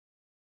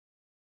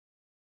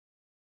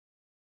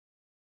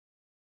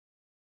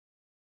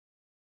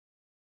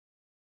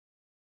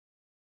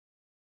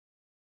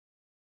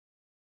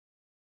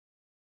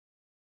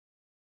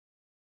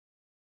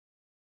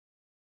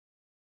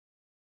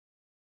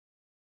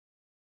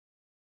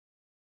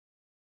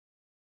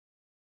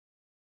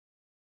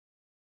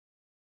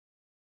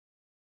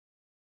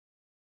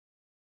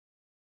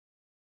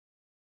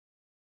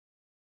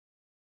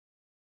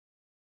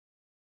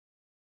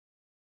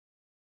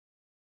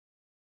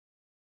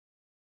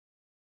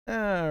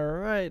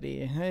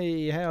Alrighty,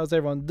 hey, how's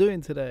everyone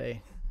doing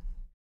today?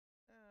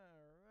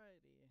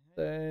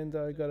 And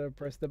I gotta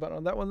press the button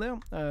on that one now.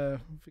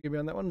 Forgive me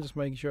on that one, just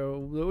making sure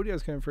all the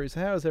audio's coming through.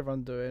 So, how's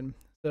everyone doing?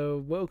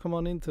 So, welcome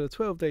on into the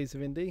 12 days of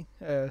indie.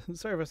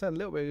 Sorry if I sound a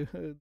little bit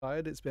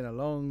tired, it's been a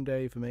long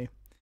day for me.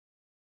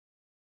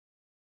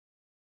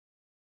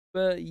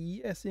 But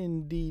yes,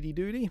 indeedy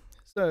doody.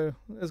 So,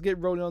 let's get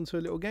rolling on to a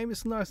little game.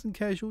 It's nice and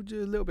casual,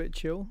 just a little bit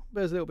chill,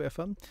 but it's a little bit of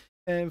fun.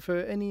 And for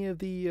any of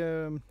the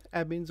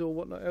admins or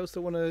whatnot else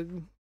that want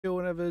to chill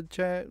and have a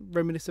chat,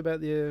 reminisce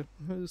about the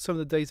some of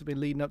the days that have been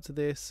leading up to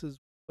this, as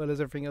well as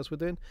everything else we're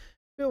doing,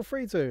 feel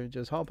free to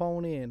just hop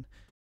on in,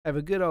 have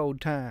a good old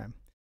time.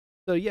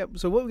 So yeah,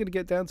 so what we're going to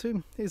get down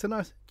to is a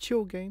nice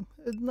chill game,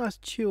 a nice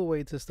chill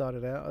way to start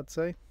it out, I'd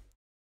say.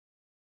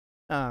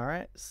 All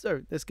right,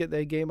 so let's get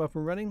the game up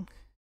and running,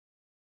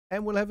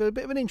 and we'll have a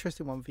bit of an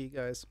interesting one for you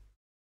guys.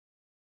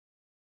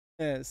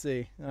 Let's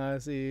see, I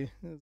see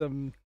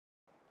some.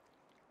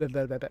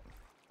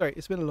 Sorry,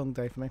 it's been a long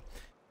day for me.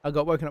 I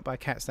got woken up by a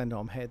cat standing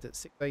on my head at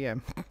 6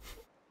 a.m.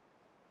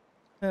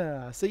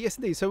 So yes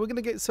indeed, so we're going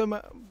to get some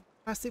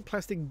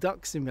plastic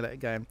duck simulator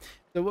game.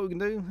 So what we're going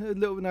to do, a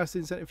little nice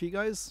incentive for you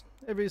guys.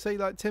 Every say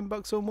like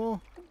 $10 or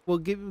more, we'll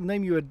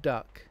name you a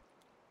duck.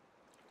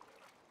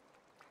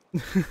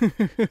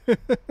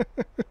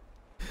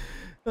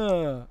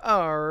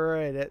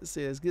 Alright, let's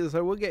see,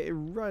 so we'll get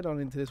right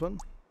on into this one.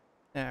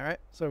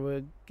 Alright, so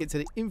we'll get to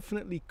the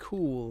infinitely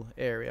cool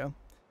area.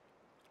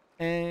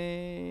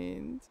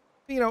 And,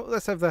 you know,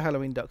 let's have the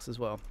Halloween ducks as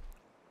well.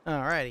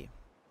 Alrighty.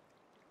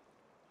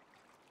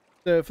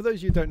 So, for those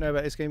of you who don't know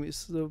about this game,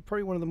 it's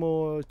probably one of the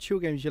more chill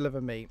games you'll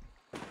ever meet.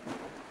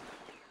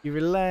 You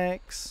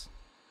relax,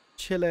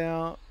 chill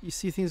out, you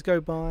see things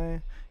go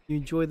by, you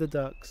enjoy the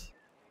ducks.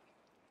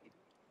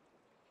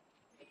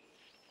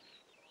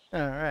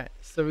 Alright,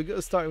 so we've got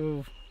to start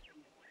with...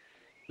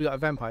 we got a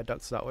vampire duck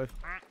to start with.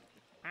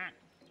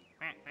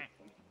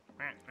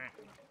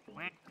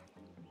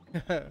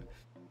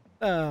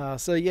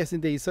 So yes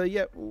indeed, so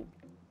yeah,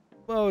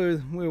 well,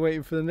 we're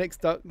waiting for the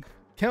next duck.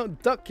 Count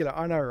Duckula,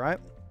 I know, right?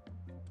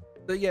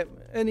 So yeah,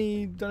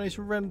 any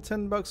donation around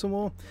 $10 or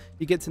more,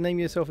 you get to name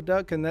yourself a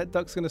duck, and that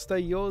duck's going to stay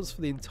yours for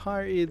the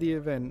entirety of the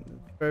event,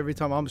 for every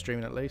time I'm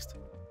streaming at least.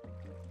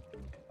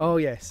 Oh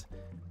yes,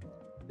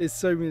 there's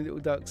so many little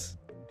ducks.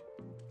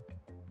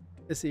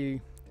 Let's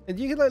see, and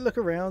you can like look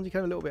around, you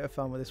can have a little bit of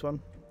fun with this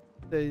one.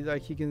 So,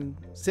 like you can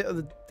sit on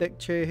the deck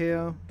chair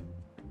here,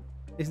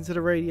 listen to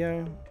the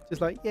radio,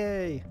 just like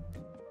yay.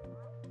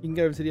 You can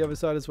go over to the other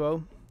side as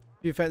well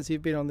if you fancy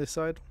being on this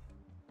side,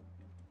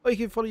 or you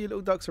can follow your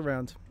little ducks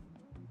around.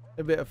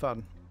 A bit of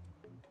fun.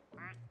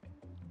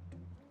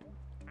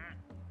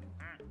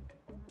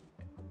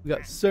 We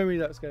got so many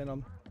ducks going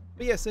on.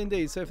 But yes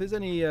indeed, so if there's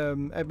any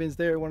admins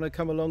there who want to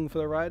come along for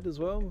the ride as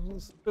well,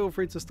 feel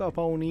free to stop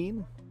on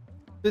in.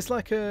 It's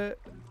like a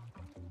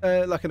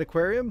like an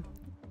aquarium.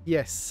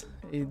 Yes,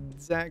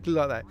 exactly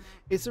like that.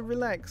 It's a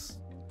relax,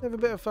 have a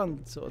bit of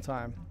fun sort of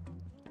time.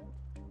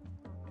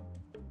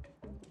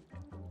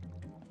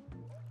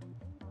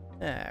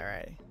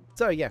 Alright.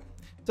 So yeah.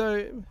 So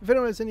if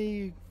anyone has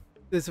any,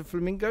 there's a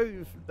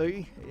flamingo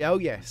floaty. Oh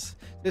yes,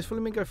 there's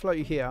flamingo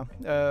floaty here.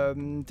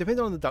 Depending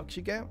on the ducks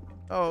you get,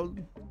 oh,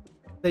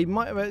 they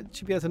might have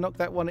actually be able to knock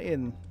that one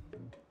in.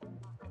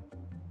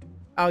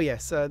 Oh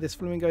yes, this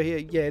flamingo here.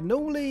 Yeah,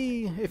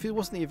 normally if it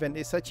wasn't the event,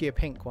 it's actually a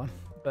pink one.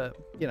 But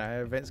you know how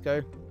events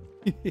go.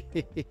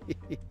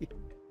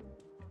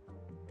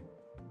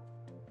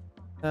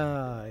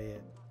 Ah yeah.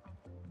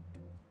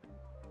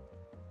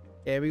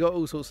 Yeah, we got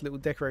all sorts of little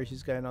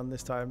decorations going on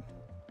this time.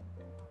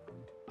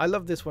 I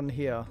love this one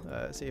here.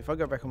 See, if I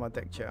go back on my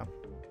deck chair,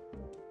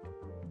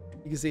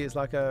 you can see it's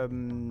like that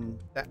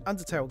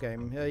Undertale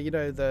game. You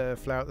know, the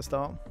flower at the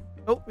start.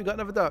 Oh, we got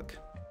another duck.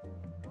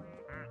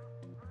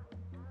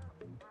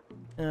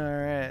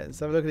 Alright, let's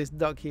have a look at this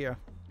duck here.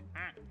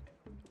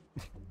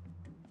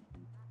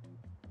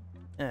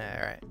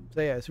 Alright,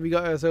 so yeah, so we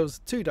got ourselves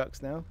 2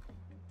 ducks now.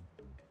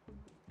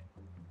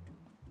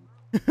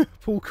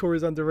 Parkour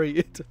is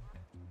underrated.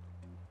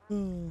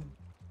 And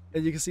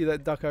you can see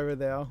that duck over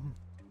there.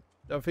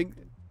 I think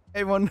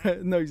everyone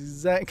knows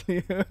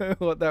exactly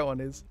what that one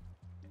is.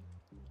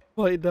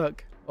 White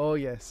duck. Oh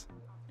yes.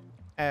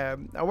 I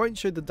won't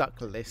show the duck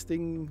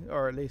listing,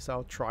 or at least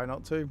I'll try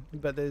not to,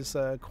 but there's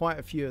quite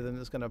a few of them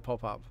that's going to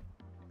pop up.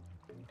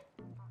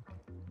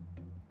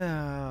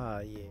 Ah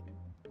yeah.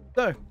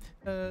 So,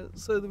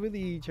 with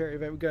the charity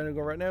event we're going to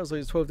go right now, so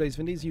it's 12 days of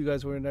indies. You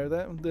guys already know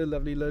that. The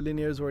lovely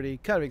Linear has already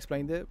kind of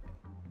explained it.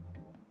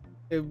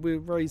 We're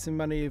raising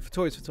money for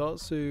Toys for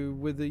Tots, who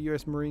with the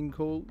US Marine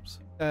Corps,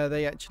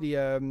 they actually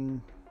sorry,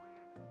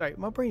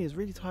 my brain is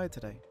really tired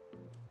today.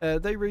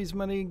 They raise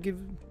money,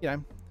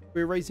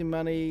 we're raising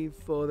money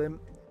for them,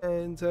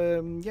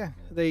 and yeah,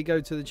 they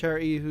go to the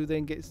charity who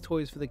then gets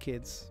toys for the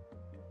kids.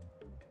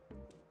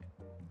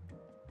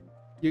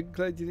 You're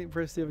glad you didn't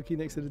press the other key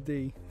next to the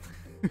D.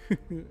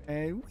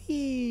 And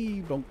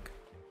wee bonk.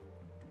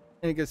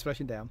 And it goes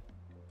splashing down.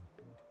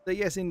 So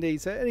yes,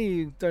 indeed. So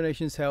any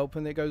donations help,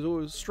 and it goes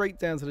all straight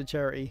down to the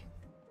charity.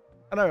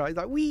 I know, right? It's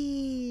like,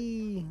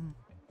 wee.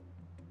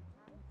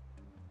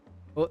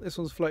 Oh, this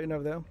one's floating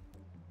over there.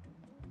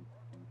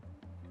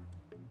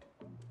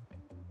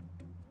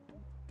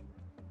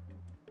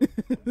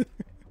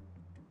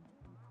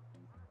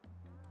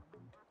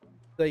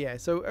 So yeah,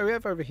 so we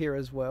have over here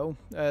as well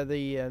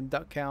the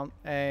duck count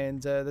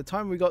and the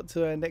time we got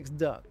to our next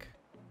duck.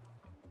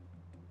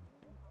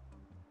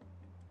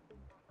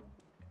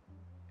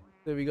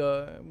 So we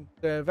got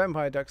the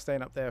vampire duck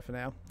staying up there for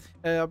now.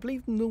 I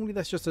believe normally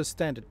that's just a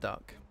standard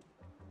duck.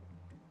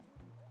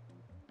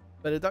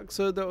 But the ducks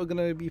that are going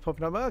to be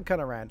popping up are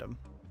kind of random.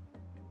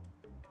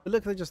 But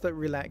look, they're just like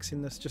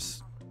relaxing. That's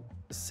just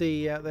the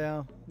sea out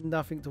there.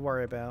 Nothing to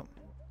worry about.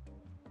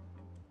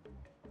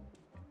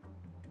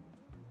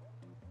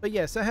 But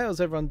yeah, so how's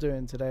everyone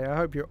doing today? I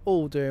hope you're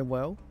all doing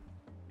well.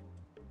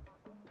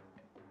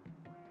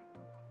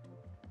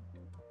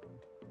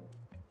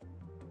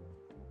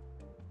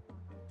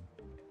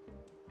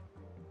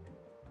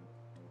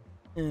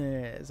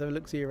 Yeah, let's have a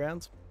look, see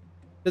around.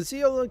 Let's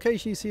see, on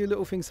occasion you see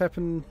little things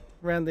happen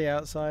around the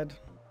outside.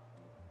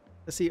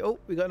 Let's see. Oh,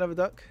 we got another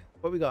duck.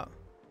 What we got?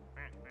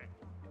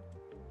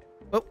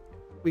 Oh,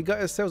 we got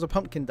ourselves a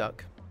pumpkin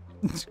duck.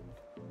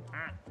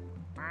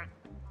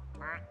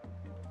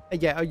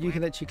 Yeah, oh, you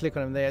can actually click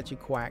on them. They actually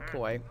quack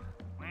away.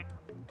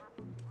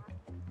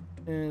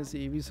 Let's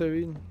see. So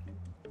we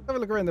have a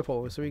look around the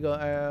pool. So we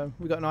got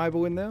an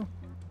eyeball in there.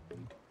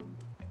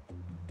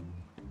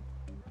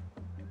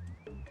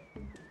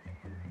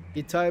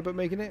 You tired about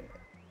making it?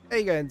 There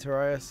you go,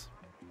 Torias.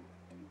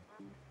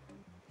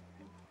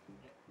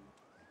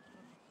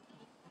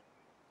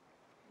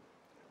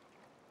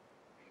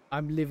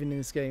 I'm living in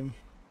this game.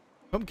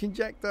 Pumpkin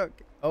Jack Duck.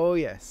 Oh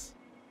yes.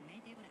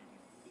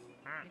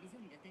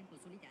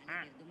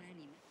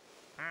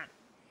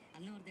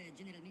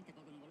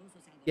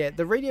 Yeah,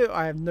 the radio,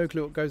 I have no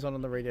clue what goes on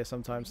the radio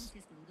sometimes.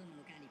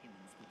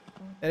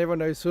 And everyone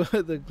knows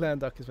what the clown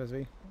duck is supposed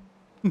to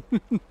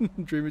be.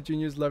 Dreamer Jr.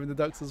 is loving the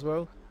ducks as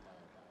well.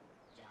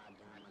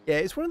 Yeah,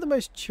 it's one of the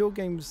most chill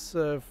games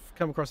I've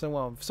come across in a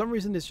while. For some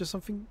reason, there's just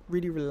something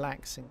really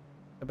relaxing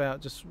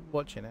about just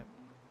watching it.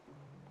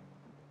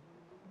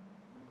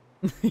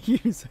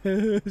 You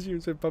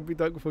said puppy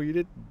duck before you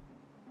did.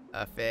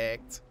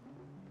 Perfect.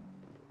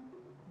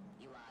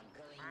 You are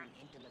going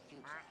into the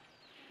future.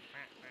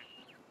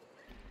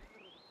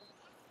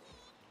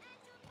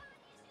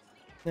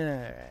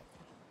 Alright.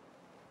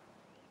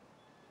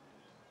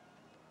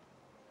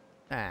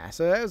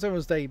 So how's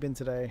everyone's day been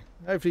today?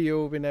 Hopefully you've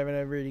all been having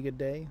a really good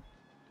day.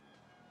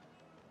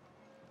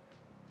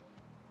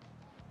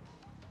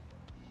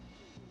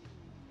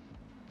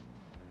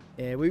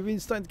 Yeah, we've been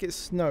starting to get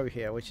snow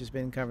here, which has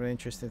been kind of an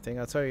interesting thing,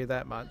 I'll tell you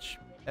that much.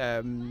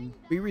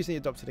 We recently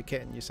adopted a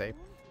kitten, you see.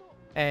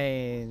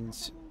 And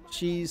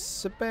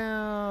she's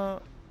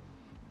about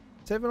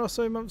 7 or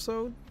so months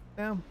old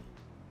now.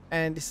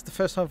 And this is the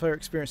first time I've ever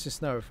experienced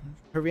snow.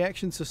 Her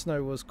reaction to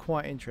snow was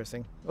quite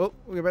interesting. Oh,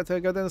 we're about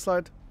to go down the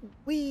slide.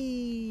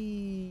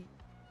 Whee!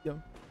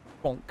 Yo,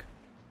 bonk.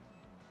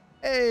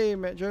 Hey,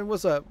 Metro,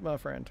 what's up, my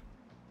friend?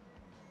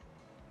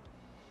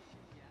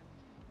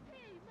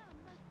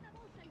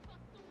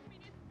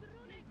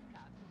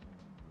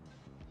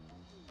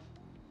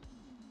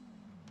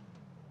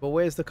 Well,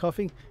 where's the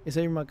coffee? It's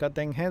in my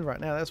goddamn hand right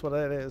now. That's what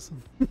that is.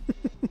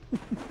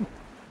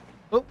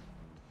 Oh,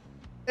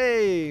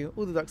 hey,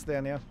 all the ducks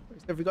down here.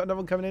 Have we got another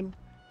one coming in?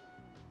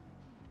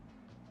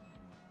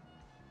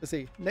 Let's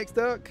see. Next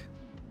duck.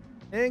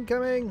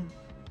 Incoming.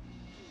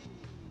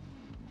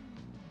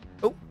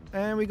 Oh,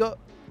 and we got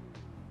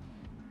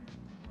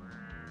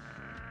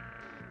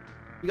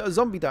a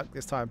zombie duck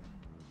this time.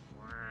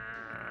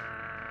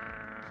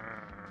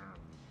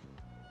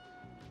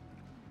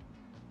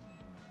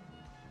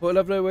 What a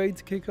lovely way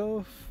to kick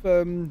off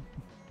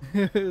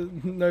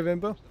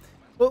November.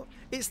 Well,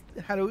 it's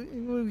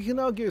Halloween. We can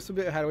argue it's a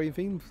bit of Halloween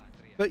themed,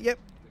 but yep,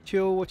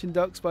 chill watching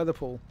ducks by the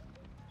pool.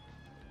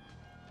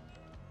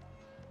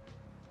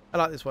 I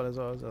like this one as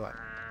well.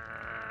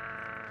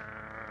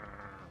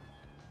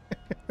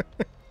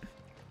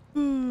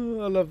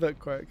 I love that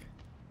quack.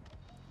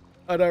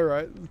 I know,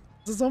 right?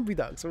 It's a zombie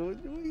duck, so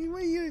what do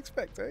you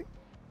expect, eh?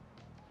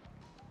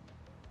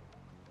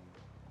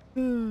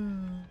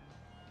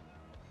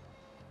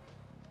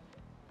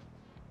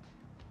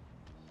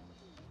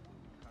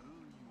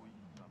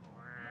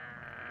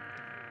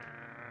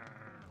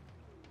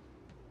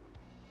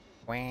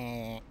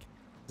 Quack.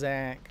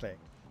 Exactly.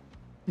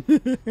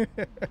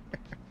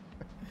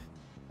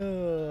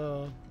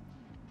 Oh.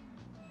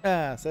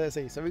 So let's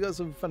see. So we got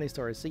some funny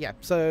stories. So yeah,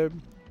 so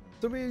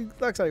we,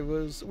 like I say,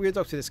 we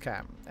adopted this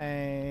cat,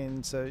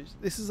 and so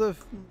this is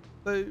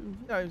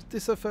this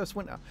is her first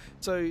winter.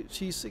 So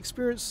she's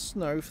experienced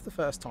snow for the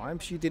first time.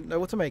 She didn't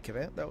know what to make of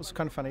it. That was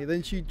kind of funny.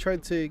 Then she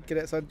tried to get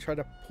outside and try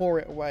to pour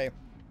it away.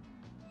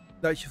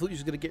 No, she thought she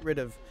was going to get rid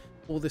of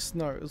all this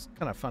snow. It was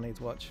kind of funny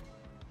to watch.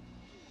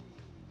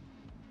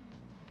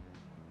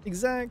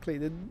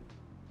 Exactly.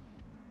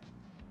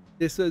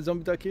 This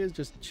zombie duck here is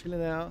just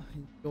chilling out,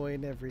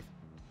 enjoying everything.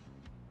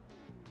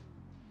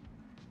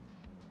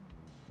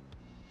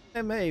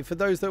 And hey, for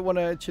those that want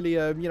to actually,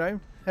 you know,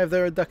 have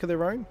their duck of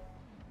their own,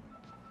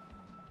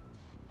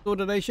 or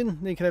donation,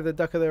 they can have the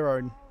duck of their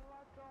own.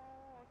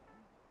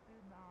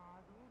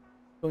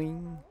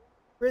 Boing.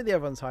 Where are the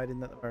other ones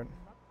hiding at the moment?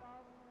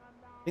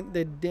 I think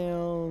they're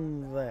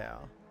down there.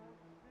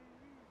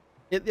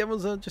 Yeah, the other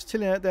ones are just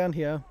chilling out down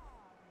here.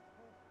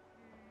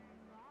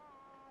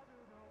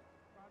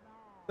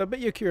 So I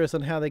bet you're curious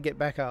on how they get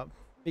back up,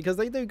 because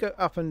they do go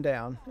up and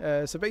down.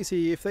 So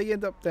basically, if they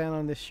end up down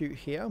on this chute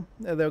here,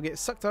 they'll get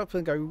sucked up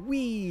and go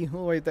wee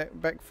all the way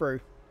back through.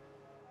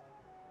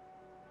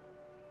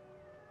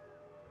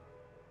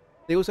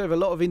 They also have a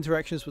lot of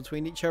interactions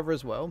between each other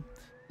as well.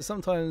 So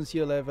sometimes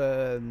you'll have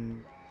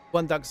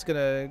one duck's going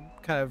to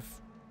kind of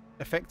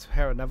affect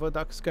how another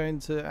duck's going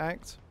to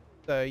act.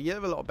 So you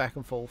have a lot of back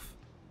and forth.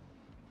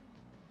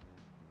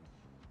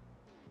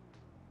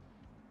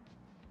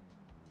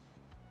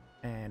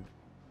 And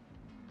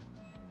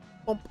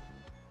bump.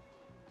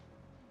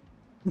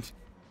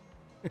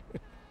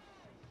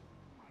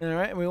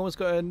 Alright, and we almost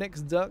got our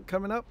next duck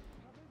coming up.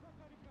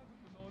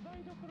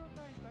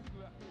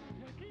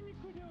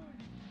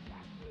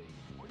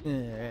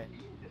 Alright.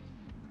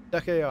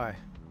 Duck AI.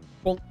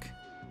 Bonk.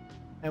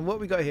 And what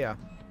we got here?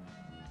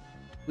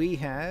 We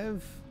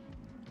have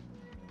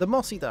the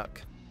mossy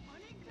duck.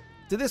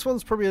 So this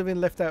one's probably been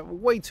left out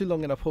way too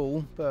long in a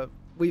pool, but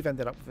we've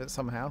ended up with it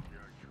somehow.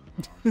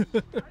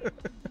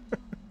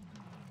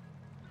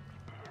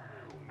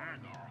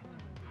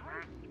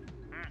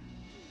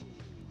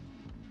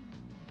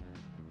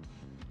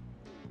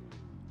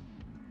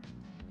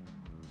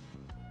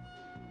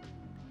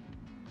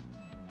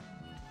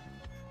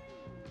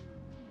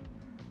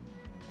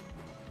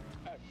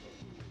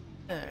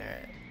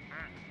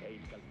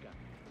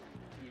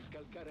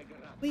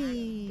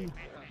 Whee!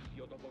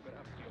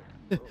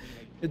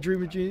 A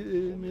dreamer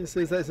genius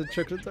says that's a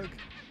chocolate duck.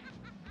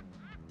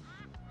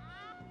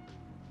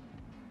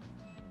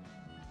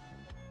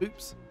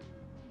 Oops.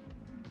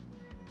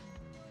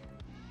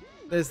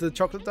 There's the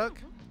chocolate duck.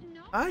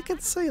 I can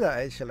see that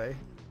actually.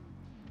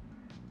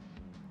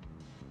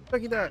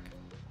 Ducky duck.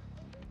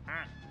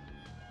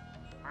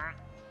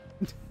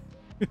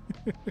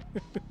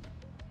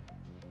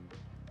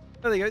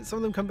 Oh, there you go. Some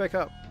of them come back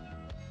up.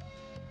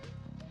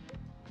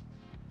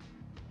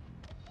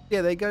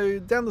 Yeah, they go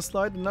down the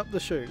slide and up the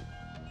chute.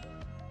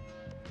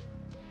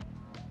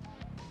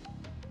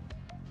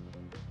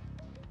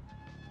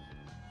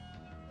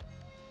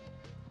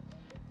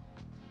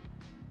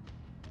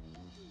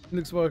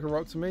 Looks more like a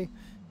rock to me.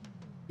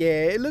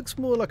 Yeah, it looks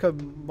more like a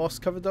moss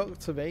covered duck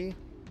to me.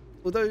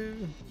 Although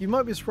you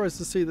might be surprised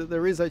to see that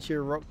there is actually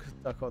a rock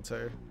duck or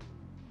two.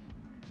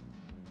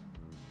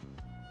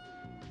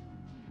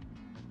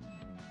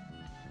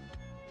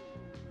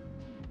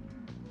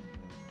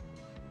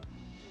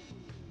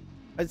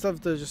 I just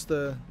love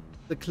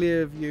the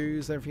clear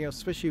views and everything else,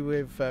 especially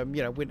with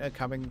you know, winter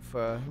coming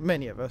for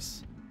many of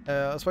us.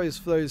 I suppose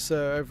for those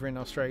over in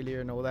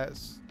Australia and all that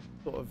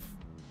sort of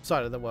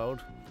side of the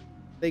world,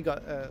 they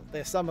got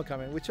their summer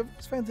coming, which I've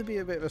found to be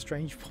a bit of a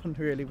strange one,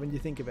 really, when you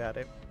think about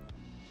it.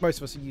 Most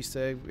of us are used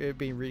to it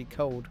being really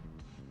cold.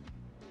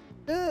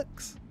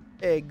 Ducks!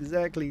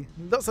 Exactly.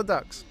 Lots of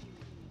ducks.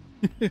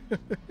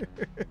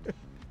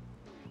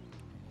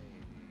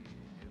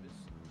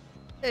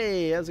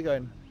 Hey, how's it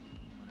going?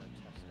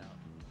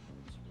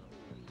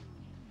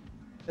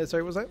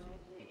 Sorry, what was that?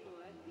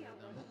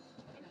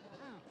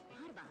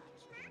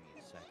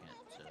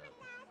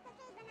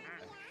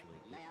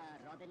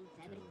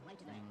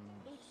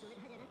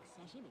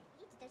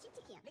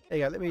 There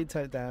you go, let me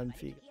turn it down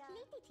for you.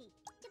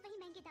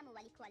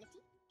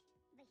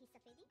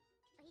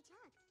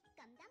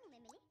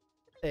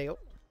 There you go.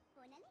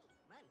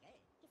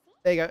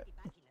 There you go.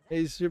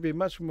 It should be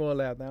much more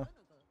loud now.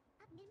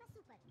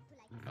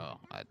 Oh,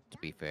 to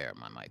be fair,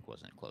 my mic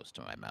wasn't close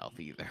to my mouth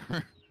either.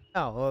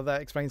 Oh, well,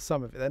 that explains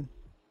some of it then.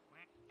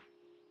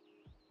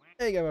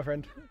 There you go, my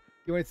friend.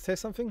 You wanted to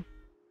test something?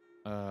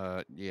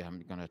 Yeah,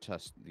 I'm gonna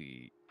test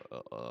the,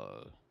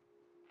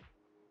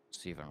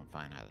 see if I can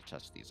find how to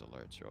test these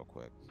alerts real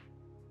quick.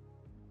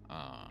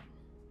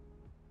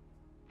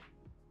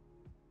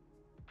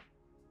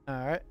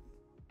 Alright.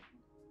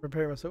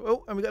 Prepare myself.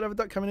 Oh, and we got another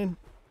duck coming in.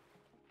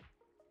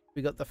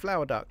 We got the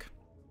flower duck.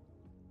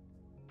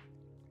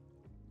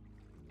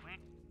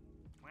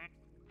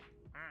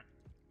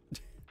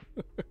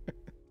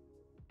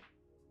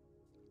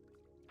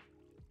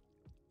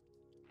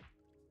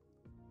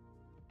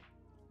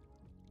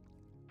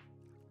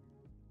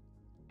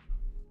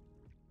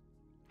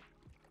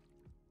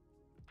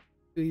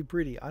 Really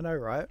pretty, I know,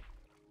 right?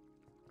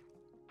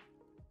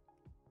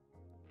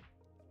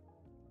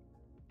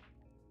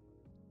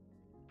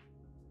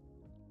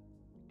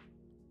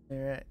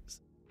 Alright.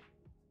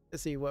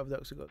 Let's see what other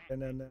ducks we got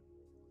going on there.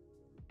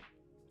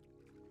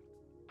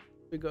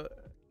 We got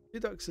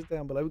two ducks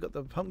down below. We got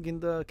the pumpkin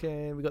duck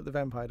and we got the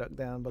vampire duck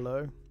down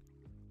below.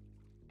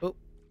 Oh,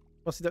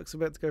 mossy duck's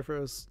about to go for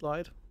a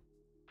slide.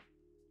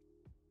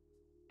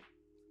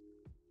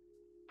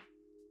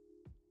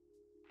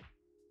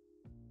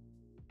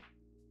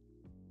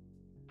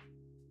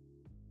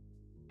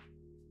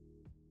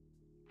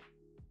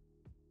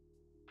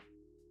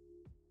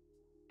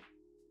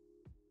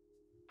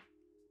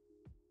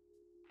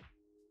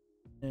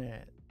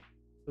 Alright.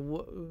 So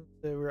what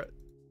they're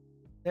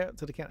out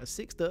to the count of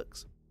 6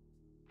 ducks.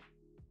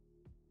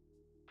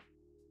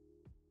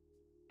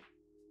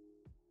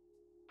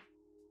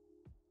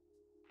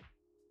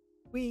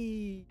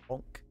 Wee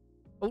bonk.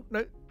 Oh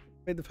no,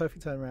 made the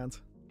perfect turnaround.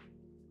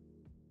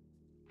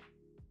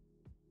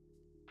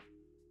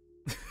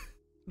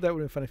 That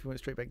would have been funny if we went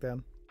straight back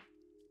down.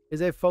 Is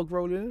there fog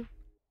rolling in?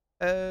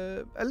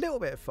 A little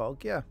bit of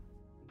fog, yeah.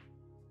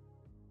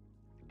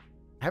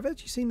 I haven't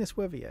actually seen this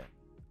weather yet.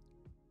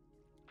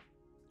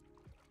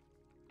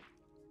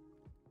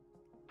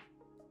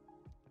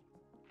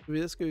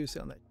 Let's go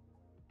sit on that.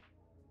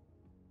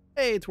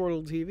 Hey,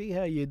 Twirl TV,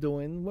 how you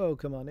doing?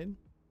 Welcome on in.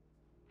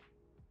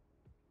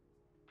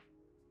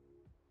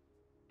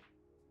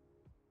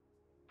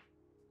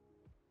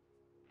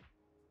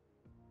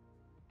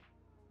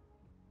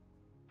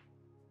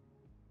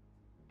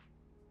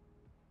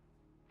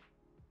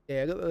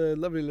 Yeah, I got the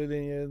lovely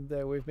Lilia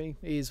there with me.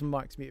 His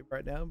mic's muted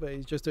right now, but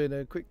he's just doing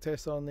a quick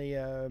test on the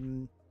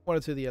one or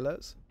two of the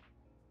alerts.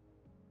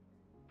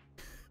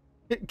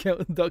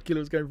 Count Duckula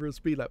was going for a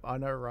speed lap. I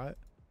know, right?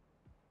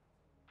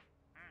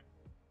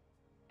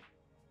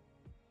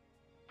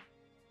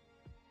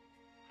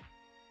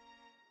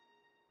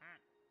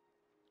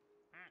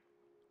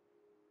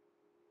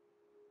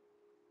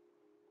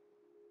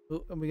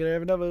 Oh, and we're gonna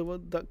have another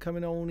one duck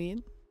coming on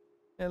in.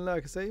 And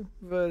like I say,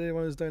 for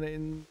anyone who's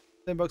donating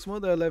 $10 more,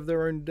 they'll have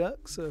their own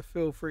duck, so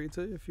feel free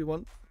to if you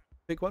want,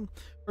 pick one.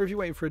 Or if you're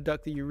waiting for a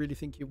duck that you really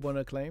think you want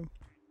to claim.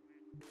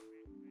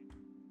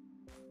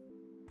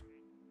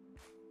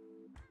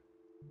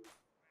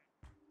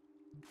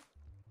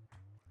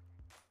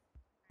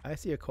 I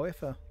see a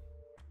Koifer.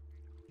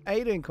 How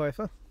you doing,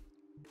 Koifer?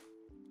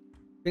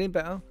 Feeling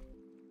better?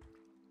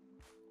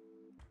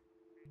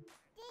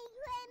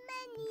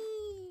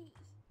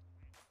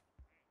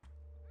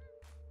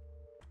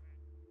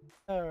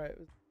 Alright,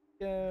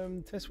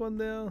 test one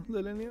there,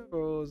 the linear,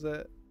 or was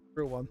that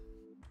real one?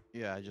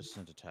 Yeah, I just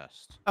sent a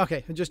test.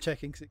 Okay, I'm just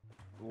checking.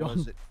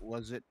 Was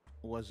it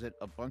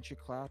a bunch of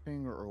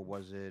clapping or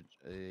was it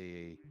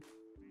the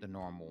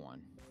normal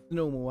one? The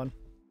normal one.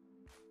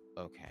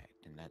 Okay,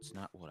 then that's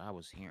not what I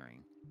was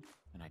hearing,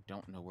 and I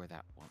don't know where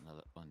that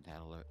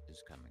that alert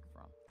is coming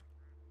from.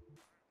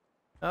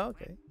 Oh,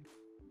 okay.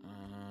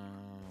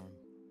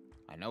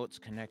 I know it's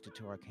connected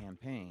to our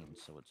campaign,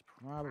 so it's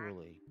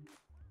probably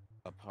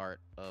a part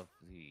of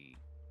the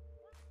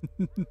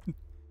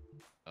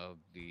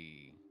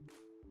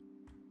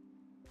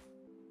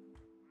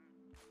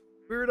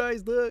Weird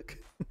eyes, look.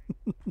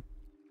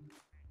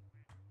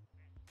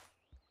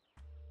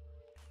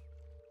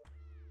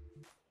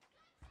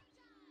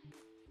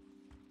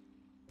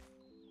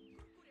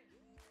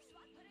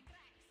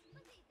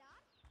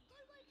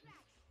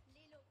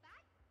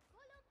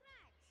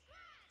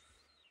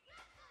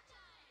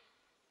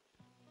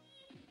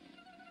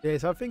 Yeah,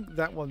 so I think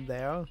that one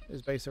there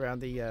is based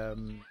around the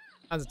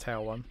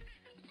Undertale one.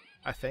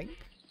 I think.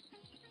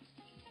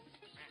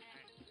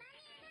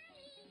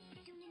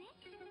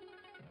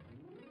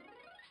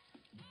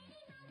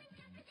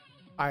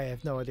 I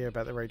have no idea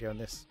about the radio on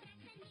this.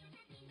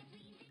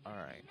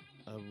 Alright,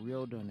 a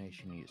real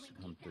donation needs to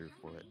come through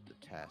for the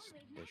test.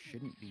 There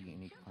shouldn't be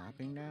any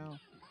clapping now,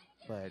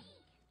 but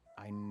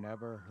I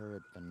never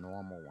heard the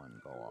normal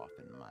one go off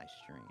in my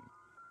stream.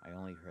 I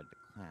only heard the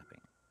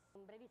clapping.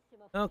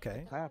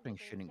 Okay. The clapping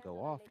shouldn't go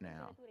off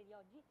now.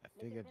 I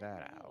figured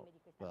that out,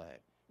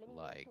 but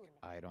like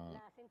I don't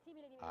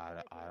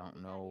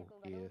know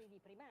if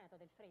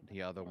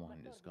the other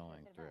one is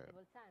going through.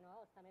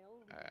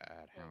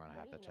 I'm gonna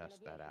have to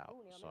test that out.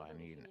 So I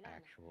need an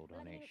actual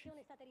donation.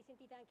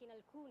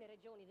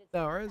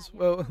 No worries.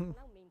 Well,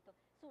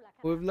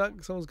 with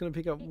luck, someone's gonna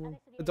pick up,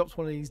 adopt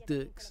one of these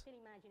ducks.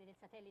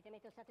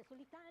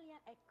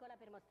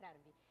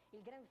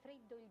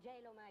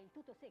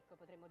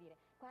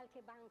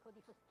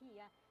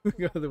 We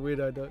got the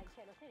weirdo duck.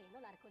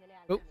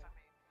 Oh,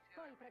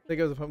 there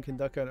goes the pumpkin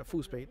duck going at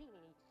full speed.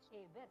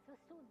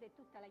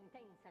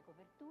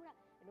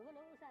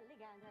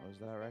 Was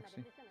that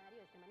Rexy?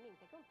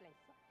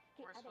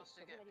 We're supposed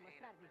to get paid every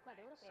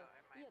day, so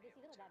it might be able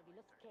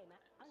to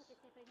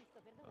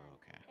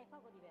Okay.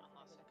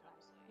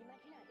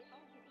 unless it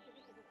comes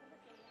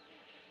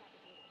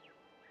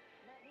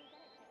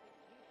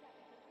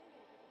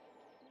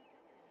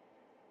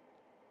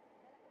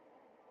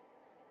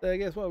So I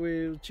guess while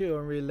we chill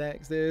and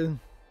relax there,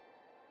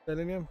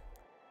 telling you.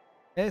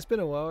 Yeah, it's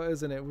been a while,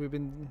 hasn't it? We've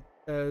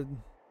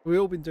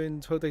all been doing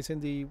 12 Days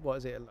Indie, what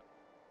is it,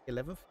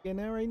 11th year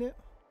now, ain't it?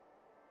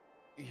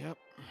 Yep.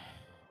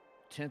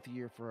 10th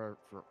year for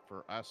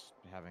us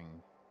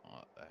having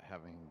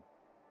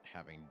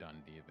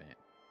done the event,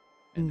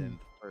 and then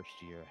the first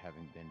year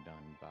having been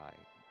done by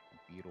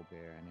Beetle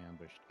Bear and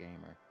Ambushed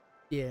Gamer.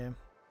 Yeah.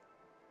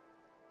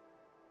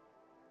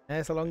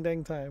 That's a long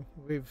dang time.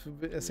 We've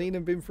seen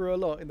and been through a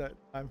lot in that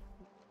time.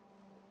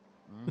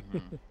 Mm-hmm.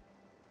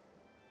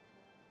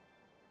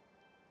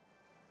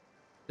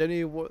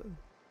 What's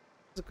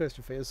a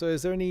question for you? So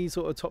is there any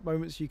sort of top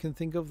moments you can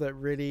think of that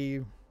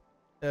really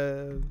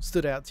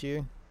stood out to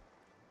you?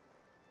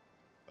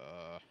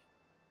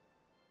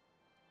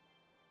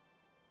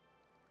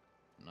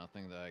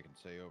 Nothing that I can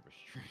say over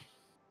stream.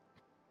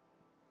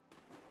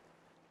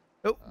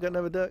 Oh, got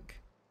another duck.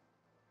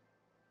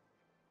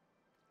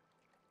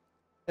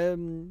 I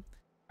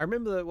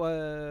remember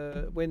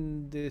that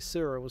when the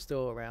sewer was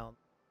still around,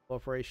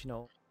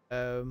 operational,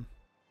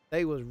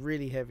 they was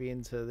really heavy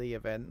into the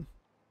event.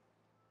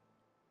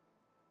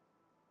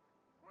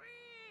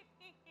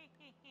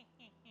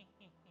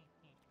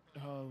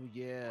 Oh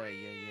yeah.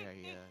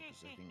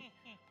 'Cause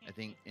I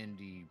think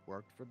Indy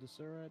worked for the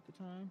Sura at the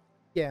time.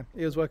 Yeah,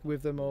 he was working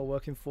with them or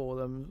working for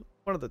them.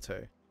 One of the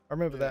two. I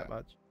remember that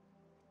much.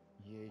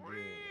 Yeah. I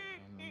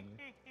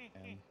remember.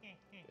 And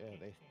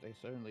yeah, they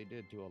certainly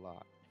did do a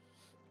lot.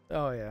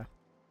 Oh yeah.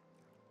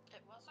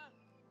 It wasn't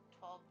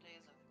 12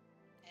 days of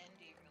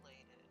indie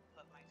related,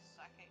 but my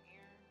second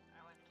year,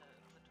 I went to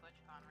the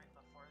TwitchCon right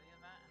before the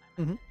event, and I met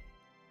Indy.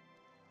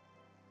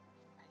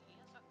 And he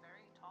is a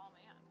very tall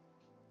man.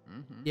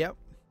 Yep.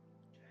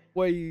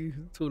 Way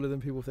taller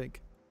than people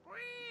think.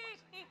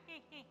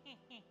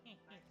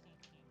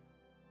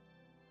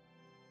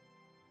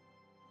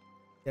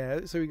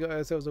 Yeah, so we got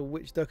ourselves a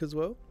witch duck as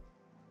well.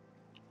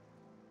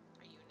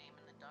 Are you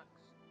naming the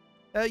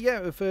ducks?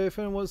 Yeah, if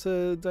anyone wants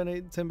to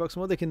donate $10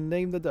 more, they can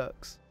name the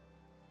ducks.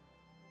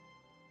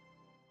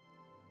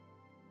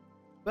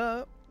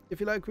 But if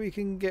you like, we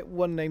can get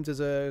one named as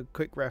a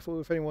quick raffle.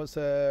 If anyone wants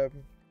to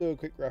do a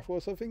quick raffle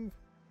or something,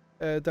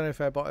 don't know if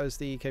our bot has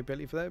the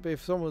capability for that. But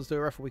if someone wants to do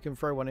a raffle, we can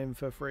throw one in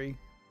for free.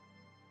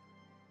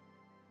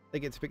 They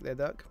get to pick their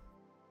duck.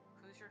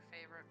 Who's your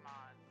favorite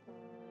mod?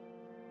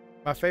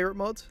 My favorite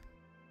mod?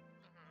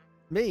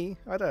 Me?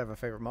 I don't have a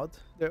favorite mod.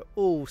 They're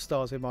all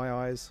stars in my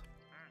eyes.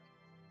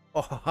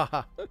 Oh,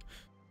 haha. How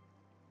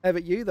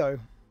about you, though?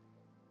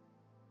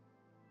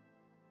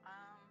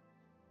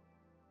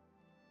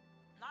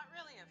 Not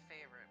really a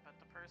favorite, but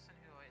the person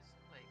who always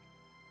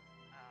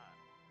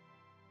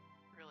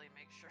really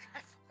makes sure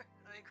I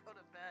go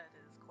to bed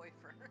is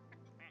Koifer.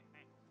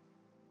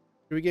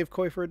 Do we give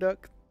Koifer a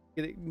duck?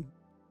 Get it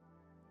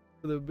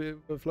for the bit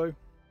of a flow?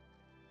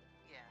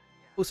 Yeah.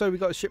 Also, we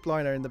got a ship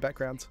liner in the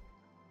background.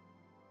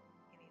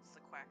 He needs to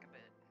quack a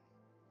bit.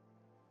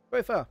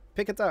 Koifer,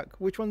 pick a duck.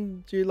 Which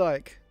one do you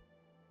like?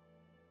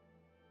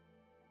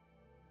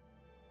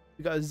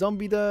 We got a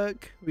zombie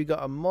duck. We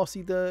got a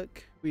mossy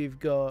duck. We've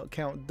got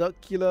Count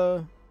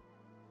Duckula.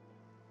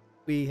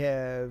 We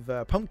have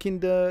a pumpkin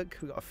duck.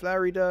 We got a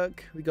flowery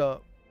duck. We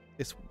got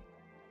this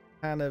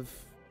kind of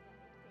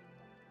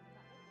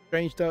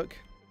strange duck.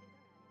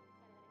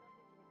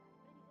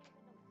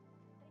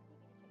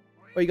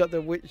 Oh, you got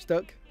the witch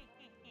duck.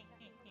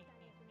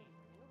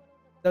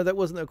 No, that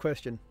wasn't a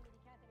question.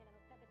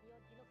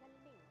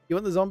 You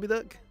want the zombie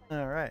duck?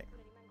 All right.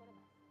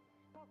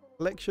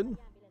 Collection.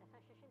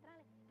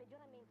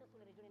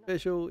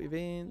 Special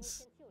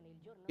events.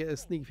 Get a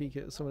sneak peek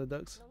at some of the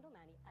ducks.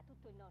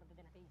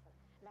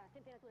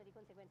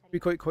 We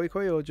koi koi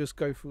koi or just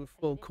go for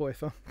full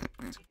Koifer?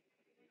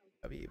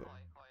 That'd be evil.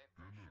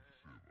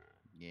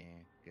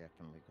 Yeah,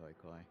 definitely koi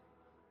koi.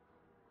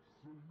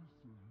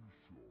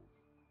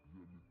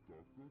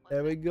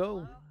 There we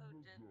go. Who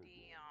did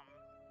the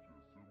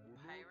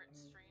pirate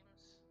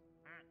streams?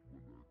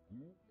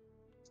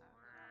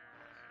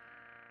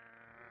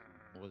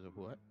 Was it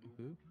what?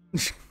 Who?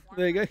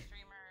 There you go.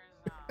 Streamers,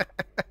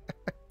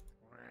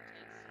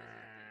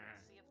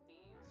 Sea of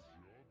Thieves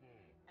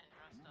and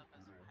dressed up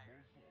as a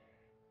pirate. I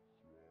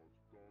think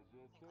like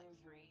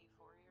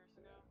 3-4 years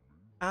ago.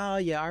 Ah,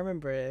 yeah, I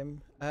remember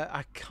him.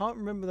 I can't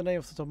remember the name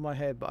off the top of my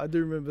head, but I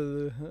do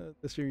remember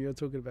the stream you're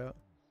talking about.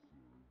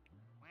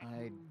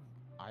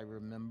 I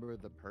remember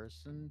the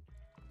person,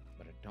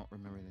 but I don't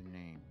remember the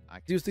name.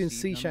 He was doing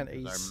sea them 'cause I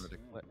shanties. remember the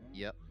clip.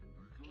 Yep.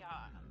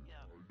 Yeah.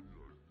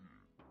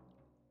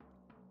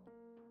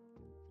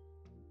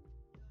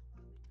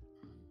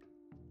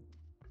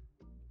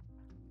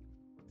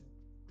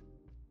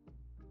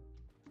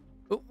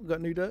 Oh, we got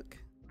a new duck.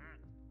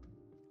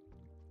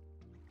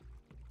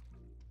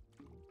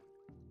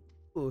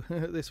 Oh,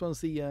 this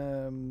one's the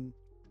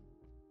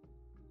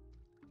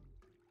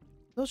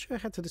not sure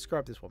how to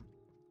describe this one,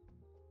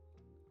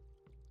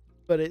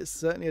 but it's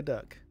certainly a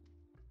duck.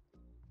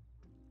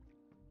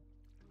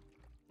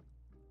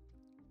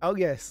 Oh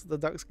yes, the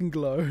ducks can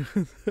glow.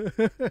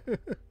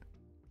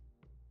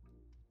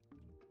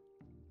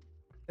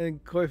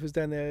 And Koifer's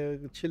down there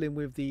chilling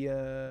with the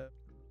is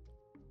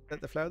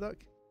that the flower duck?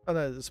 Oh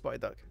no, the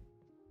spotted duck.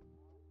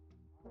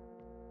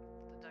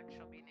 The duck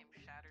shall be named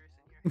Shatters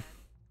in your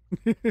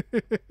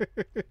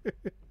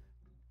head.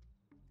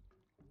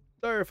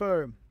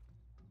 Styrofoam.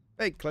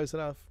 Hey, close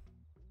enough.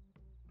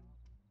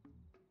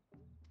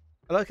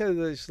 I like how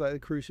the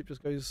cruise ship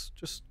just goes,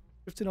 just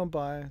drifting on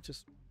by,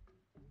 just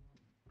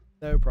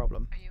no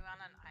problem. Are you on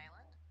an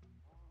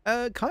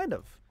island? Kind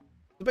of.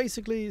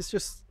 Basically, it's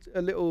just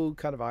a little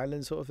kind of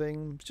island sort of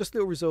thing. It's just a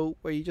little resort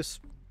where you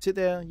just sit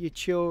there, you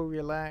chill,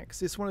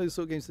 relax. It's one of those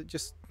sort of games that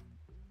just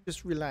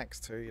relax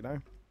to, you know,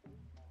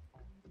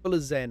 full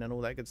of zen and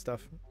all that good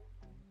stuff.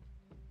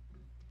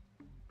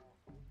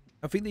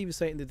 I think they even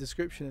say it in the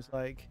description. It's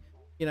like,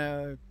 you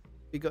know,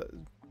 you got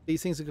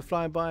these things that can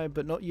fly by,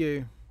 but not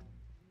you.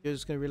 You're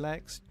just gonna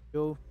relax.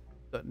 You've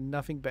got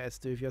nothing better to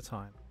do with your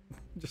time.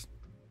 Just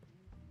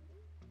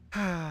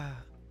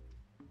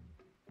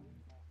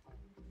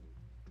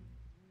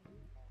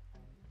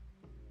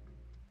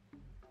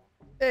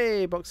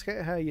hey,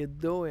 Boxcat, how you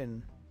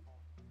doing?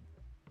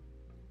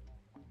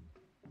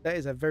 That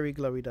is a very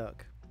glowy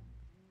duck.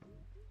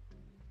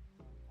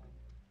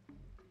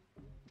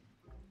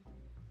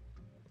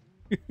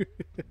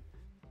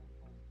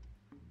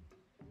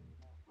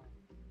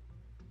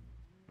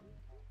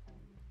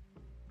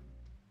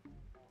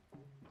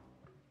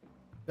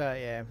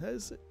 Yeah,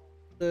 that's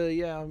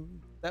yeah,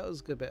 that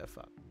was a good bit of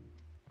fun.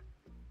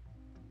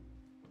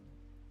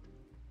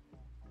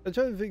 I'm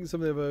trying to think of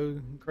some of the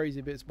other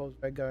crazy bits bobs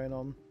we had going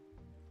on.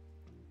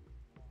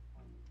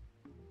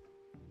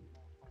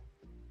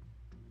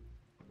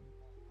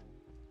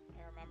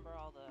 I remember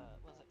all the,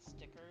 was it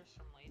stickers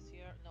from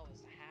Lacia? No, it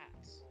was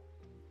hats.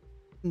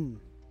 Hmm.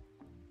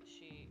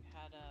 She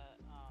had a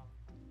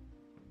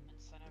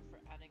incentive for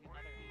adding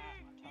another hat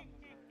on top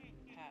of her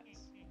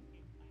hats.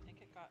 I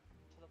think it got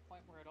to the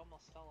point where it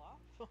almost fell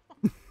off.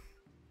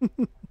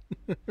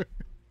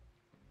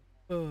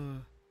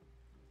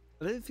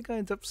 I don't think I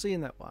ended up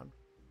seeing that one.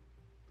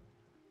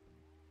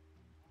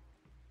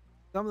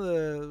 Some of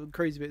the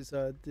crazy bits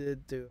I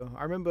did do.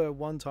 I remember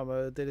one time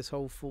I did this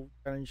whole full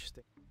challenge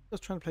thing. I was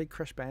trying to play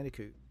Crash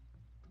Bandicoot,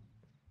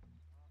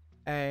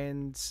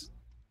 and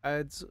I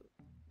had some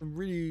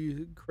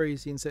really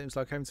crazy incentives,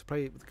 like having to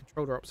play it with the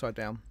controller upside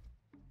down,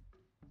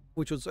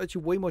 which was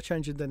actually way more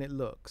challenging than it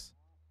looks.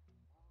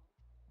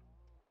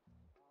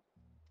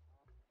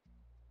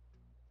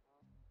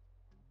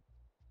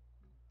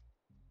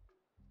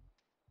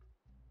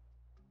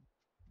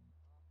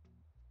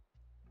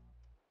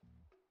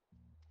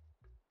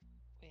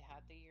 We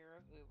had the year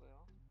of Ubu.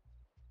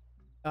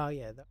 Oh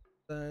yeah,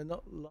 that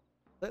not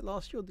that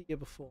last year or the year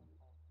before.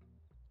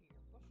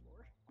 Year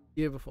before.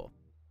 Year before.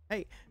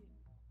 Hey,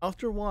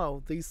 after a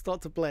while, these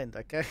start to blend.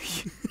 Okay.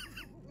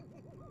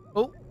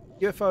 Oh,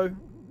 UFO.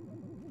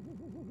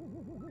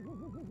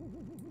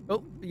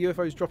 Oh, the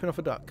UFO is dropping off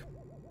a duck.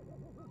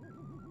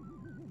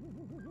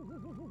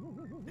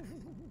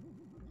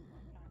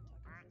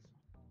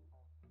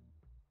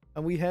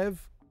 And we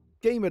have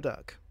Gamer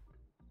Duck.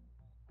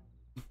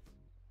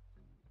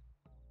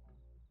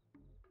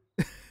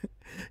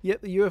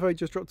 Yep, the UFO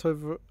just dropped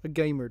over a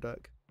Gamer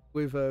Duck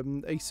with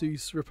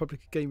Asus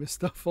Republic of Gamer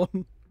stuff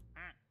on.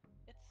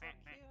 It's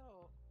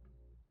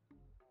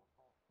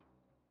so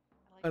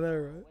cute. I I like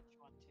know, the right? witch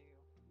one too.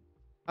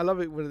 I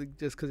love it when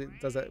just because it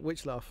does that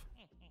witch laugh.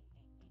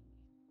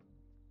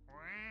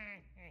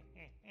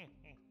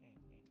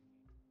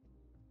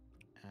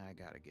 I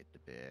gotta get to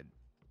bed,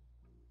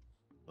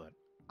 but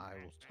I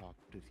will talk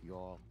with you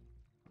all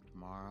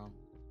tomorrow.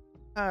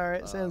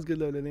 Alright, sounds good,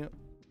 Lolini.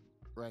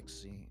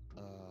 Rexy,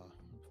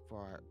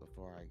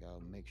 before I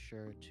go, make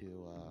sure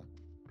to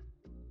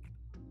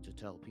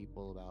tell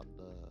people about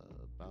the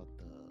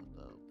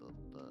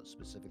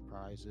specific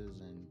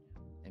prizes and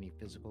any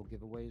physical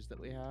giveaways that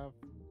we have.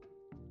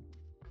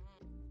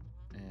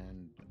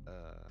 And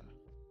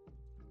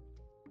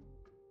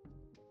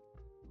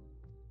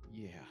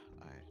yeah,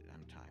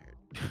 I'm tired.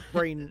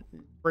 Brain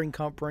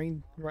can't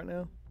brain right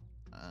now.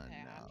 I No.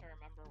 have to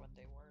remember what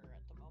they were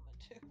at the moment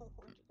too.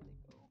 Where did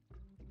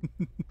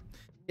they go?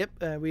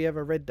 Yep, we have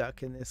a red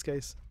duck in this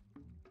case.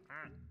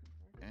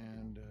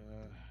 And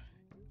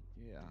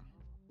yeah,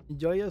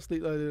 Enjoy your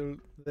sleep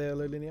there,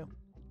 Lolini.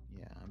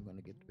 yeah, I'm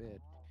gonna get to bed.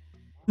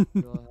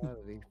 You'll have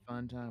a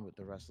fun time with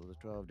the rest of the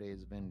 12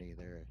 days of Indie.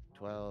 There are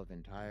 12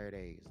 entire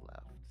days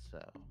left, so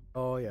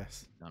Oh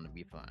yes. it's gonna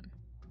be fun.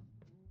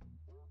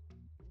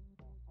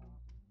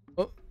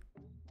 Oh,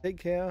 take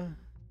care.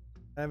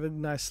 Have a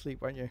nice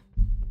sleep, won't you?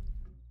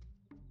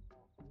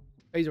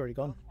 He's already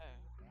gone. Okay.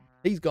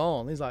 He's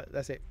gone. He's like,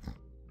 that's it.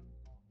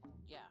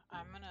 Yeah,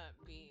 I'm gonna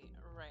be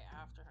right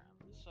after him.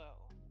 So,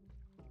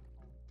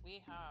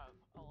 we have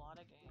a lot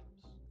of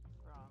games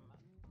from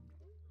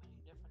many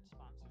different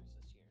sponsors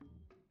this year.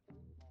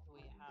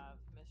 We have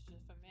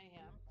Mischief and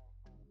Mayhem,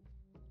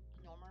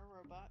 No More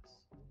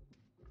Robots,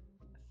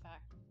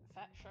 Fat,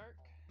 Fat Shark,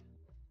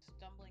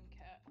 Stumbling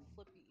Cat,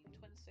 Flippy,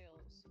 Twin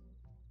Sails,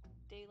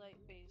 Daylight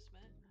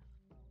Basement,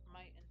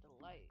 Might and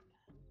Delight,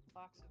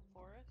 Fox and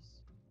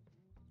Forest,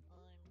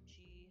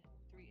 OMG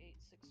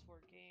 3864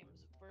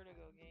 Games,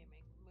 Vertigo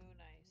Gaming, Moon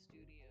Eye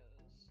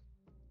Studios,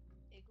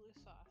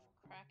 Igloosoft,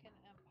 Kraken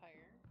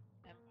Empire,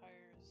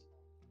 Empire's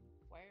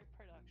Wired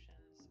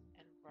Productions,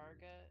 and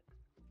Varga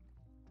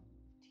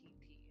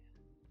TP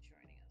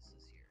joining us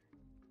this year.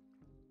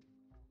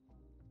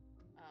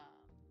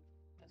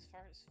 As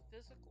far as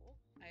physical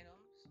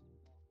items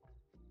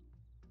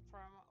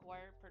from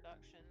Wired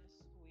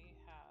Productions, we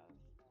have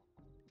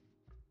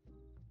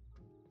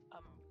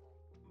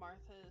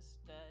Martha's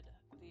Dead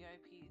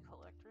VIP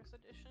Collector's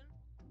Edition,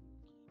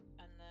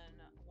 and then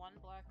one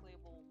Black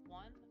Label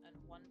 1 and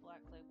one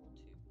Black Label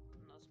 2.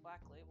 And those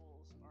Black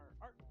Labels are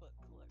art book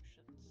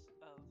collections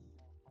of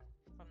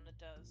from the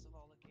devs of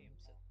all the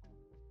games that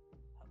publish.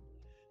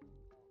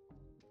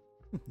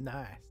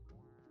 Nice.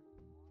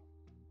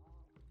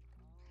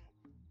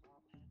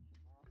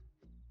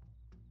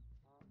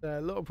 A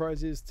lot of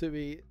prizes to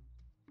be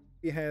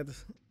had.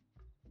 It's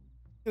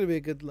gonna be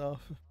a good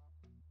laugh,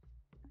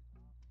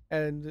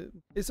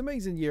 and it's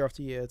amazing year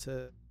after year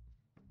to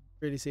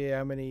really see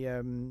how many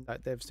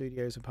like dev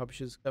studios and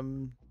publishers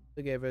come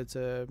together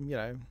to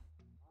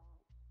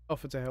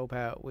offer to help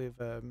out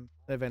with an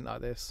event like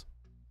this.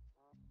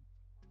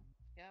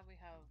 Yeah, we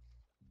have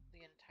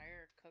the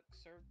entire Cook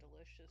Serve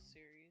Delicious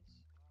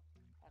series.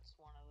 That's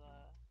one of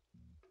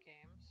the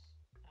games.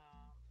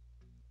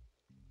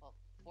 Well,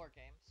 4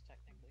 games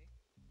technically.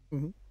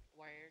 Hmm.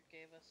 Wired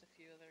gave us a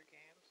few of their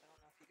games. I don't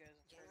know if you guys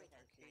have heard of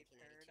Arcade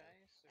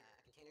Paradise or a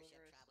container ship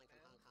Deliver traveling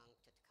from Hong Kong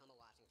to Tacoma,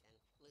 Washington,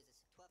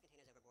 loses 12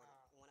 containers overboard.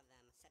 One of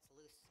them sets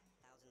loose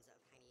thousands of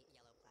tiny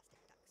yellow plastic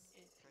ducks.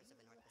 If Currents of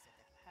the North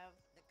Pacific. have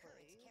The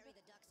currents played, carry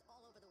the ducks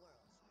all over the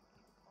world.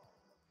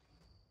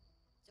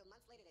 So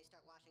months later, they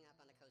start washing up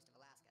on the coast of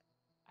Alaska,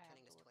 I have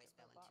turning to this look toy at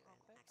spell the bot into real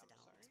an quick. I'm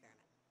accidental sorry.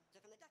 experiment. So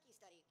from the ducky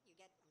study, you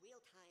get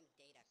real-time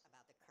data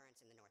about the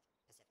currents in the North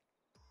Pacific.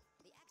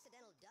 The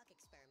accidental duck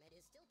experiment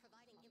is still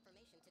providing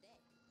information today.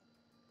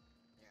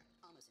 They're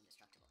almost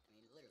indestructible. I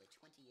mean, literally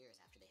 20 years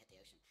after they hit the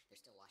ocean, they're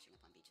still washing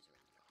up on beaches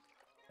around the world.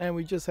 And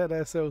we just had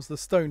ourselves the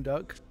stone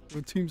duck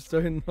with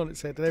tombstone on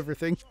its head and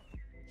everything.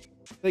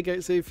 There you go.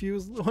 So if you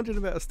was wondering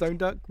about a stone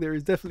duck, there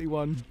is definitely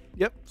one.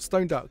 Yep,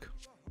 stone duck.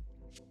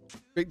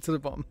 Straight to the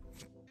bottom.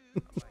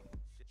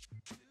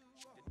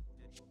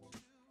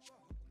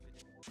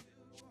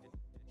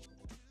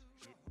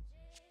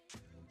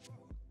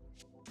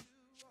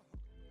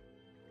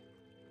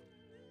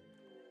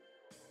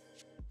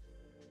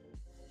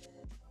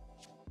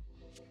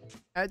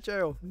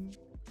 Agile.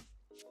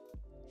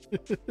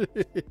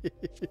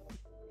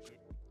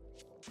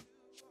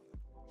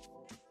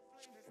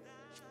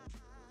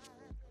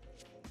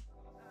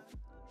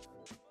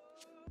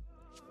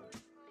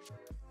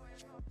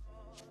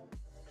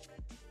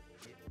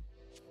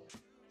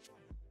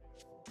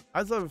 I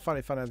was having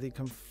funny fun how they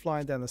come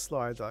flying down the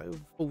slide like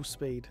full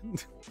speed.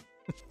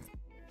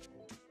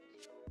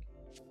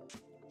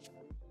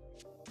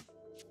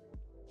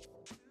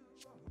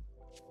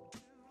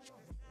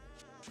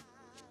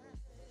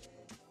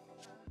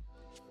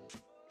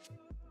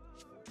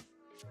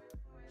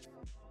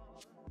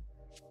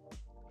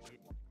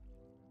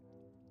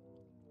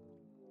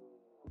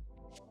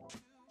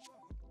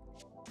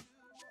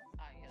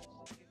 Yes,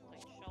 if you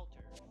played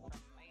Shelter from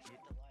Might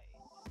and Delight,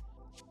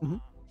 Mhm.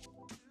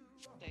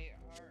 they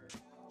are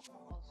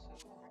also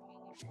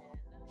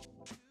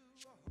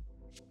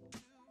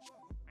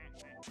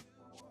bringing in.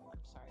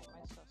 I'm sorry,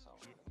 my stuff's all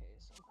over the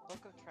case.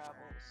 Book of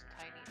Travels,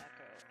 Tiny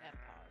Echo, and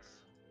Pause.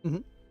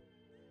 Mhm.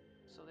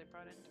 So they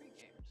brought in 3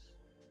 games.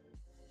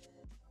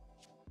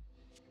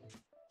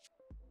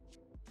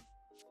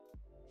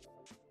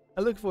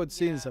 I look forward to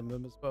seeing Yeah. some of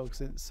them as well,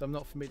 since I'm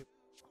not familiar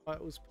with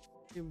titles.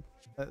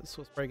 That's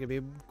what's probably going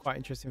to be quite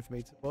interesting for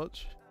me to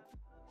watch.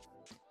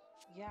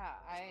 Yeah,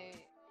 I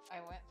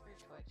went through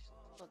Twitch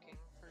looking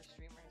for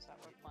streamers that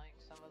were playing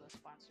some of the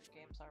sponsored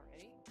games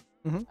already.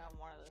 Mhm. And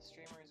one of the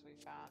streamers we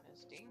found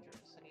is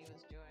Dangerous, and he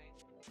was doing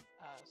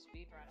a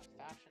speedrun of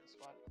Fashion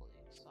Squad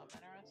Police. So I'm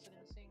interested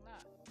in seeing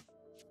that.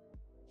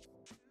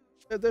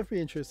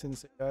 Definitely interesting to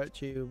see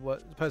actually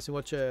personally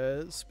watch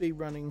speed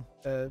running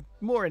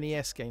more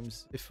NES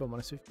games, if I'm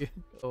honest with you,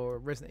 or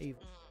Resident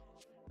Evil.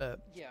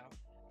 Yeah.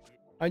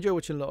 I enjoy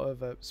watching a lot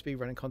of speed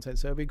running content,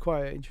 so it'll be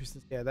quite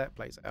interesting to see how that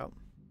plays out.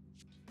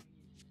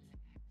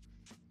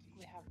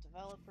 We have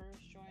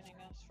developers joining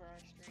us for our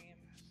stream.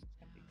 It's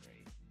gonna be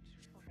great.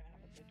 We're gonna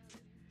have a good year.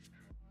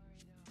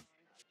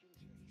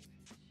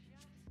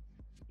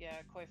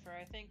 Yeah, Koifer,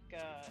 I think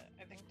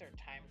they're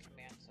time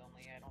commands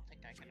only. I don't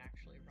think I can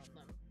actually run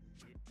them,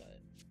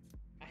 but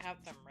I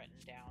have them written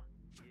down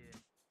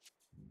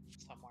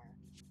somewhere.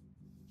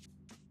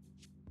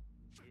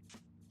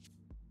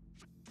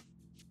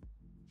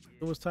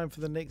 Almost time for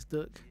the next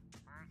duck.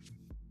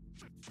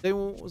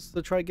 Anyone wants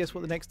to try guess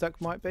what the next duck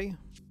might be?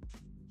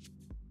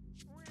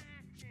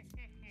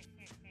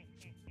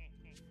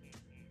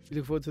 You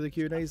look forward to the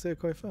Q&As there,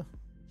 Koifer?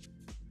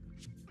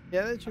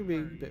 Yeah, that should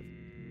be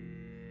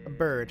a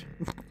bird.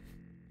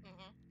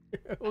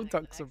 All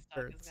ducks are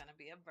birds. Is gonna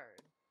be a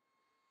bird.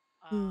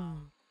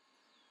 Hmm.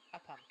 A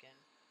pumpkin.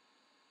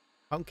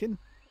 Pumpkin?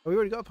 Oh, we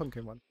already got a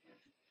pumpkin one.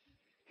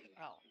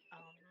 Oh,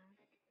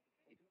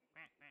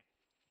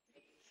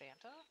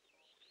 Santa?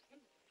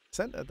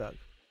 Santa duck.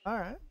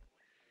 Alright.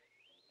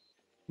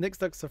 Next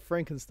duck's a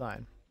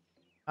Frankenstein.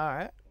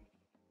 Alright.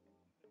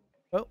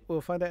 Well,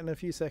 we'll find out in a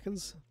few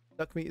seconds.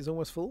 Duck meat is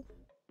almost full.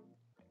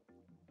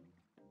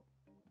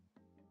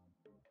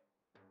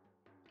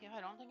 Yeah, I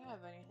don't think I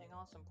have anything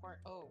else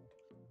important. Oh,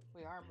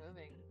 we are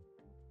moving.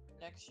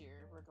 Next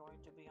year, we're going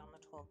to be on the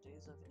 12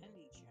 Days of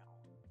Indie channel.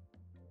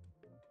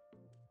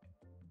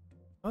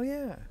 Oh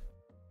yeah.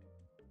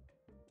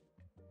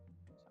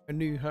 A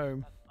new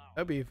home.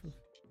 That'd be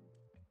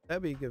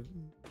good.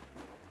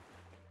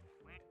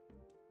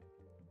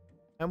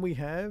 And we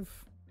have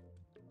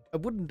a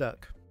wooden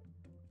duck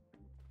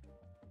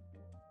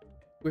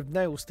with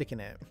nails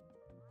sticking out.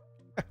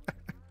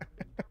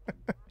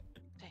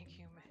 Thank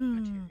you,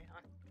 Materion.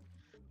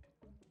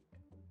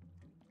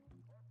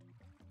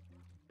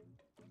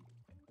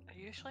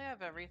 actually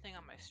have everything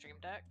on my stream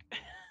deck,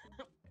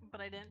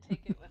 but I didn't take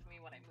it with me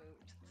when I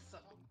moved, so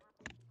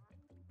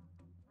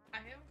I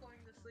am going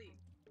to sleep.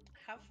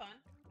 Have fun.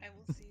 I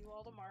will see you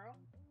all tomorrow.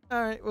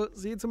 Alright, well,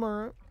 see you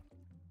tomorrow.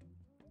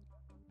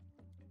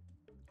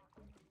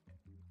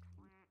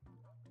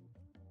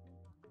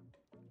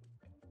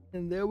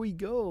 And there we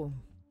go.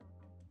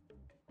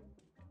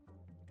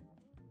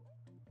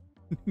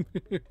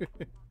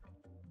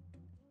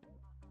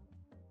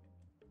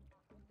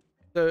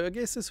 So I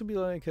guess this would be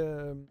like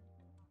you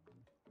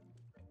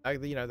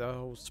know, the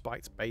whole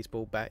spiked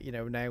baseball bat, you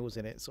know, nails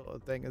in it sort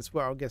of thing as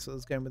well. I guess I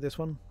was going with this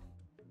one.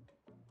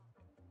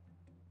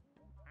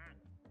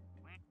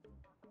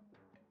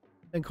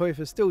 And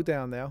Koifa's still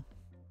down now.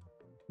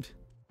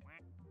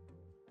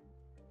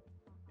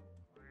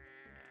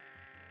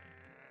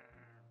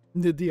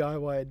 The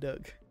DIY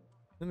duck.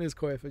 And there's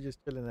Koifa just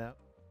chilling out.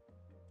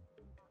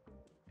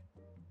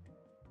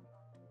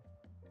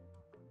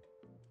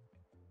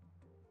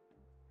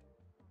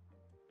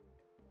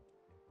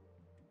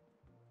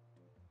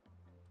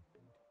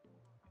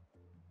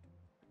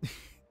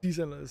 You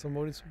sound like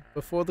someone's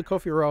before the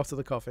coffee or after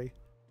the coffee?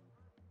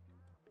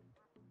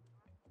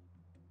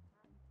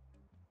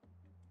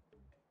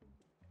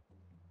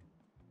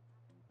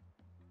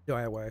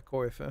 DIY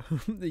Koifa.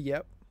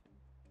 Yep.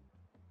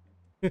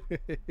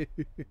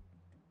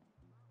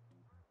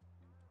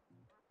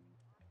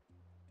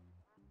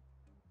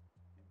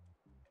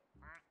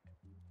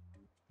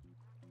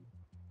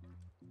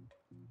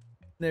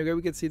 There we go,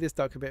 we can see this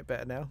duck a bit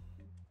better now.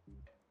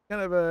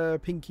 Kind of a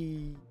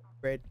pinky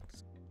red.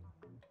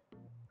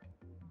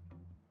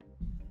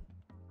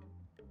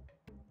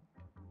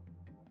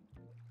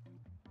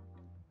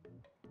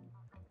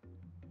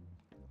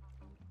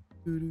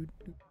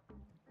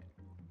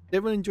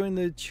 Everyone enjoying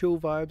the chill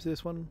vibes of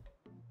this one?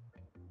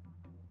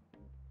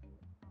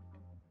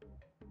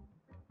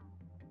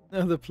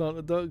 Oh, the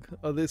planted duck.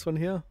 Oh, this one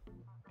here.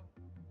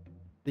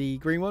 The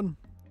green one.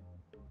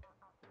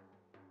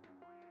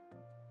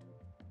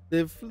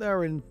 The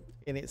flower in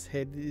its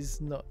head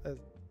is not as...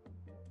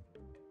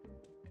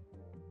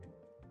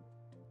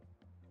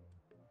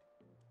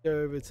 Go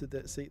over to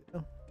that seat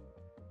now.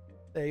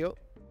 There you go.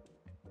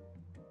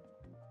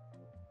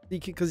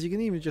 Because you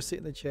can even just sit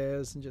in the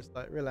chairs and just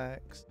like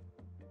relax.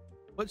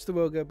 Watch the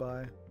world go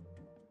by.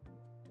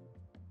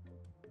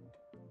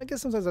 I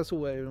guess sometimes that's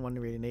all everyone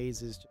really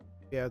needs, is just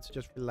be able to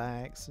just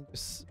relax and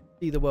just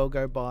see the world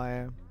go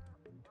by.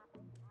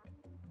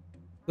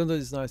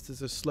 Sometimes it's nice to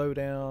just slow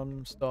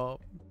down,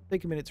 stop,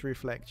 take a minute to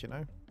reflect, you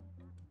know.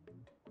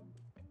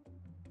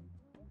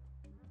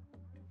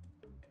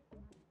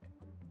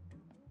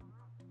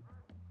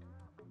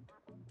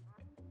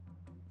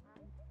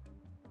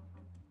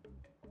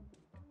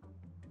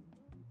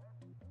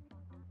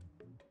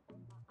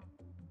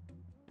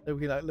 So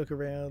we can like look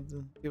around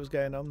and see what's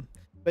going on.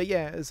 But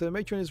yeah, so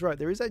Matron is right.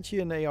 There is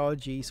actually an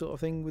ARG sort of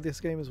thing with this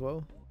game as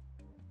well.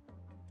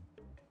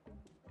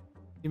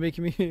 You're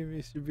making me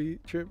Mr. B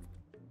trip.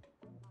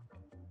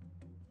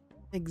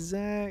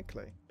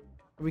 Exactly.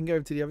 We can go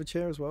over to the other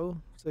chair as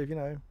well. So if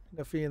you're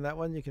not feeling that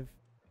one, you can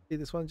see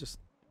this one, just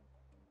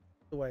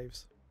the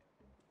waves.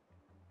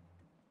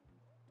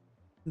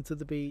 Into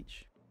the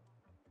beach.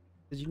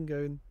 Because you can go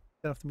and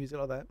turn off the music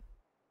like that.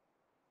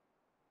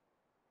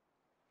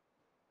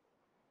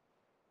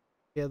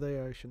 Yeah, the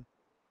ocean.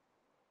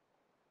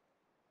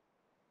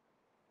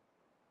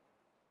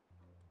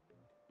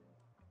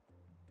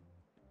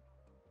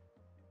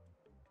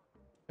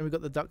 And we've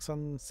got the ducks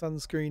on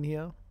sunscreen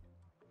here.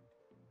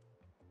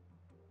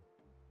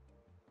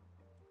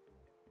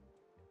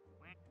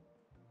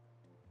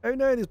 Oh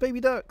no, there's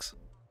baby ducks.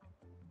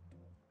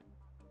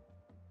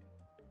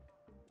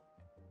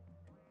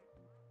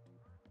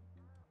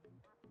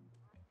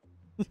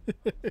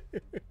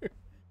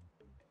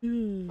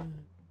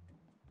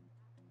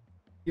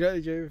 You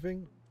like the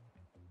everything?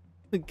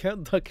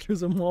 Count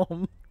Duckler's a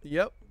mom.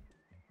 Yep.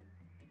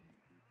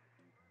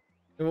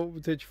 And what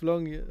would take you for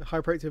long? Your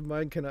hyperactive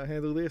mind cannot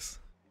handle this.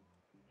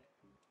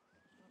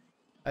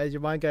 As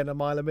your mind going a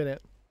mile a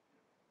minute.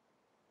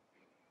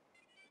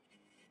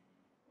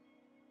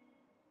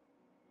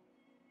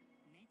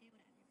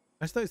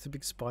 I just noticed a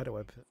big spider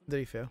web. How do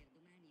you feel?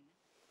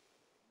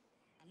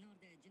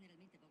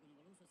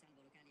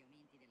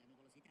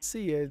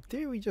 See,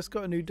 there we just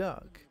got a new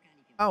duck.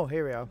 Oh,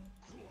 here we are.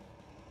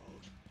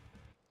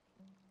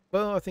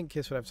 Well, I think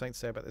Kiss would have something to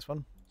say about this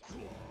one.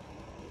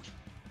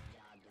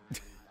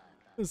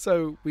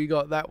 So we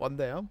got that one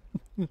down.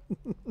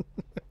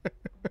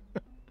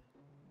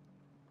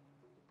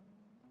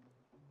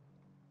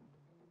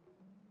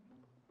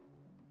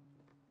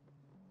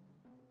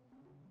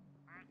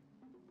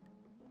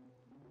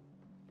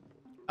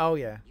 Oh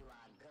yeah.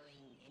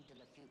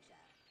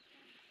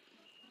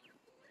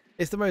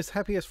 It's the most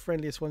happiest,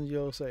 friendliest one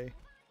you'll see.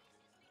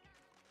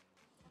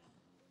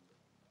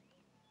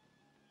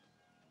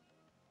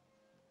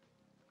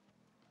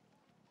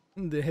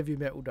 The heavy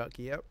metal duck,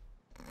 yep.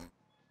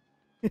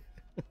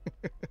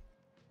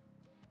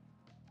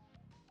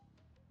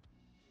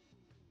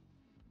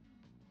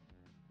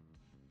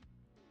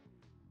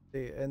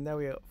 it, and now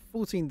we got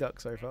 14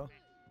 ducks so far.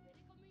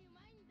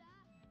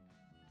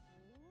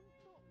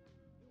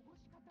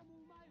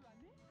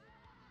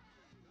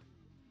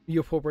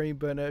 Your poor brain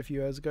burned out a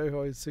few hours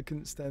ago. I so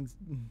couldn't stand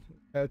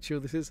how chill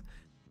this is.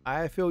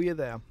 I feel you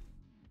there.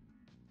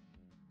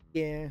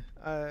 Yeah,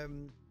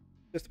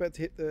 just about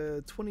to hit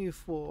the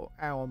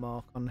 24-hour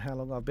mark on how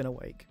long I've been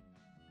awake.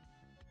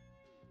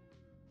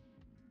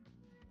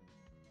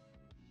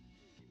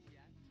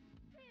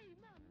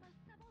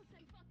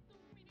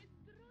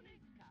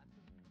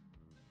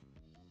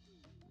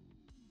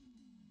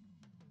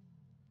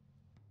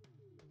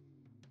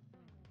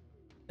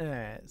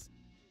 Yes.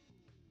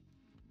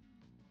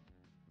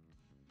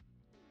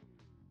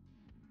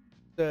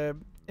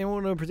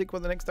 Anyone want to predict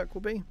what the next duck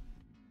will be?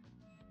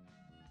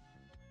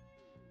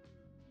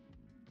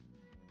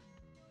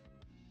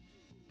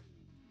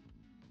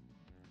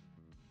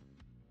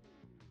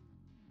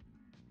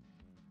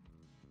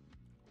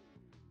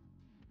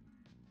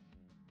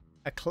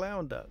 A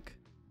clown duck.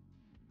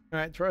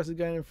 Alright, Taras is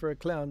going in for a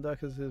clown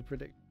duck as his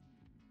prediction.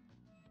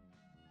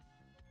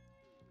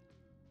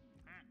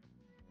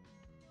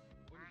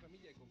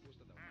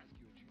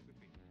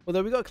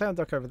 Although we got a clown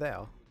duck over there.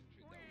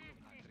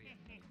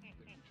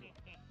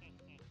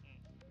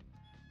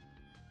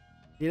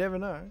 You never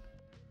know.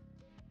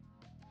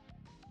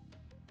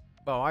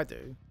 Well, I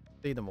do.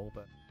 See them all,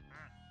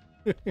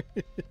 but...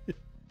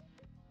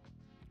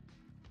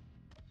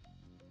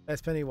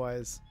 That's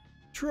Pennywise.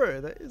 True,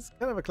 that is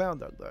kind of a clown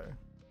duck, though.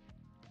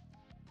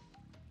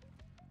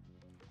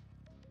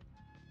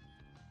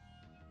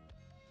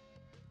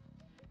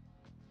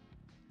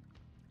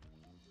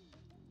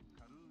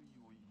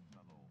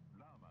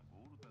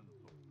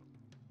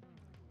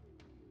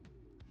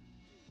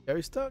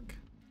 Ghost duck?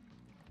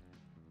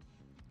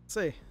 Let's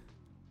see.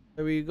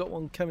 So we got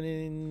one coming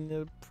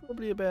in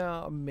probably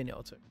about a minute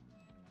or two.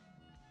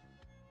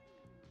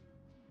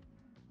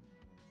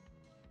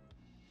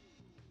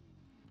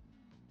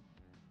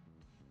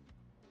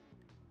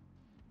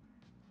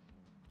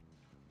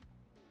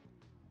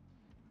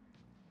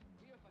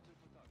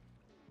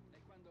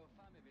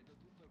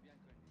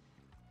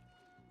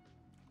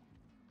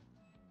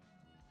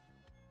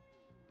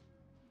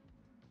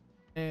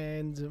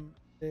 And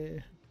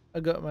I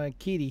got my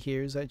kitty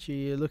here is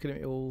actually looking at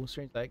me all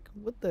strange like,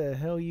 what the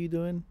hell are you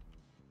doing?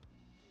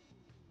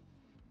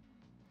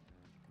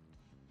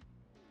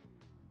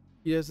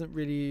 He doesn't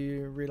really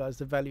realize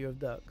the value of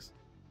ducks.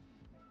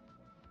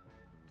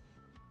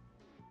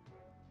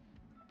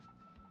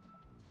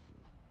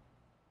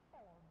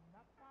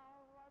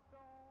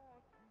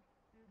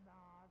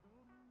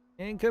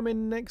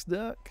 Incoming next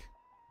duck.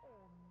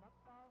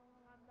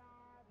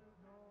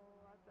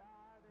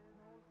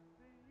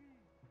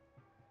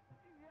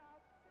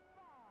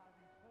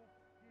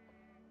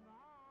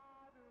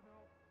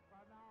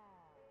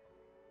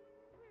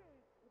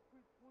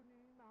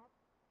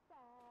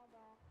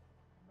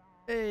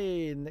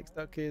 Hey, next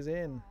duck is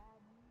in.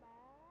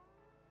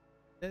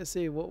 Let's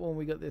see what one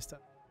we got this time.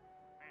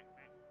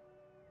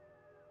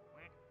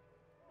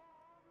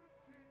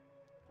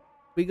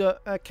 We got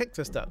a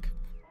cactus duck.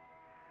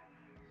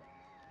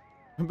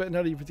 But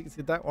none of you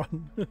predicted that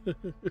one.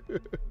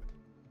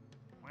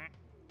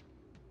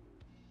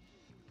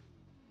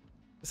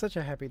 Such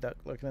a happy duck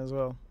looking as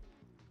well.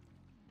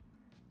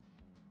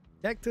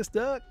 Cactus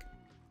duck.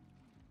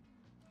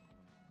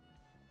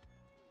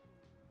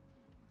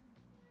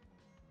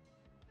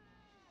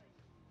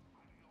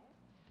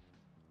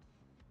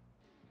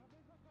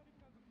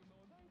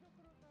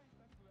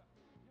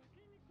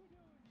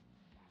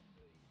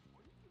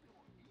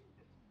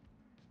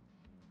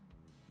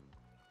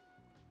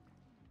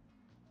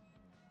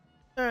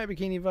 Alright,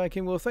 Bikini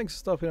Viking, well thanks for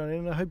stopping on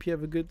in. I hope you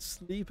have a good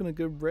sleep and a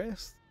good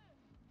rest.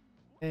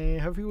 And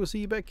hopefully we'll see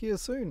you back here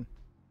soon.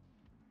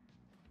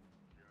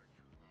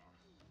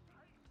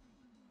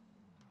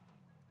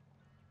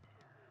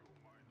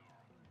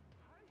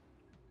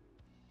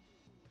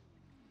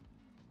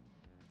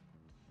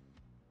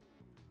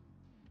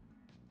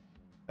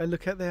 And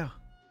look at there.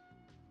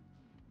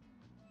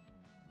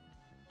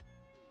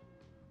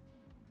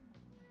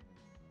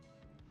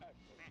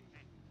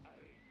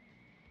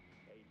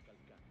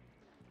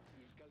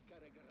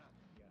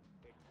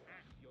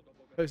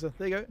 Closer.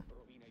 There you go.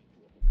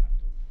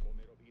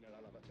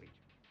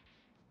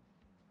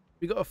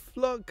 We got a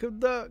flock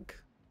of duck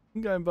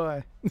going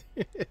by.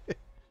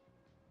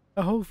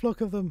 A whole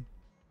flock of them.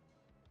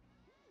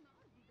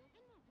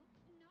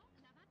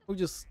 We'll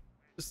just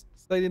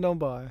sailing on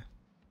by.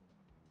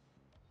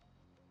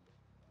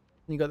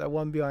 You got that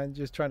one behind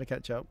just trying to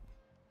catch up.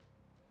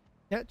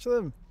 Catch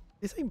them.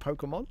 This ain't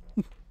Pokemon.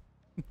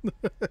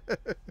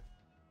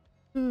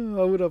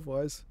 I would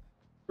otherwise.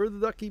 Throw the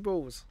ducky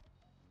balls.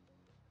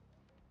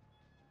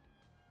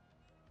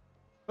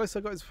 First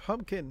I got his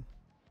pumpkin.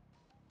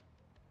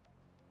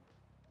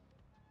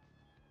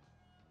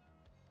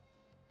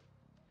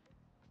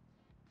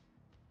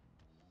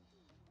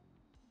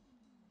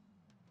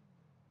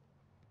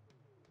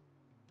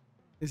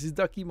 This is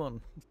Duckymon.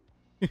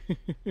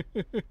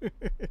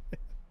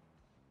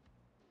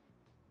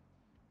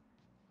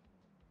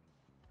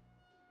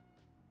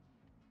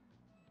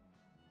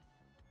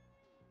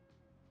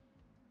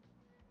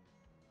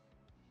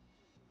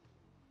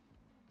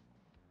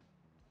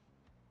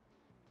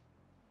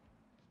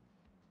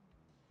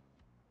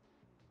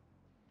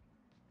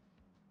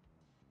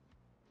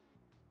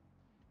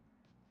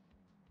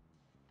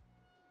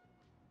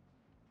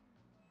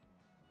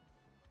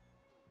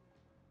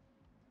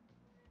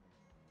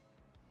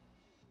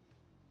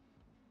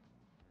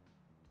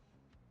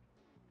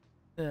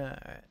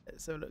 Alright,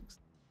 so it looks.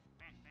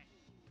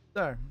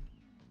 So,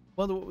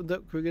 wonder what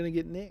duck we're gonna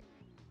get next.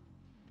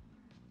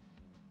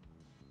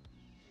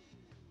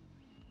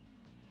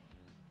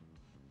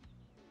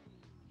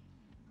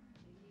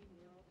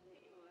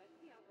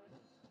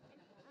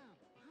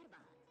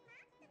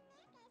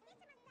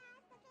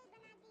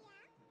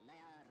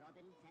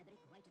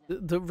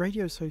 The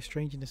radio is so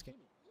strange in this game.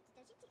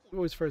 It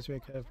always throws me a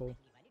curveball.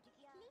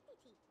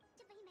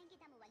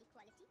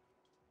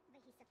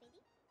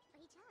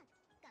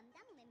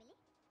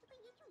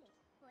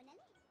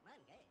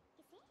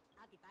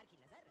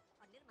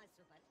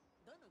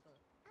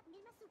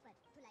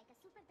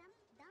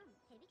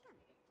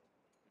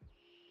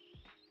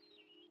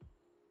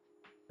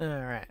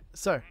 Alright,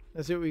 so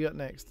let's see what we got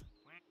next.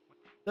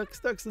 Ducks,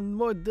 ducks, and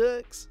more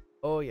ducks.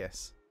 Oh,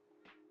 yes.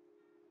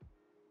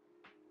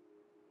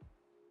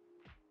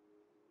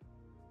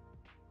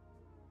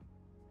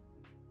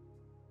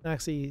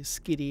 Actually,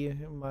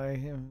 Skitty, my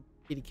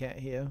kitty cat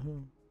here,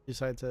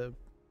 decided to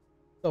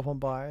stop on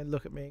by,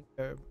 look at me,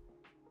 go,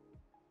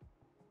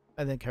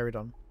 and then carried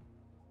on.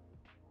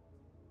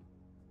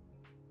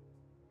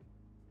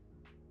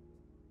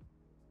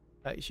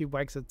 She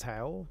wags her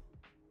tail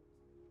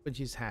when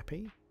she's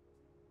happy.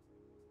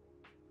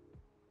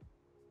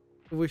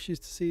 Wishes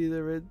to see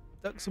the red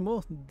duck some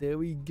more. There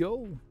we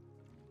go.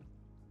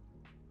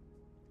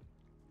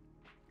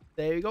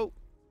 There we go.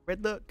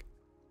 Red duck.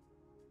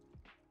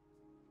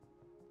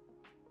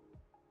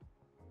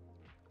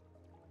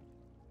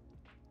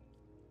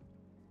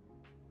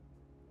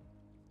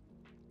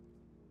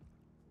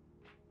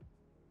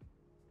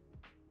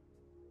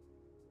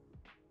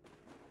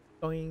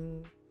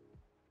 Going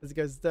as it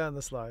goes down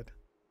the slide.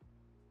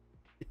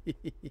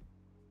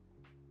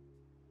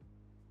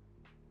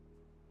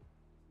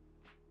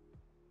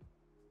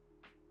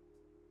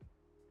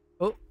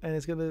 Oh, and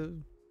it's gonna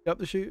go up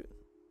the chute.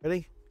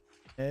 Ready?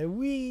 And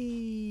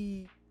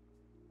wee!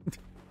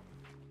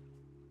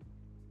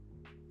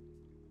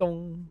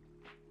 Dong!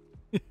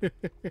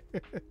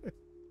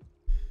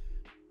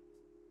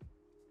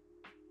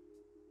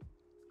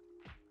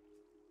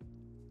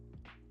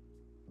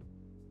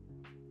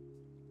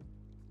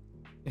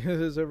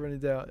 There's ever any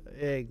doubt.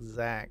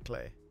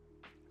 Exactly.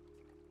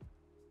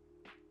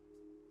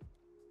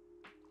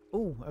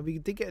 Oh, and we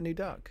did get a new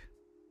duck.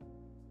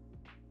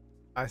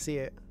 I see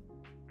it.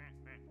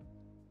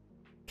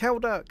 Cow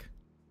duck.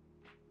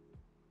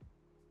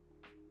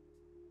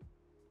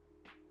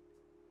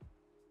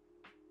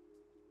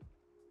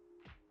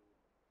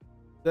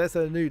 That's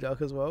a new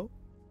duck as well.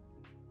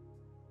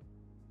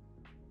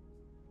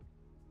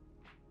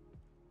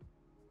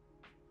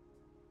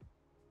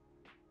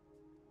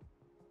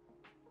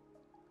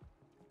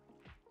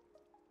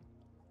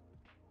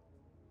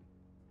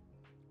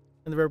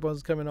 And the red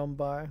one's coming on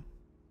by.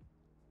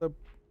 So,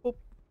 oh,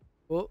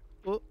 oh,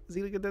 oh, is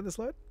he gonna get down the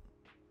slide?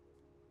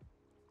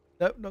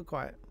 Nope, not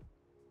quite.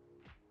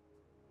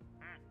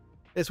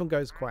 This one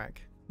goes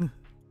quack.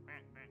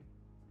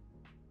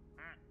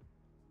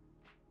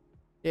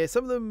 Yeah,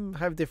 some of them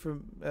have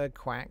different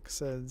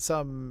quacks, and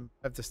some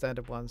have the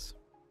standard ones.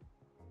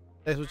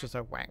 This was just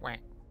a whack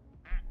whack.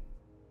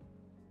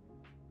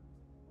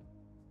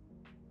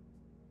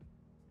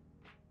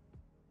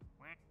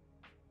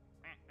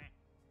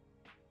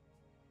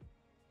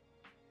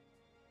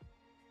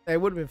 It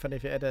would have been funny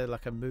if it had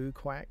like a moo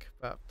quack,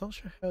 but I'm not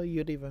sure how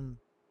you'd even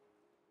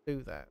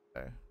do that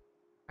though.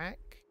 Quack?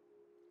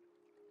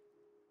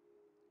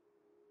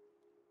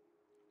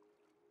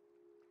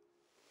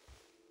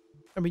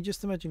 I mean,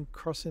 just imagine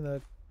crossing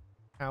a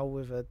cow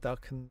with a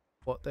duck and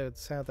what they would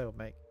sound they would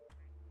make.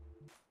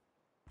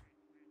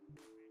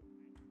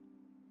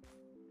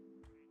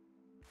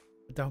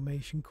 A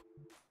Dalmatian.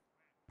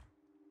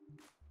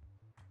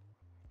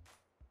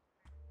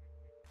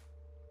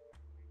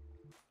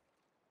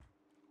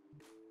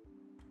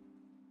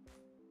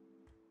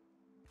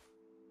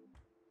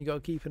 You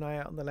gotta keep an eye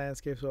out on the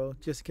landscape as well,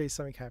 just in case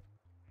something happens.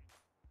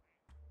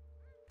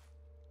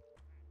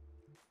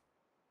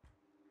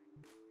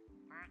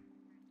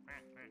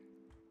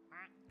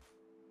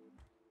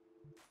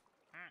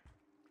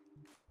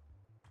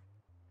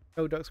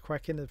 Oh, ducks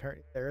quacking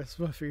apparently there is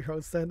for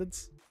 3-year-old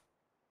standards.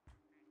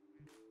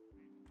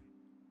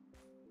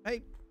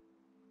 Hey,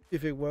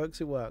 if it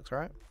works,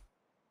 right?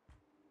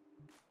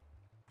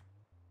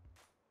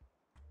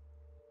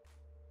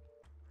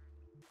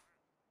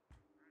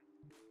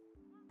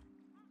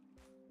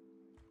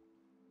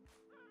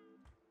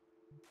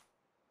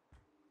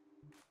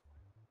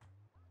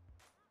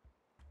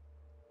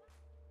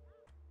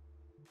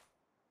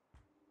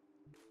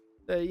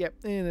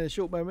 Yep, in a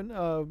short moment,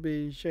 I'll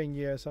be showing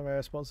you some of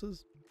our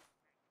sponsors.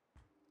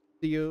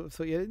 Do you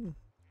thought you didn't?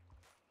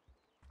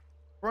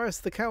 Bryce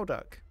the cow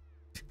duck.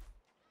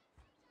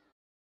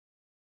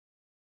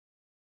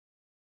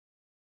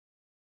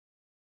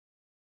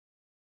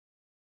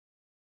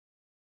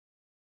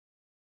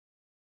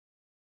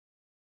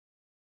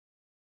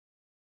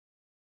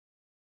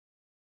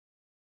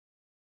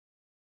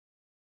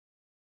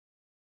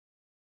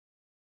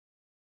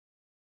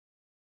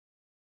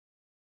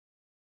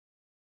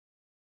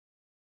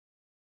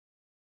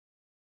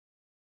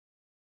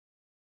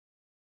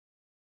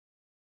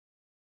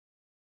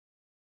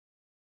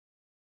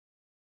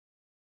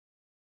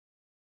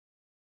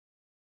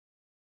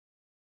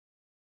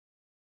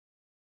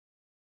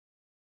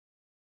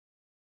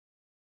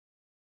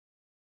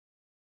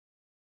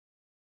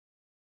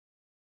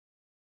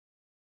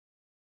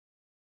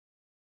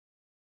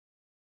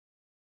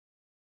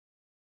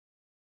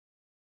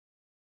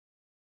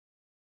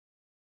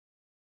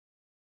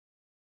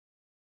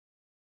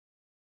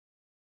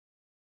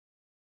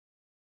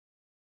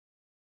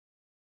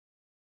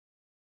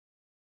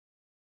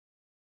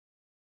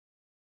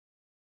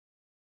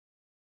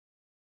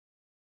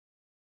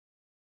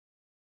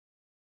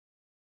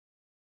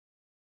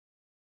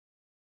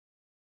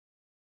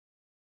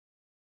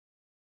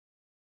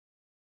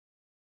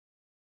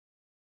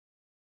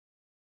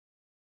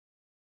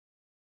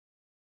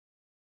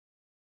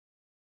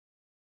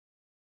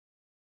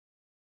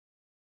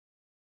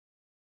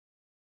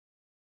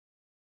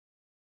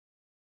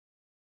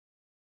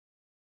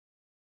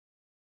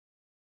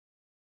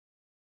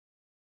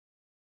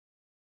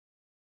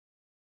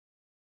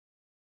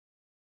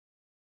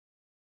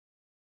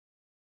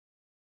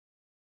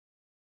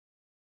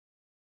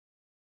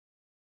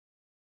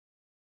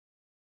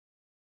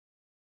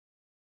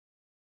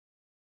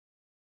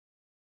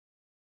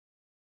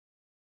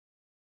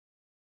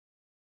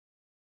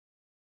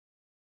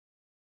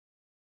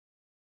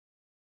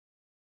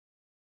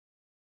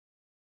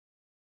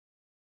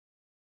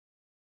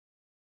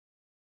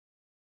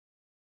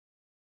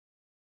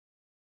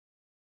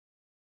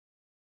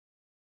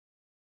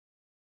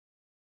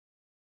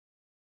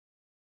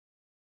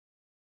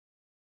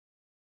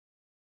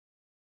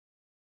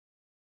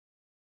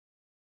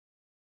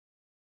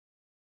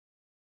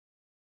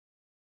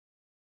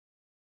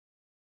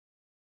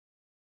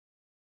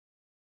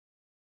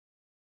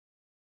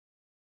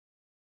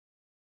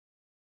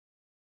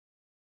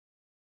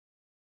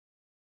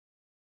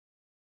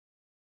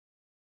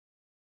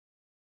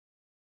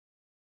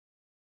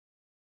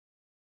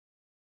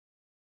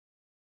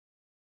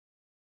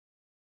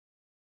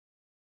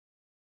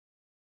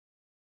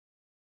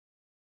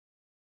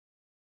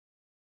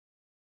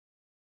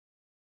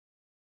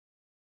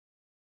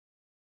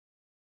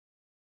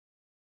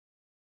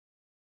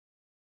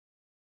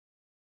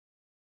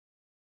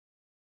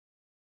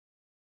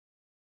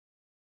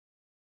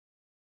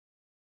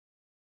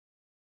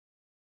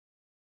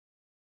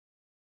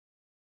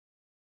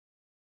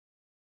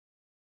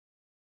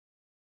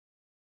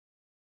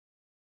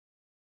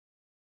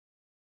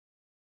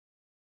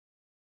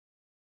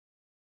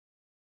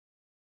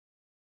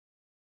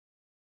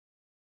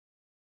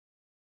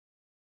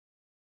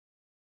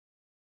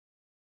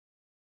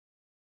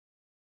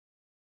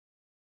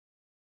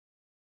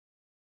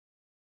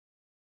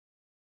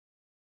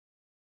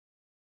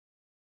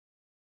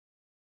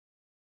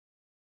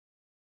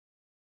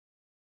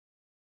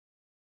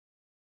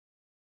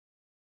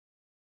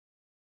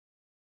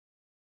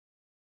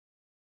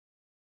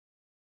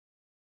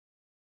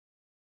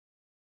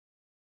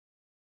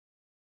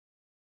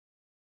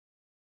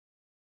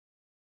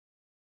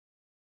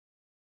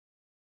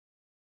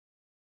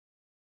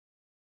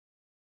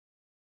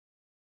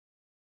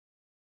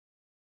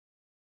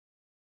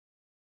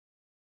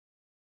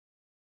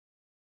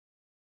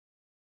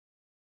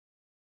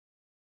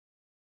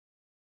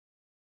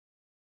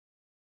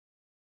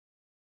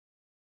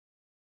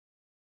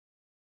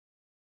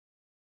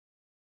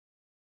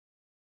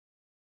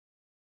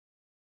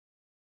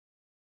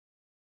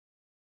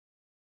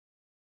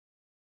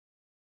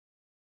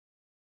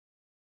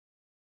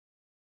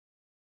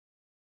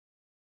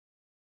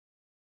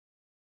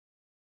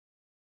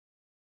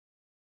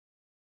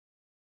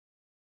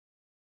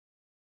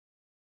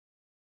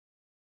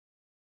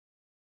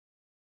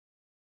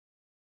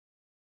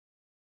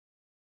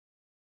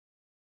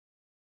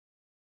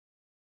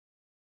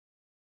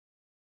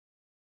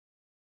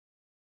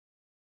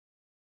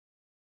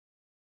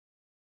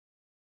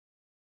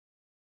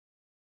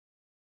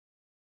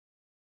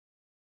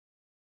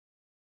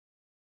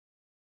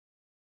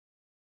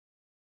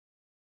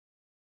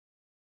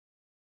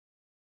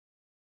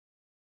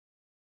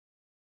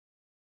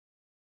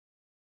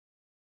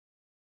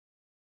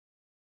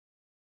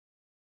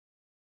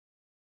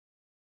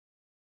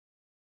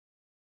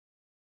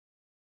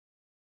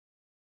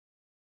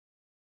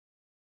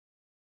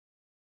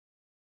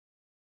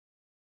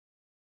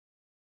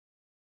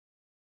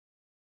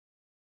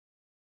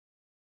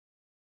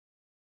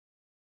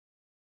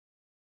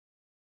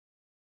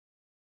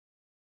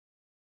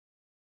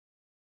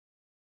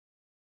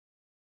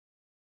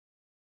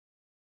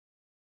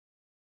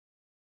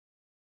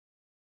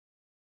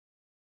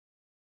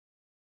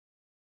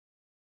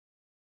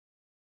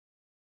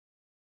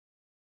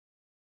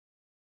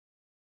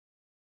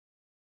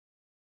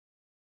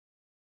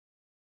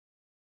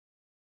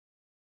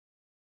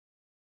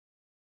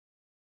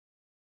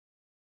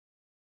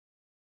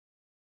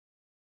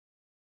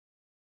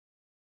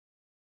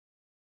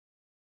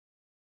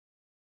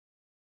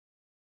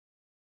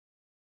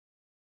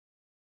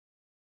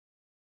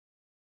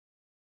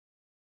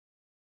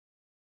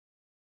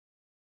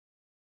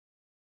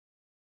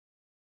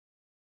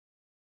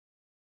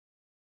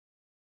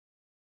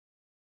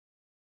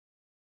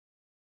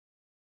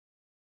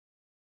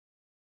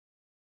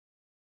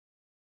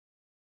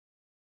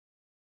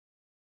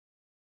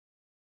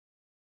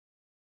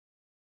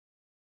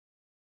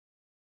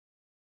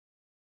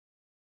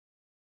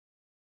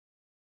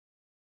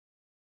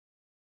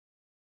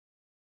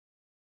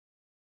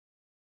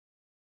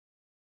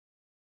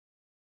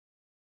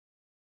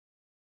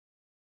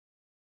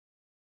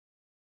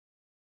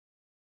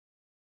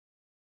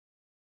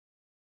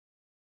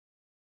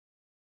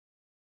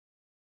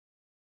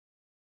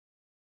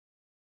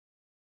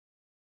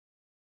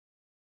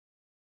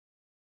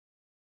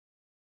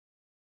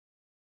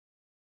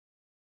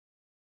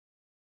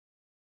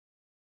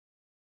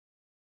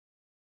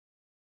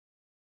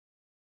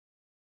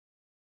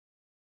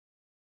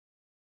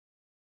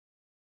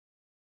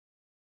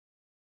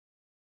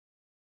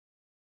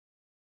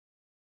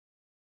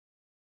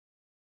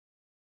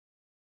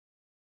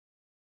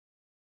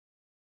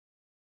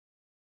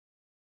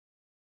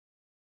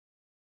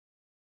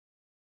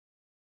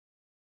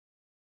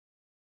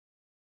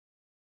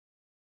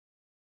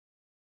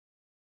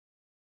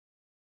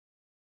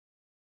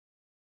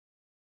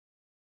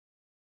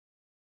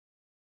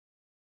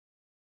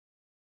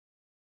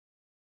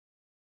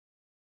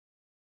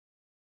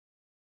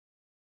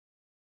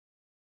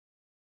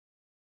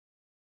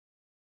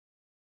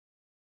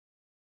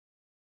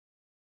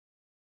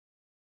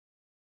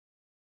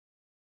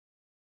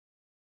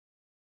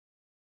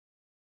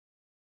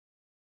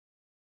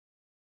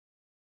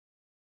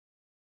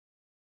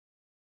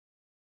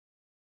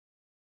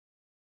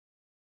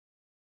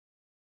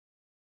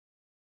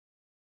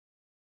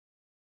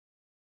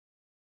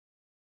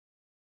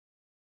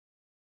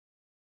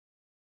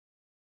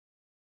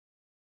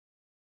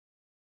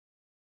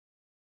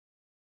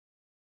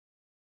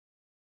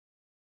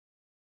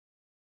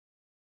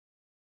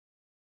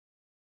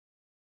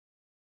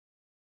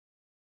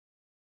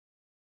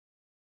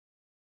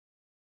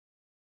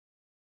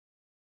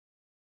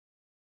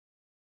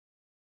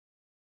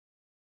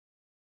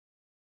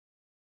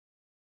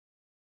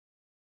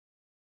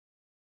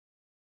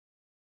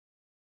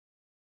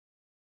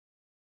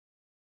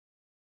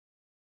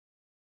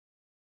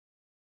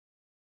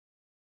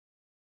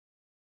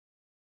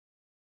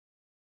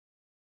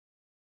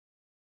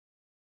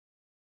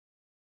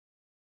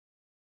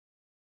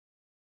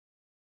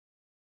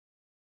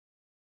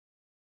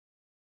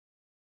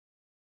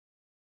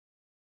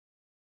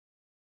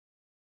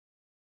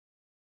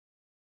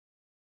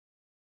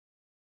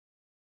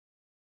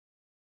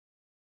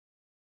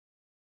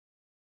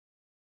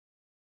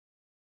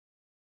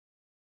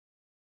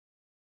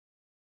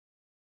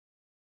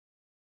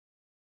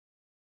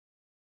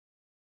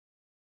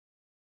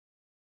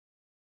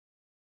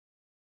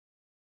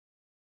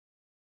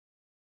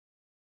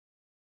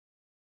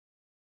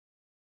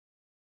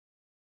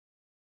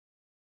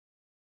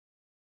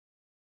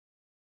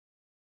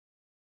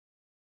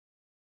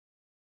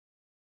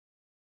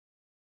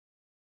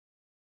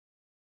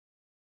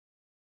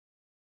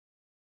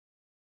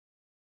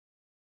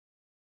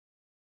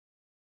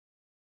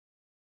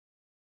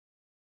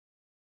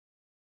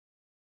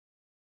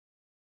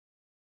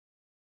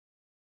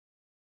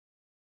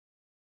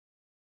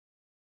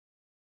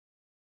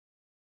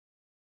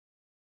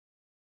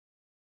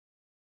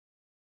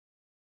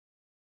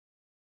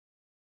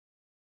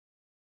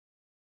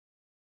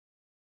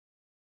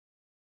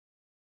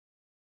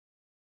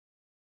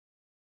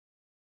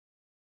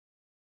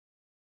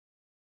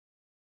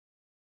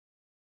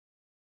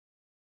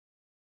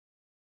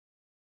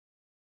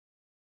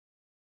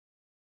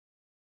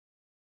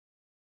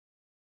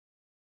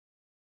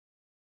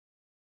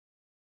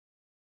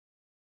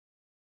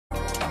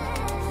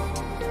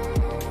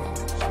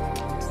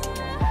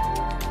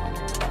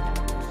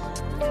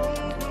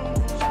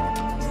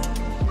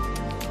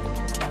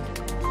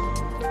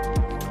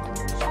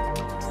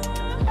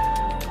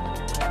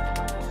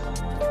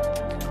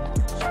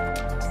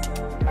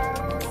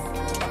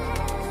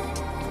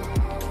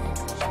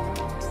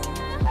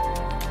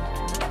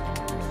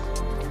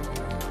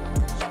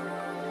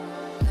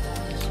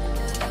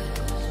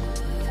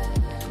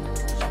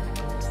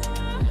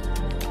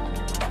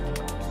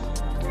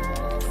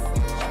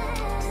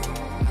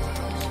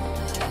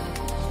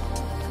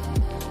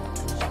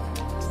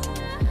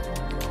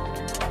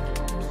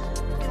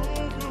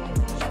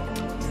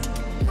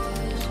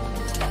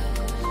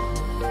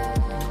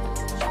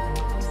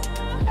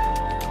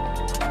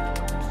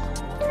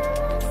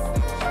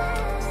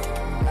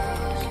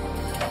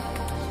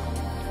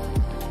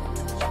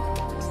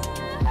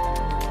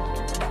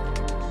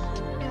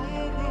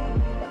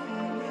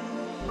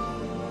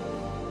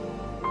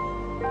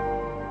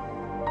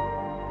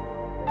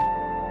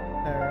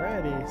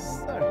 Alrighty,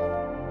 so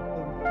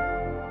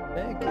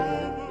back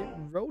and get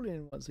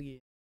rolling once again.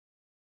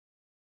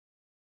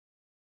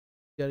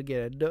 Gotta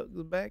get a duck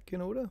back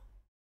in order.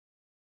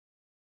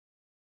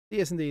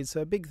 Yes, indeed.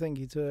 So a big thank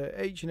you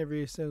to each and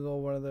every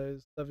single one of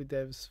those lovely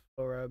devs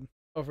for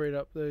offering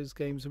up those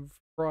games and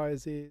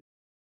prizes.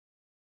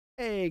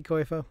 Hey,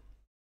 Koifa.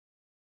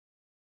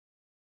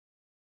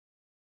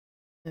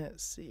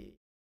 Let's see.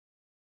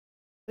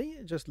 I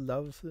just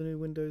love the new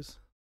Windows.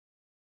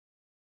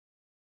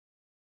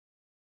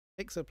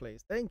 Pixel,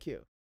 please. Thank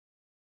you.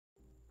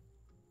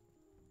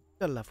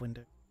 I love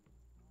Windows.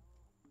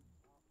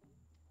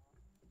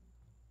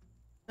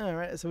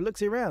 Alright, let's have a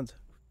look-see around.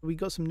 We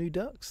got some new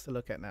ducks to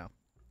look at now.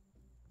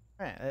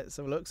 Alright, let's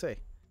have a look-see.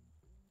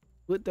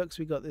 What ducks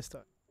we got this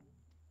time?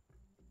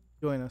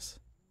 Join us.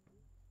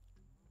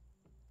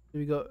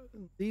 We got,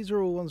 these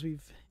are all ones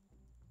we've,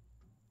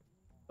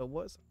 but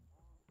what's,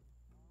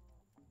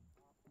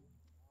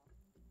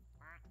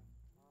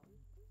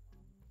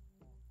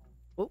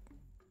 oh.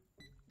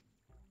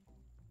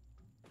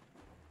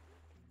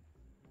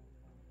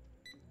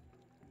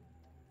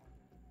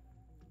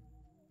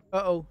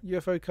 Uh-oh,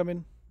 UFO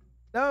coming.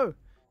 No!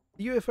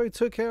 The UFO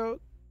took our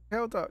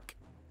cow duck.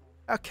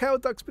 Our cow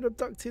duck's been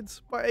abducted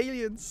by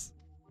aliens.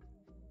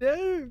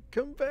 No,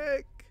 come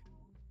back.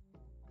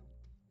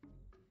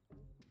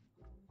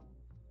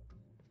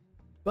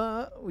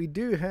 But we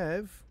do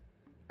have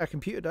a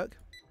computer duck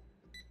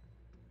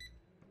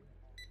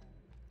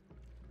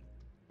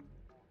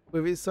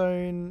with its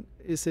own.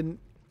 It's an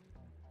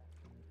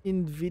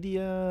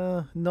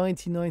NVIDIA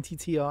 9090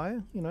 Ti,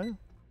 you know,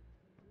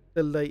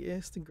 the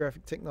latest in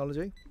graphic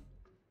technology.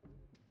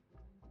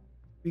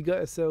 We got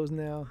ourselves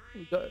now.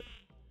 We got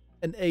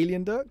an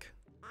alien duck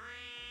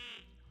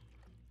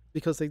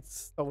because they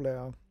stole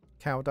our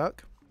cow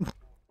duck.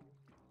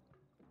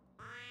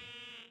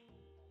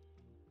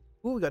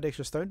 Oh, we got an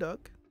extra stone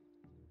duck.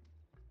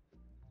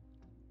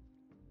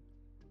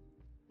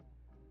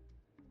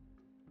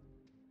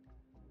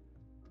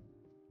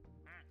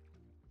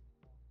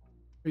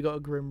 We got a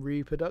Grim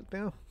Reaper duck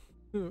now.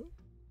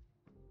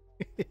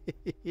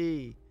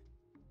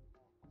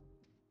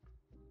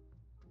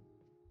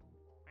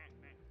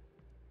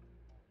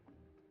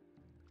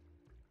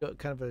 Got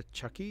kind of a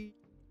Chucky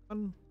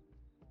one.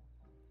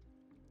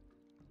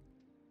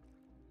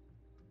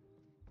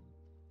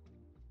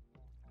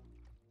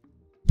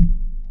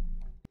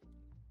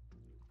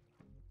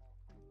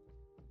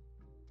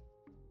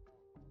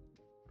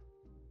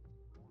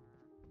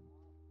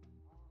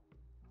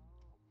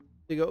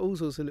 You got all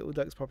sorts of little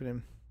ducks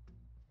popping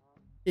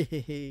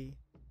in.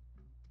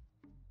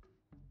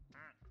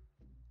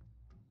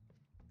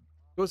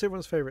 What's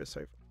everyone's favourite so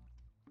far?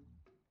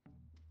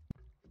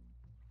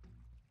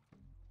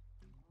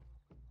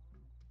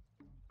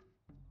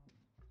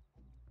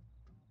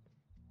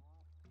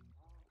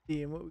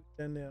 Ian, what we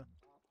done now?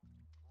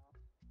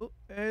 Oh,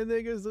 and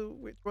there goes the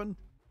which one?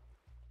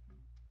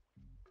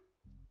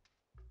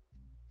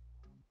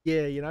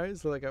 Yeah, you know,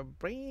 it's like a.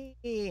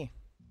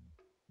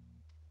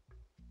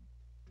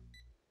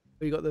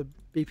 We got the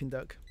beeping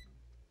duck.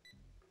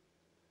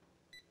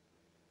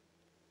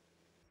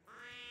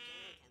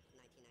 January 10th,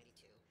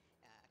 1992.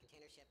 A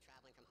container ship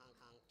traveling from Hong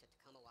Kong to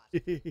Tacoma,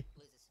 Washington,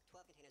 loses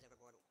 12 containers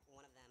overboard.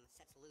 One of them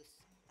sets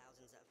loose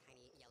thousands of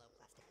tiny yellow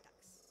plastic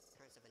ducks.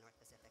 Currents of the North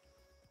Pacific.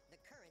 The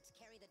currents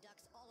carry the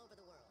ducks all over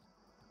the world.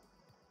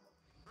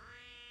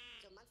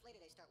 So months later,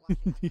 they start washing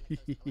up on the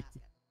coast of Alaska,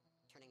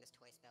 turning this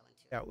toy spell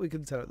into. Yeah, we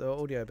can turn up the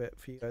audio a bit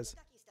for you guys.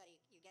 In the Ducky study,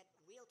 you get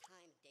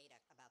real-time data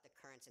about the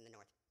currents in the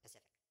North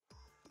Pacific.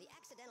 The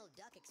accidental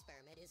duck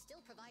experiment is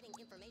still providing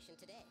information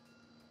today.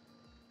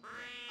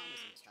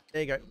 Almost indestructible.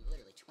 There you go.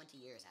 Literally 20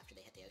 years after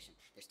they hit the ocean,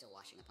 they're still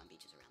washing up on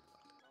beaches around the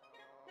world.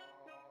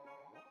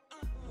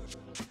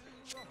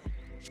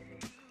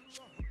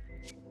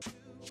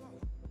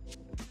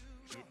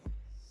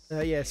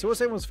 Yeah, so what's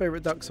everyone's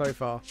favourite duck so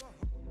far?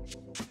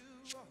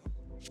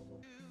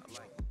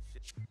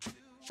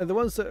 And the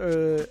ones that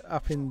are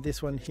up in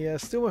this one here,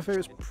 still my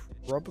favourite's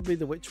probably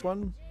the witch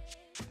one.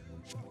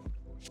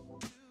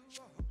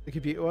 The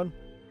computer one.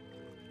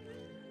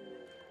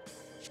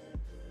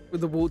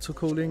 With the water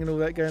cooling and all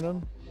that going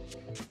on.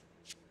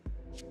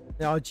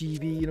 The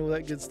RGB and all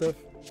that good stuff.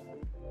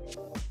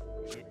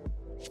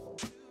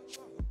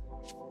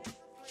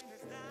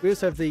 We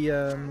also have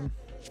the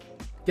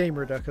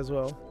gamer duck as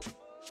well.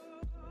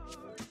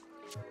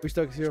 Which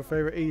duck is your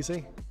favourite?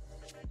 Easy.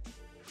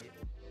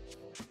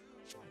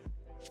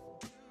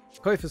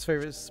 Koifa's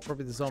favourite is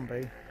probably the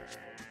zombie.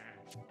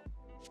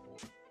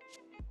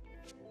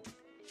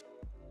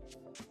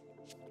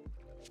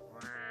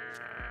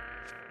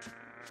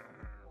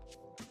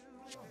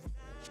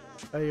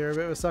 Oh, you're a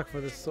bit of a sucker for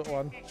this sort of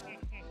one.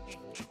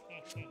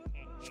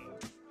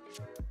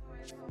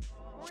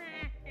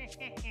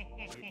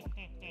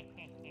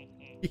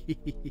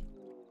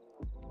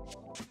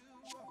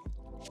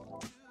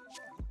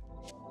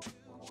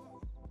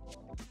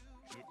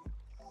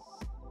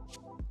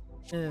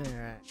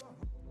 Alright.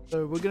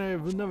 So we're gonna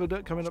have another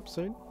duck coming up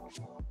soon.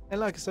 And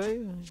like I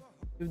say,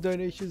 With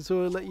donations,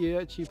 will let you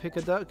actually pick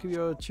a duck if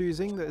you're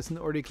choosing that isn't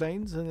already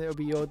claimed, and it'll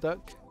be your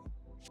duck.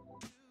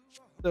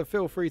 So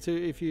feel free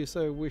to, if you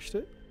so wished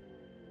it.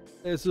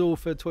 It's all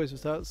for Toys for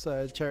Tots,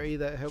 a charity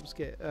that helps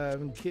get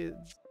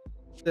kids.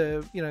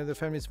 The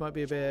families might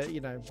be a bit,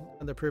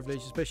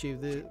 underprivileged,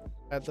 especially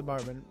at the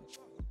moment,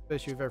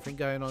 especially with everything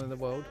going on in the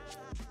world.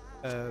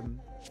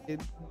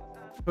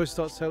 Toys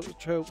for Tots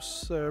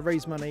helps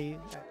raise money,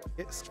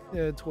 gets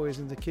toys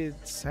into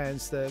kids'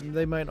 hands that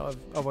they may not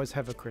always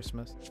have a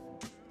Christmas.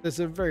 It's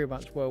a very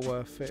much well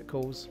worth it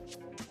cause.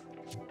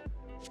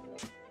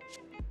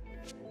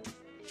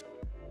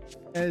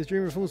 As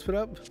Dream Reforms put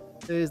up,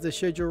 there's the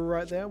schedule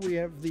right there. We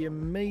have the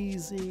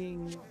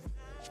amazing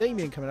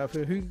Damien coming up.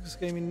 Who's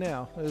gaming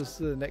now? As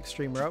the next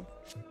streamer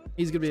up.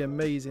 He's going to be an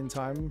amazing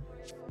time.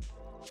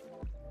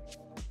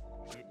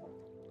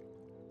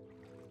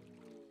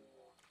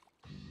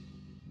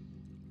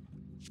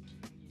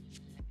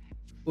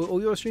 Will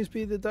all your streams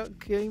be the duck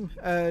game?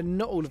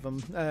 Not all of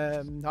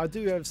them. I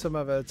do have some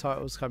other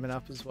titles coming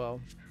up as well.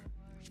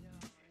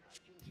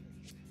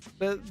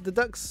 But the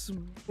ducks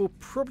will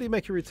probably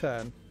make a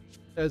return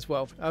as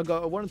well. I've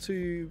got one or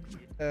two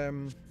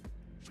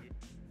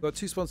got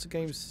two sponsored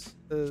games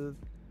for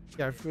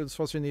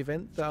sponsoring the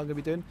event that I'm going to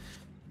be doing.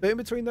 But in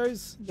between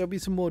those, there'll be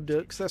some more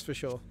ducks, that's for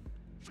sure.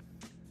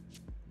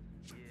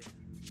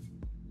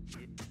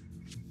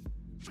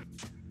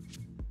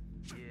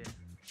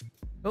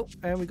 Oh,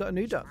 and we got a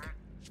new duck.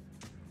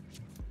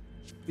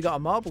 We got a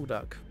marble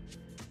duck.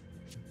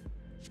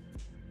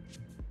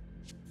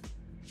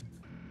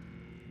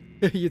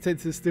 You tend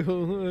to steal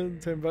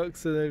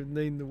 $10 and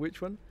name the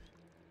which one.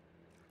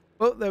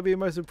 Well, that'll be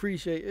most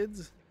appreciated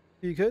if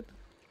you could.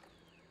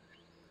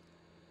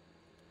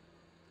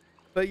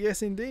 But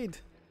yes, indeed.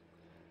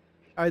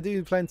 I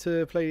do plan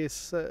to play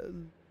this at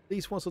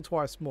least once or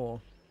twice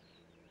more.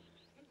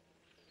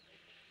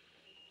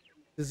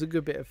 This is a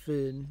good bit of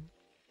fun.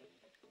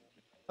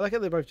 I like how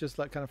they're both just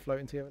like kind of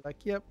floating together,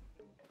 like, yep.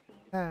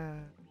 Ah.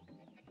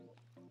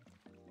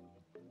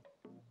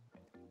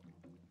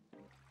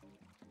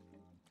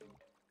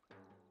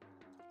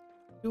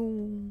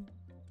 The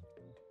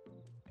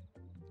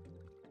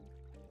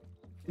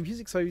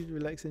music's so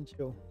relaxing and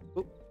chill.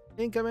 Oh,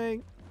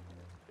 incoming!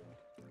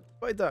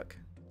 White duck.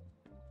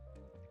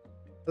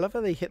 I love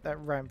how they hit that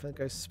ramp and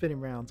go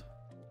spinning round.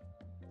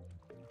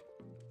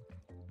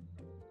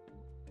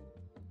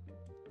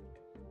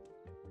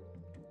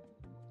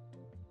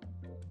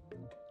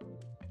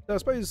 So I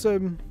suppose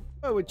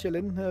while we're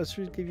chilling, I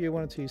should give you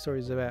one or two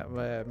stories about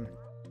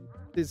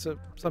these.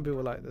 Some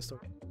people like this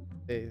story.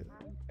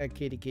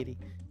 Kitty.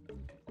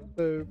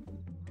 So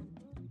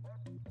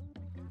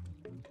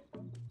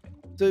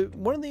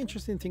one of the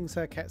interesting things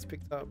our cat's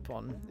picked up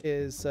on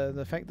is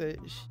the fact that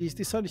she's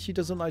decided she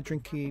doesn't like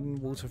drinking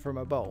water from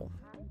a bowl.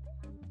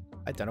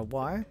 I don't know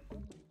why,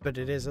 but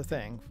it is a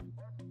thing.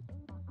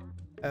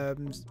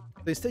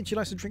 Instead, she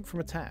likes to drink from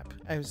a tap,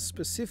 and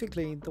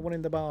specifically the one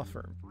in the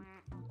bathroom.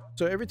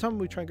 So every time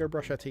we try and go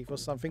brush our teeth or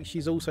something,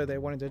 she's also there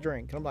wanting to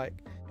drink. And I'm like,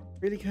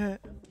 really, cat?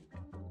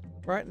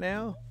 Right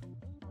now?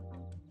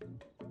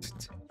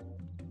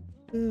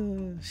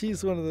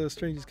 She's one of the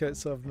strangest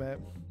cats I've met.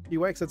 She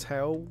wags her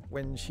tail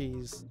when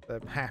she's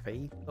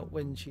happy, not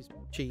when she's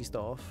cheesed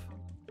off.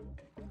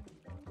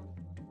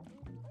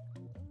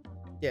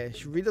 Yeah,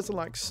 she really doesn't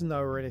like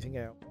snow or anything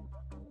else.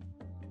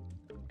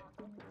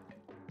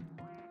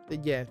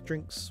 But yeah,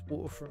 drinks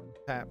water from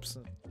taps.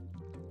 And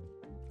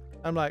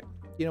I'm like,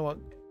 you know what?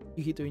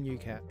 You keep doing you,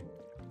 cat.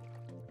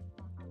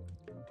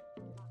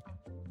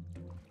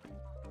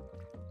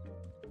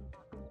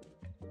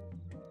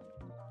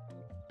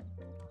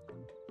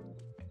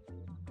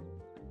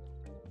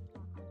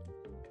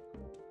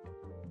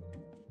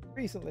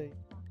 Recently,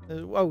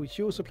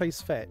 she also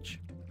plays fetch.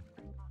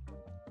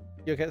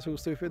 Your cat's all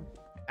stupid.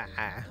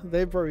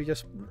 They're probably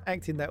just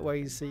acting that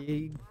way, so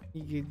you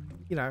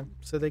know,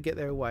 so they get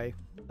their way.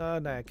 Oh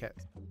no,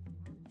 cats.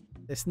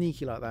 They're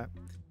sneaky like that.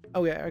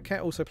 Oh yeah, a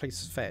cat also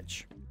plays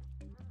fetch.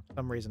 For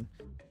some reason.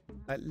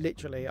 Like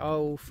literally,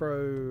 I'll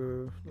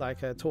throw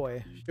like a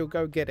toy. She'll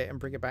go get it and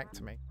bring it back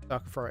to me, so I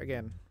can throw it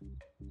again.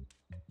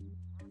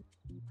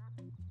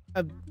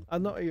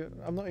 I'm not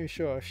even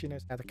sure if she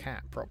knows how to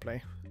cat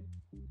properly.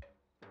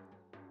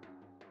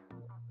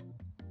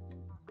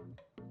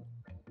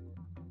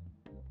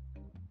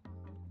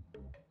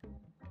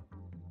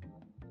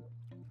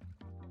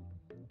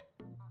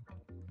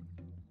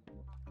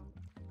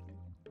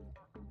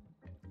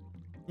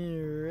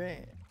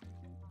 Alright.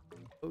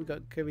 Oh, we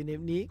got Kevin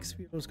next.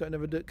 We've also got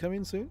another duck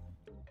coming soon.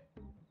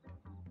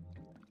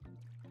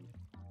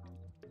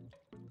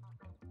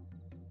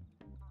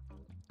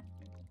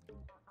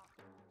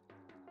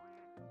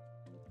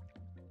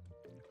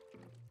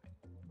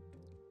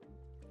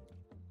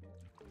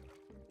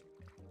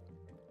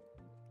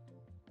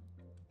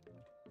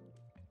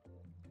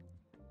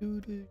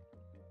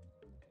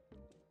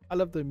 I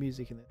love the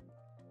music in it.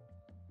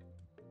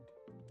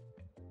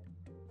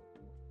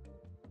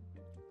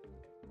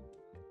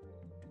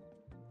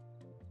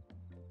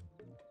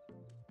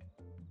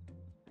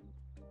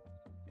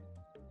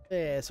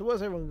 Yeah, so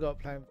what's everyone got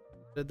planned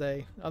for the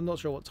day? I'm not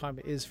sure what time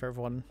it is for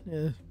everyone.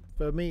 Yeah,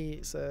 for me,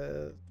 it's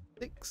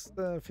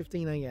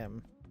 6:15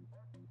 a.m.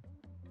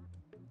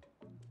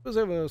 What's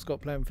everyone else got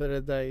planned for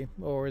the day?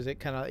 Or is it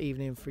kind of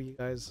evening for you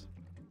guys?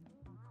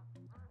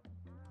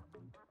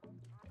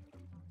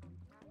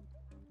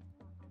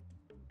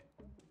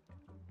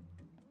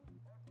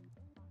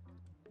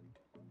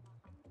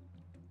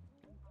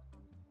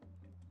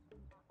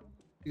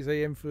 Is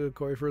a.m. for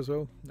Corey for as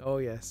well? Oh,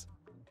 yes.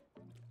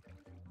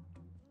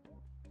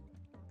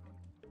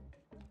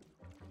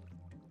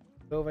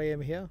 12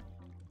 a.m. here.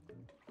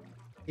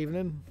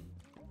 Evening.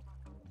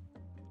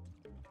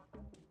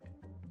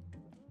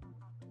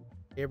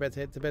 You're about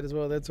to head to bed as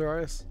well, that's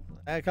alright.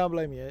 I can't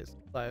blame you. It's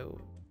like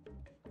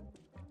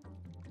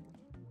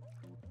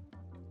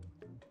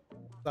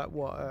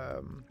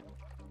what,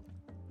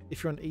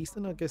 if you're on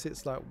Eastern, I guess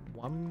it's like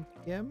 1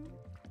 p.m.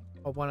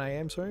 or 1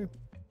 a.m. sorry.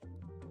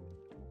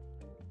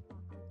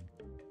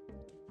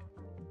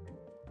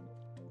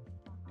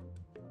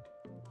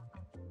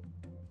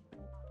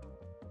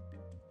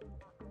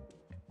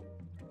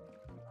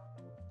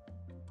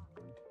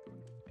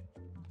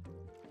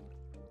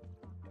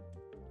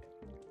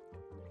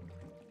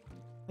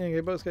 Okay,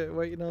 both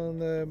waiting on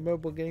the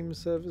mobile game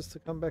servers to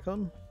come back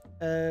on.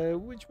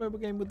 Which mobile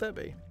game would that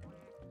be?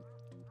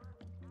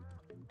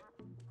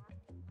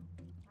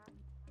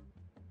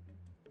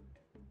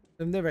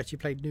 I've never actually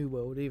played New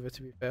World either,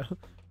 to be fair.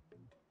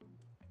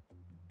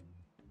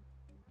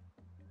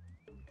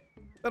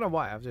 Don't know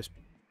why, I've just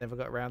never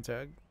got around to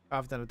it,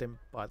 other than I didn't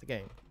buy the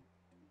game,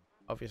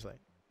 obviously.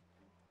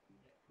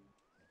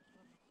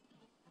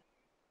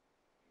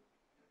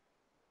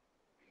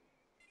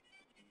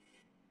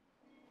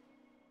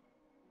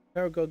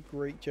 Paragon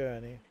Great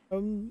Journey.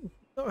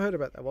 Not heard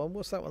about that one.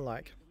 What's that one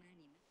like?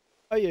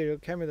 Oh yeah, you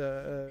came with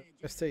a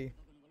ST.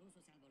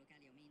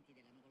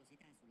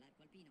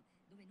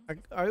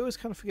 I always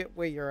kind of forget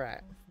where you're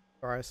at.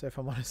 Alright, so if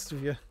I'm honest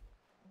with you.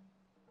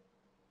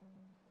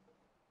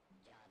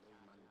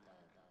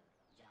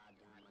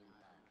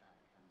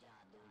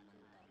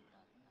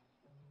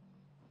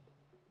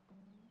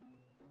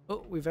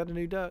 Oh, we've had a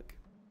new duck.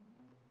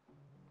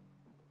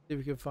 See if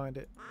we can find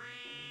it.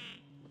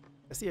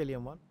 That's the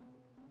alien one.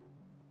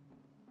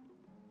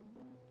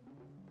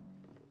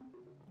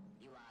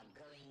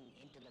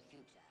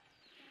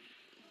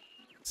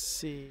 Let's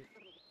see.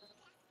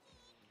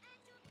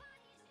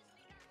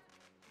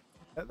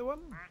 Is that the one?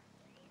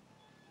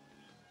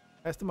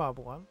 That's the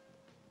marble one.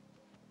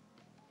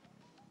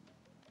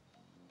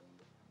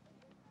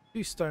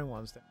 2 stone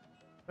ones there.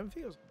 I don't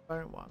think it was a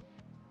stone one.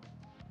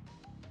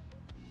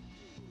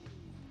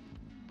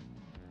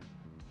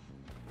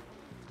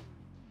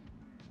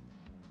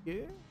 Yeah?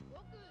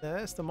 No,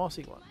 that's the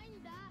mossy one.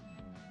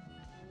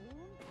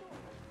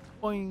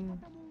 Boing.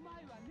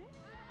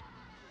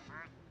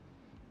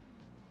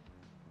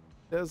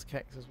 There's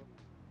cactus as well.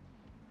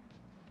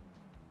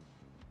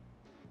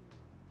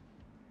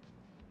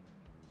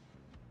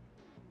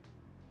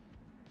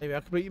 Maybe I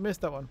completely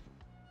missed that one.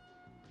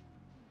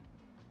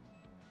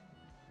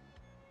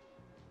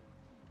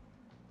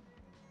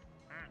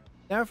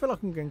 Now I feel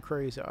like I'm going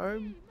crazy.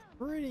 I'm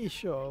pretty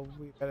sure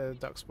we had a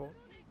duck spawn.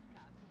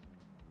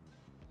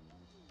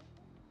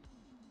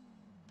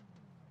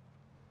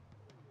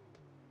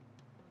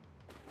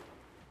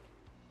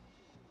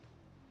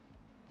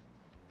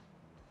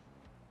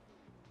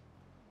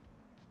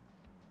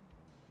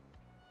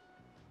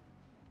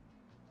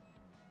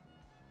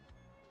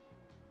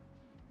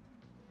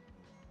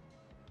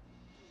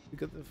 We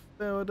got the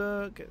failed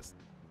duck.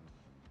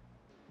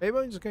 Maybe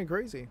I'm just going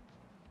crazy.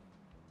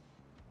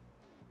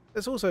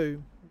 It's also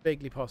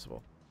vaguely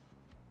possible.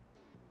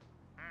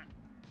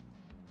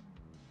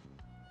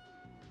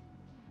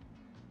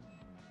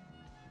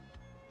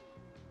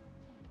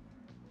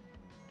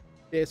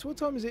 Yeah, so what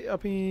time is it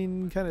up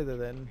in Canada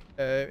then?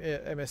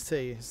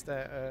 MST. Is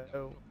that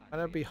am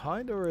I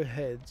behind or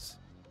ahead?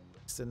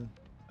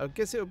 I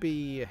guess it'll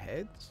be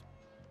ahead.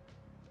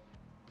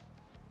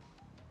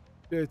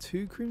 There are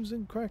 2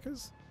 crimson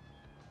crackers.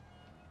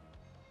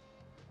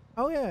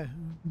 Oh yeah,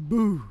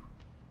 boo.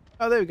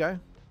 Oh, there we go.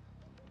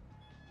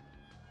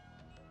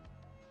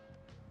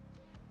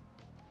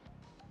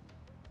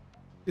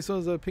 This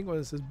one's a pink one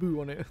that says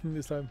boo on it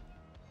this time.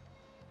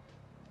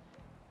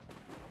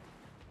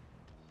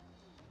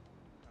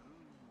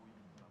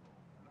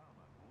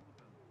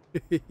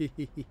 There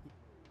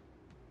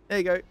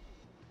you go. There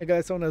you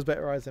go, someone has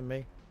better eyes than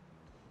me.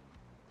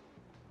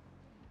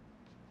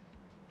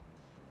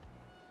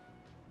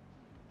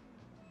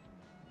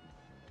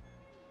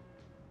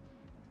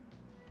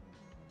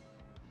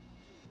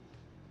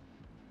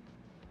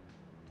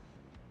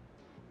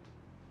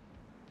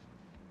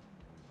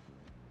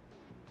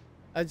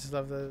 I just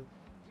love the...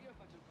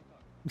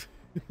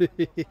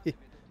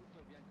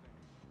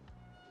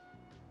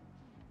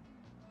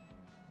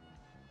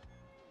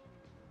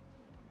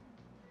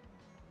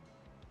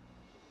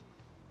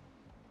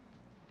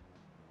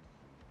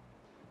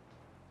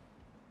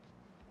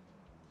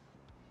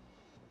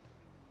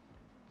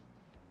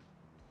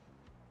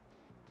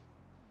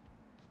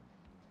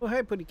 Oh,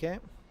 hey, putty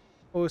cat.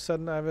 All of a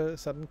sudden, I have a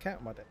sudden cat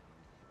on my deck.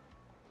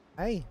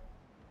 Hey.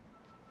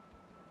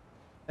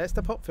 That's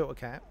the pop filter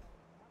cat.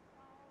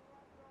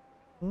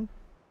 Hmm?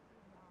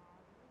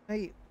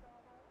 Hey.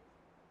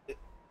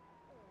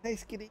 Hey,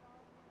 Skitty.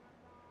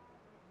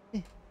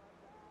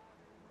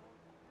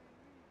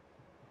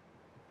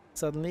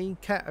 Suddenly,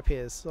 cat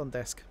appears on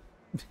desk.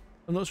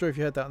 I'm not sure if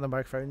you heard that on the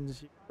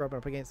microphones. You rubbing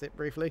up against it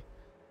briefly.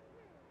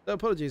 So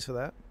apologies for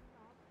that.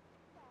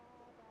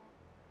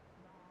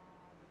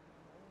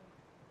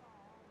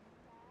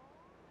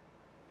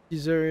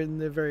 She's in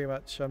there very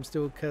much. I'm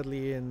still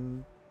cuddly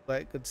and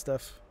like good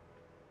stuff.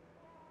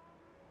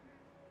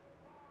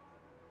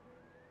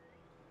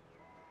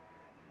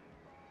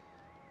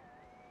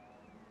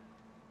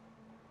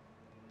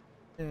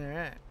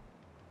 Alright.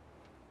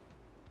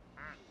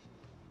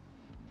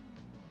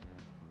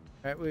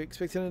 Alright, we're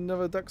expecting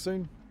another duck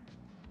soon.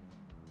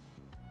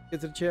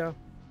 Get to the chair.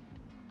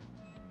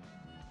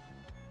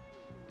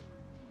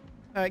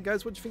 Alright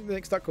guys, what do you think the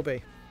next duck will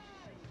be?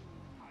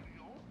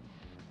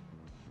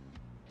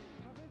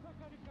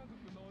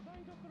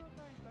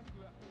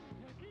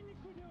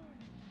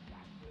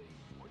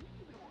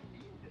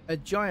 A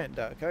giant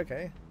duck,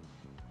 okay.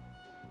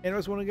 Anyone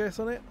else want to guess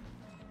on it?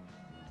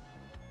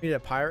 We need a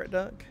pirate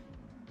duck?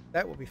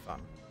 That would be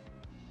fun.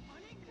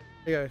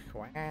 There you go,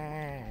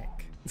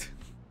 quack.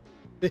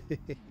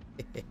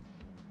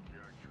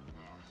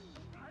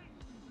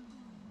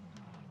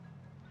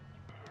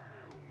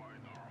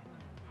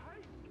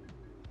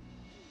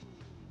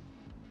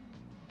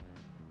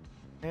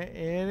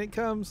 And it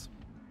comes.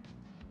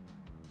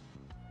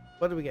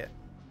 What do we get?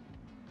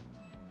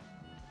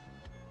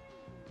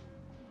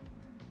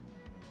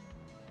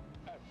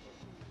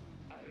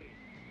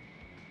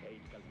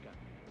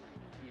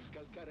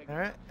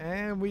 Alright,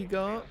 and we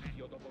got...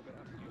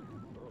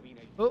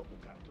 Oh!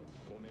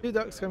 2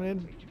 ducks coming in.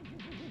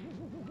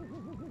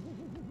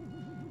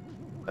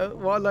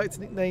 What I'd like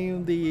to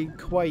nickname the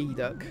Kawaii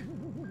duck.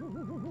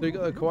 So we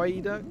got a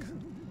Kawaii duck.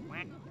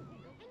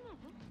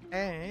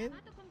 And...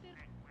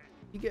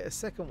 you get a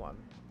second one.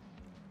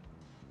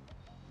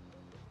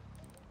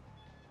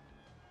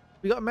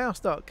 We got a mouse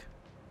duck.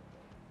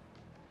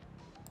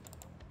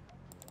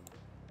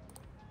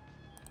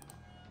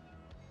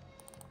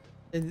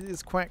 And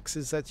this quacks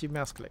is actually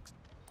mouse clicks.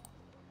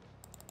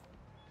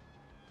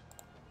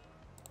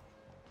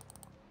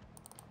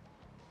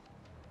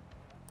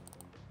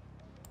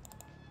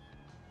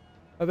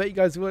 I bet you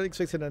guys weren't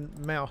expecting a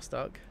mouse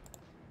duck.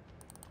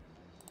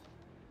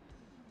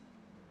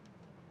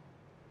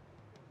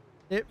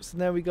 Yep, so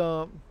now we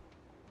got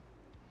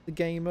the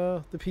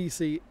gamer, the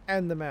PC,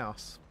 and the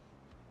mouse.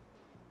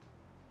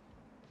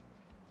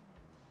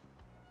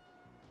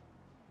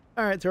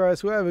 Alright,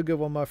 Taurus, we'll have a good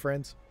one, my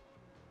friends.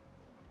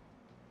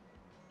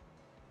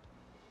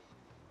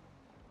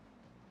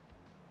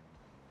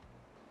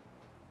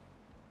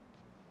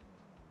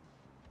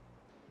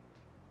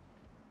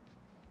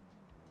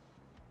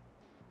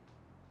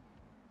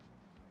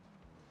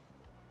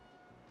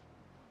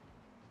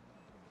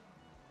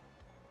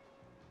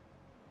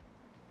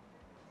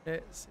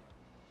 Let's see.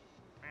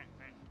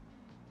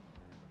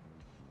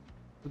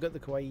 We've got the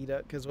Kawaii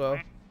duck as well.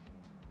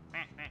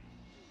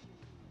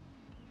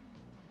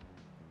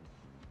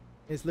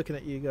 It's looking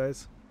at you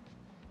guys.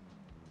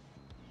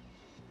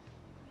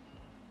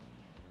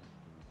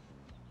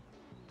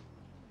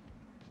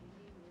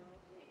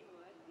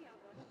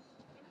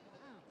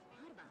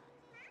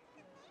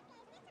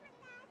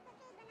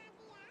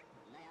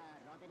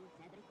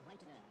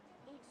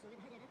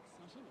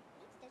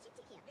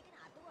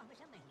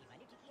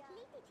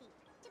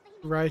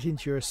 Right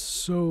into your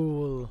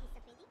soul.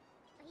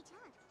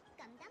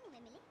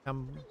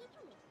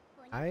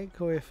 Hi,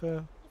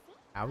 Koifa.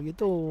 How you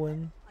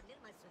doing?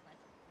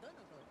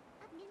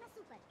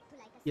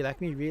 You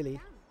like me,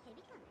 really?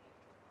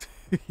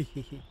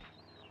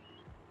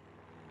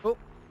 Oh.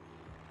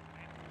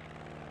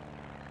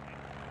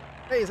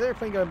 Hey, is there an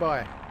airplane going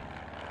by?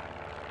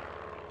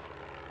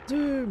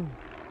 Zoom!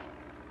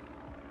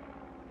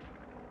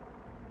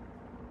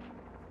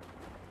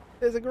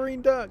 There's a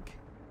green duck!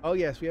 Oh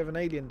yes, we have an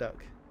alien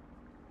duck.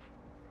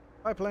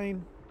 Hi,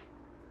 plane.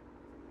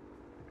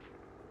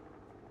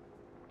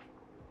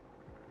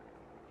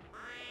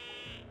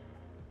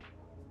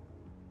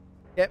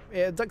 Yep, it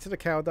abducted a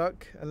cow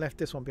duck and left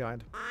this one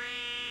behind.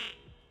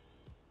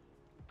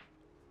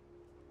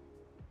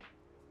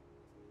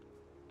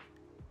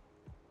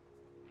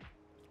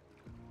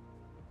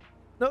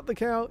 Not the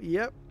cow,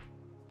 yep.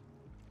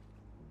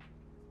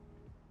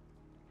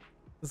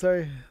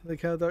 So, the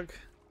cow duck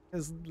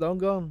is long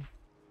gone.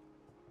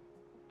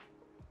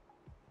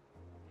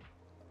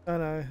 I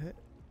know,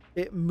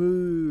 it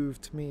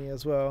moved me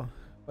as well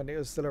when it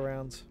was still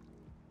around.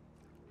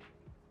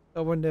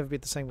 I would never be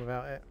the same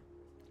without it.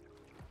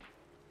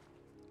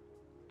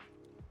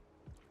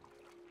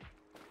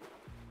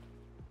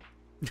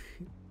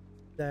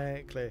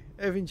 Exactly.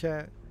 Everything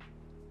chat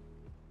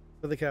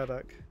for the cow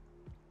duck.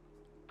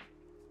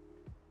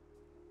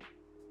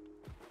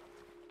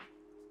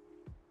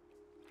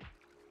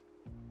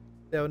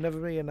 There'll never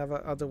be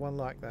another other one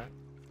like that.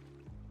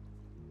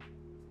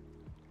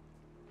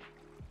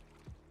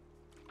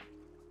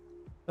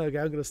 Okay,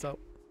 I'm gonna stop.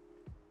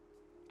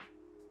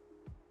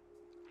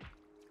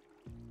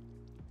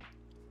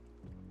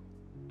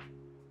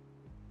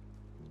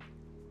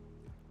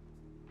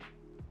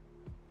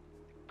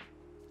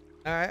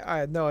 I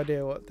had no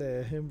idea what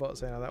the inbot's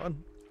saying on that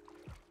one.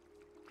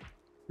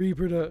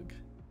 Reproduct.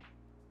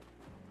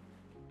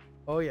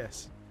 Oh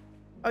yes.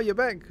 Oh, you're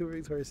back,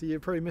 Victoria. So you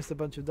probably missed a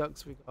bunch of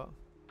ducks we got.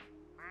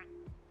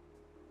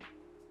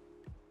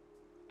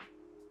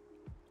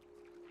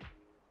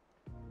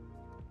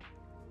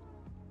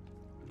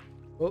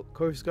 Oh,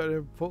 Corey's got an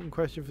important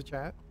question for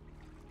chat.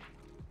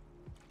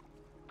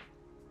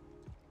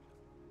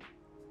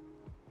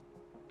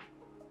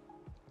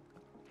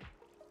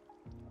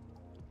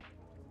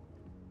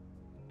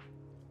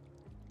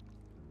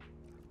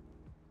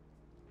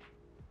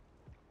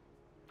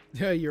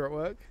 Yeah, you're at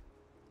work.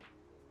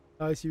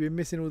 Nice, you've been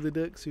missing all the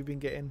ducks we've been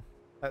getting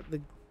at the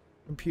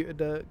computer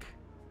duck.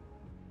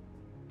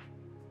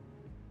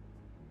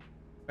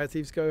 Rat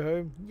thieves go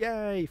home.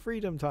 Yay,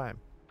 freedom time.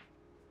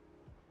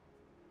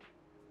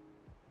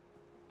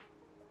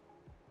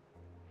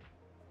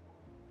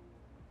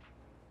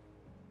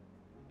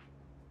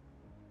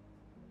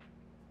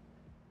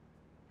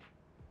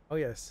 Oh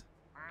yes,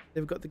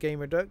 they've got the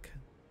gamer duck.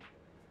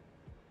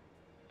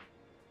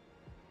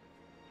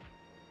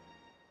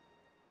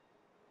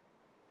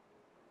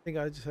 I think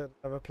I just heard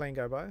another plane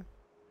go by.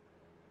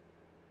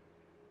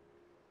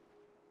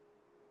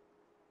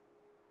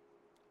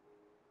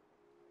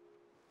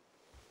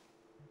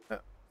 Oh, I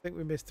think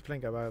we missed the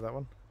plane go by with that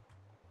one.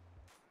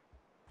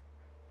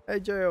 Hey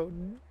Joe,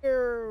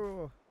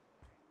 no!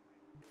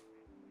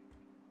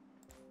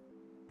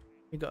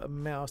 We got a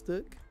mouse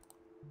duck.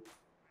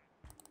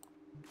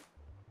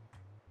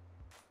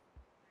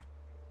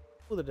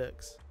 All the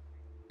ducks.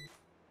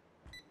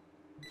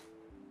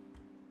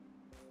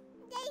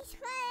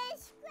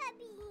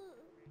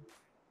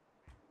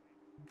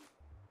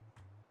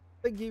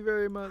 Thank you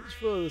very much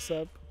for the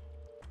sub.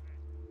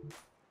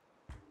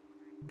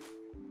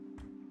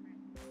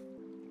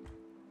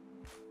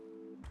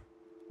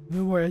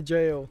 No more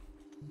jail.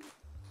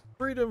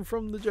 Freedom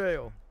from the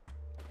jail.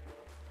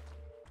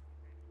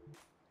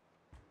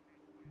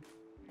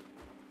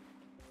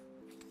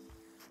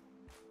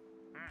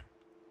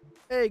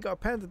 Hey, got a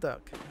panda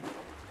duck.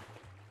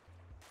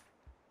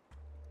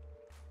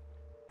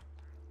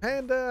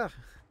 Panda!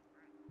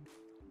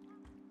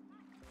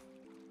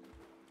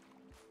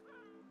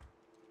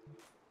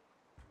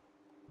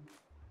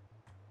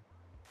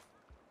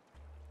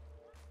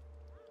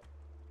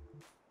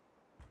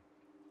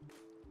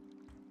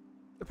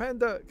 The panda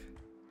duck.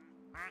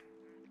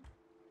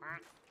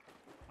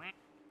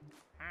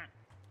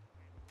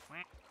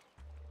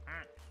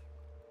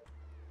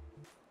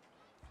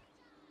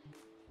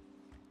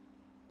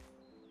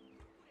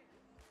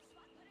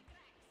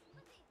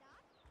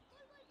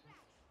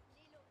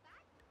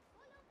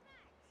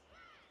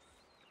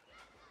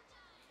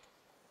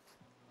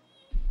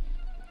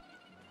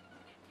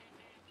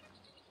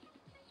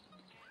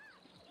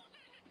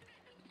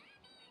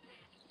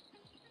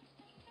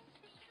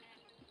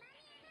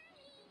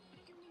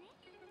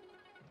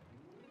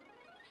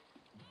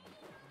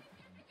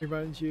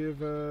 Reminds you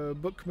of a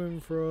Bookman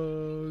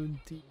from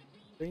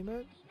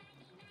D-Man?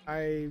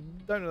 I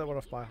don't know that one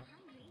off by heart.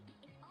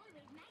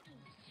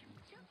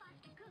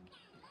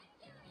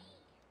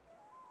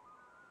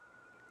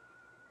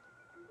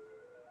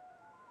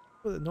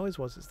 What the noise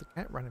was, it's the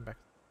cat running back.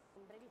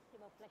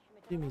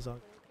 Jimmy's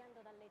on.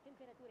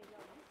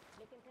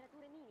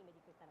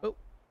 Oh,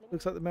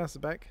 looks like the mouse is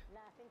back.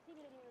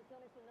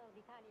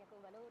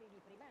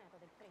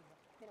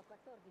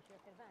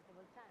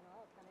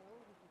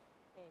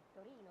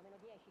 Torino,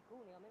 -10,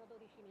 Cuneo,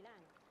 -12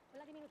 Milano.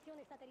 La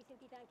diminuzione è stata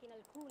risentita anche in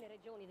alcune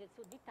regioni del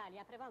sud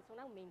d'Italia, prevalso un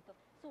aumento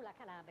sulla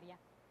Calabria.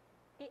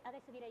 E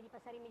adesso direi di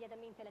passare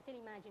immediatamente alla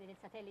teleimmagine del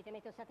satellite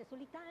Meteosat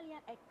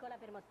sull'Italia, eccola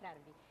per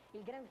mostrarvi.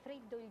 Il gran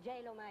freddo, il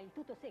gelo, ma il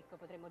tutto secco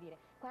potremmo dire.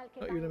 Qualche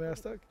Not even a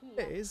mouse duck?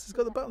 It is, it's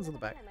got the buttons on the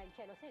back. ma il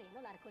cielo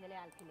sereno, l'arco delle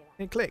Alpi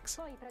Nevate. It clicks.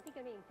 Poi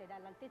praticamente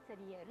dall'altezza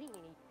di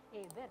Rimini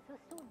e verso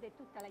sud è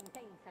tutta la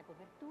intensa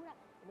copertura.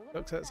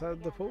 Looks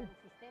outside the pool.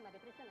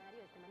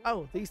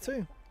 Oh, these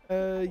two.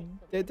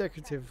 They're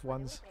decorative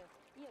ones.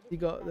 You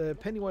got the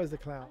Pennywise the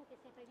Clown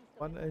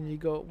one, and you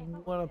got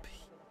one up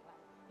here,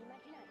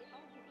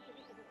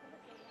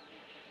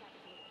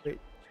 which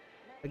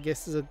I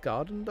guess is a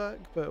garden duck,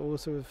 but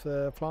also with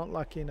a plant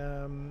like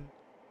in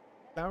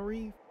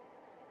flowery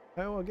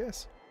tail, I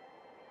guess.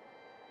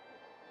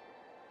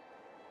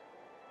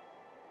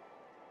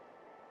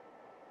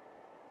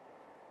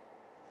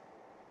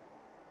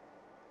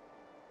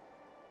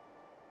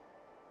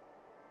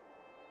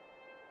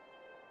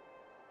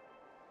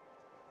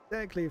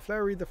 Exactly,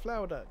 Flowery the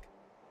flower duck.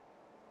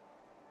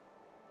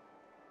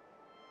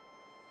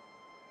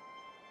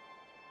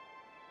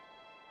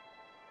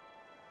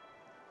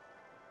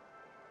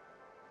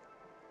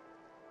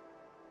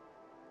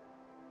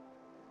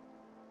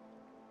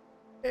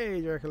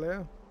 Hey,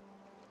 Dracula.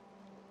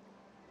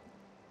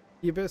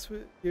 You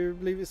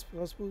believe it's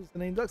possible to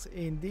name ducks?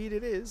 Indeed,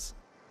 it is.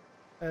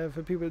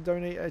 For people that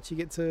donate, actually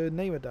get to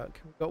name a duck.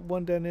 We've got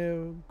one down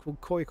here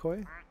called Koi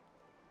Koi,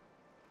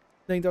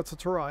 named after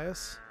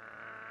Torias.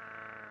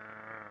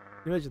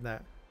 Can you imagine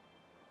that?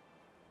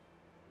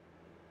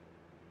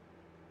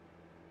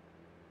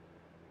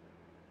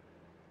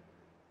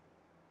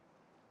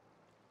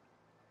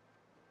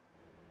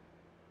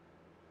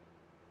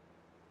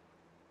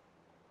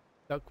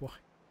 Duck why?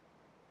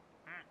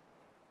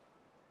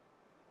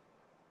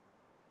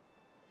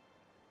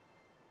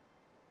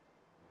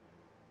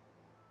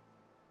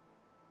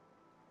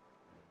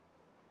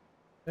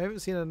 I haven't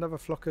seen another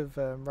flock of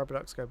rubber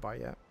ducks go by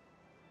yet.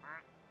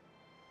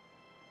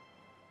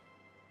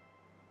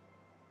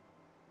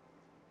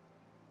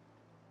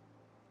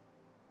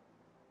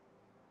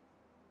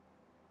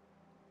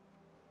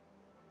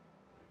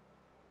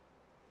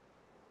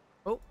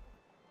 Oh,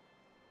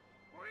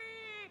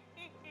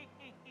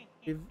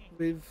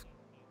 we've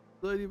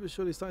slowly but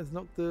surely starting to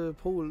knock the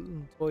pool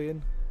toy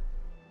in.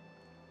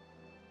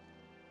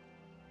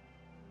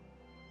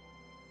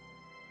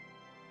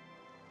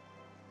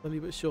 Slowly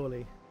but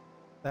surely,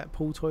 that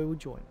pool toy will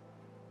join.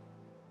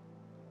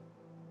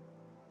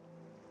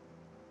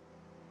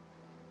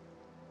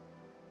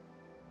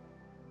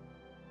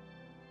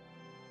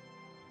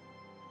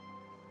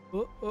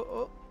 Oh, oh,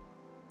 oh.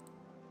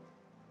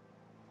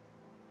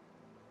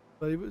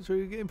 Slowly but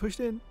surely getting pushed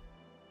in.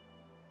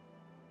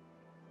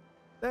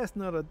 That's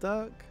not a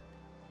duck.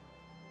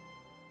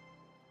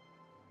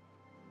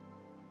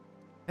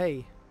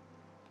 Hey,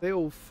 they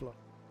all fly.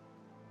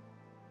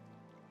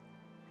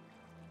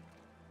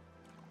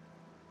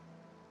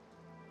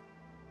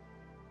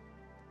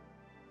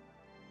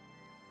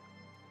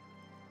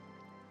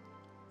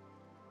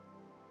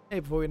 Hey,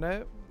 before we know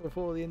it,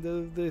 before the end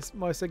of this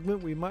my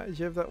segment, we might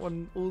have that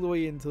one all the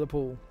way into the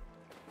pool.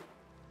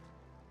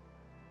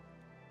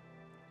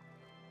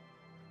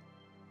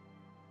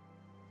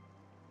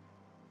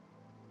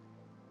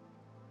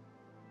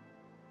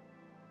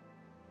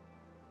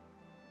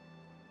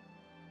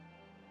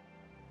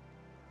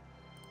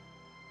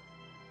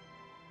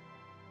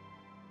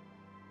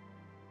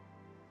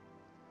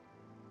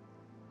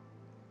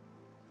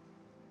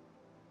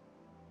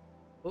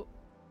 Oh,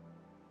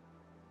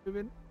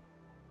 moving.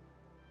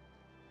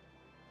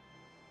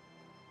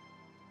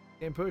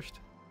 Getting pushed.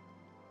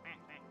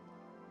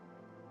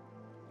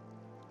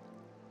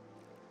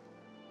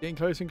 Getting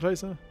closer and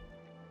closer.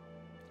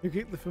 You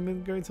keep the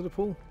flamingo going to the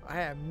pool?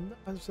 I am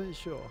not 100%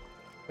 sure.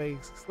 But he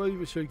slowly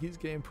but surely keeps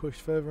getting pushed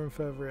further and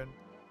further in.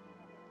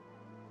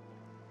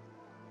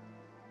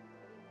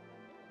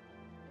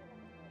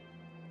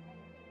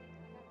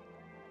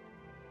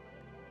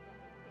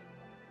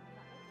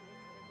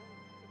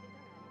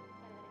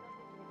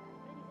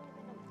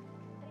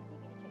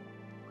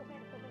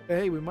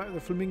 Hey, we might have the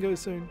flamingo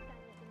soon.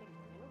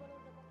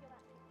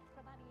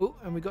 Oh,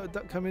 and we got a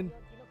duck coming.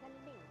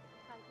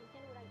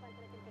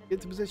 Get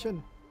to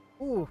position.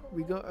 Oh,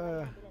 we got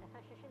a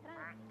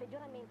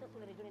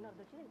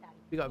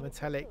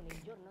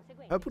metallic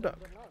purple duck.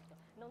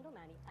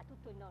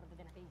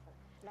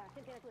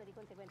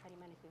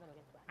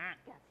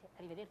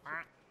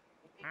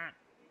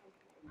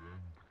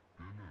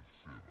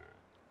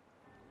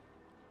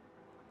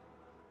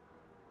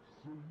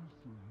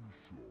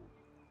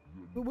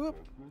 Whoop whoop.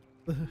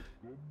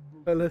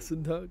 A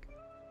lesson duck.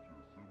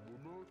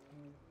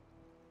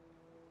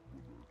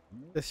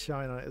 Just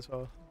shine on it as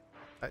well.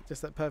 Like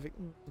just that perfect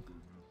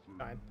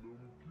shine.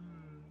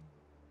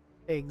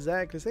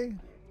 Exactly, see?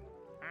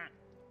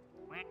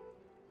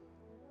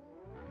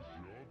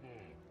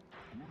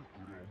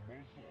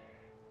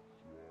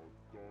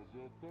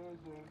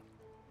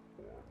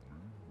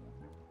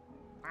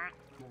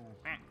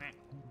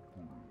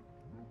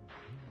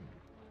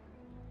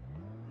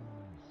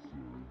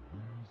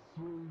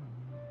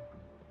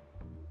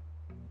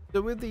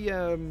 So with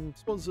the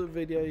sponsored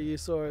video you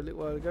saw a little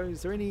while ago,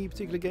 is there any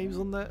particular games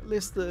on that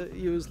list that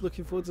you was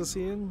looking forward to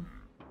seeing?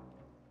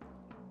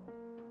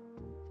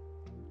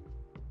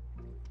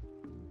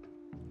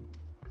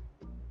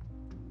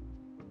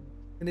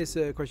 And this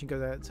question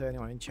goes out to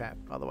anyone in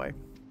chat, by the way.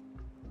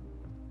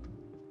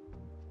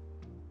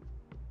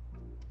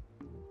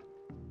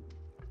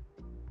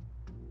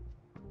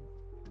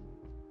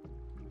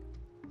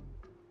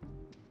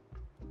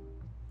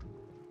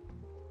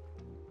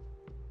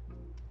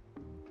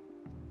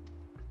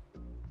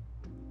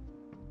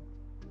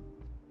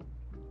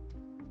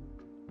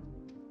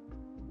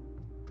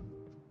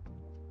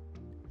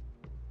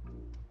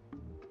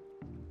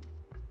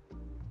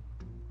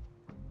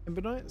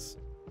 Ember Knights?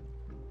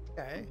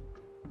 Okay.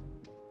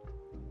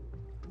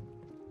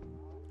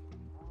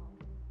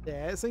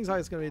 Yeah, it seems like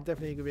it's going to be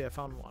definitely going to be a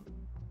fun one.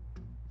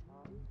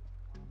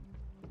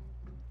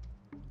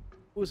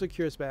 Also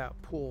curious about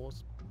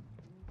Paws.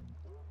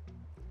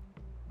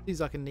 Seems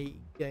like a neat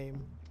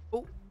game.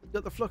 Oh,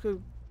 got the flock. Got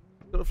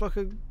the flock.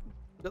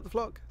 Got the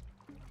flock.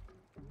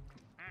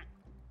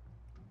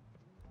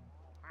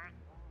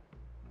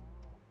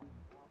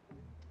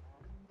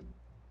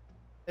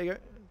 There you go.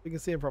 We can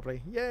see him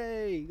properly.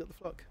 Yay! Got the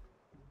flock.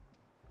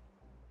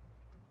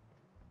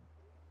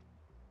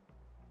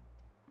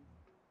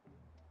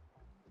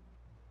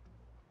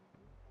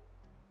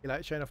 You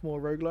like showing off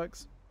more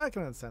roguelikes? I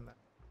can understand that.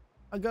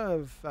 I go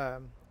of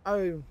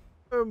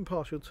I'm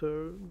partial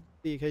to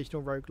the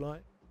occasional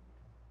roguelike.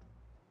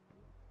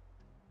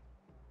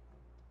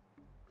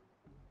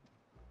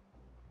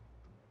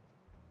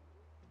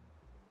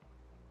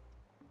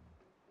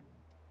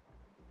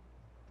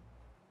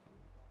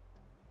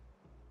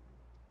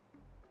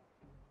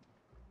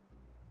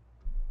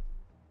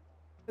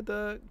 Hey,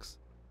 ducks.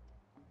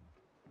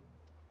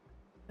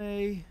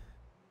 Hey.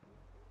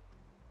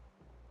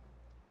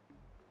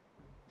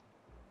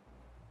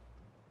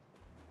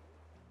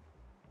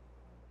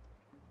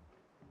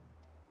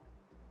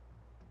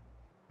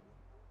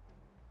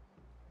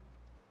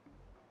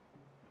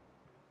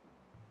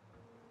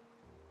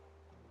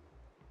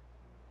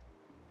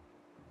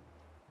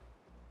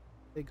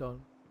 They're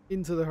gone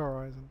into the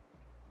horizon.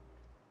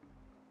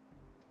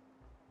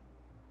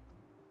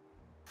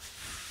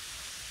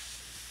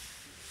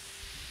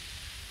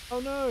 Oh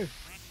no!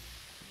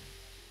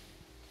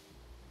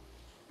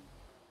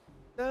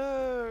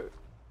 No!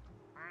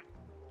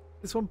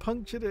 This one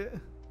punctured it.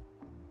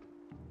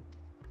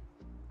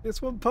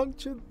 This one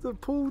punctured the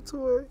pool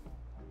toy.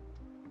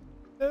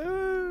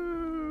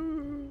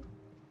 No!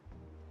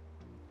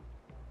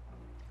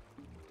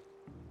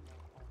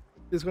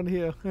 This one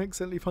here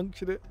accidentally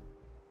punctured it.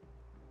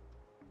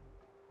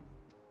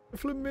 A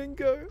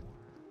flamingo.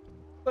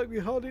 Like we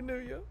hardly knew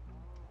you.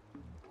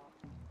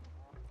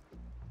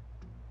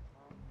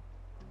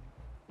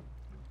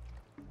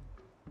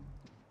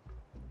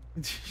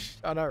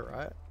 I know,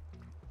 right?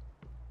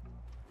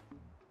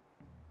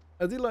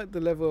 I do like the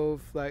level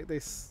of like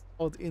this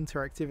odd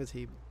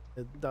interactivity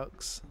with the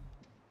ducks.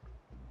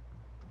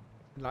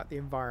 And, like the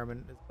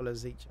environment as well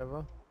as each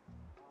other.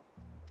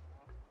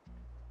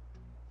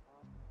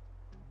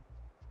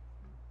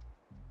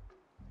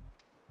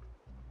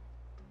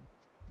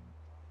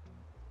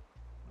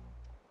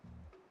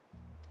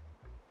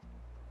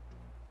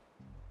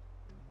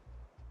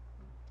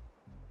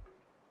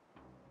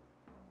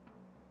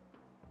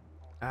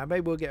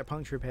 Maybe we'll get a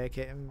puncture repair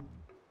kit and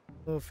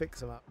we'll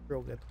fix them up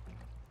real good.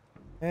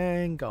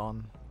 And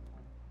gone.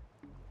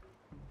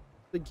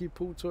 Thank you,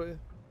 pool toy.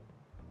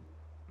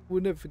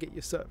 We'll never forget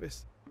your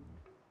service.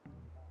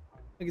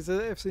 Like I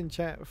said, F's in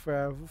chat for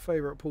our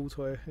favourite pool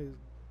toy who's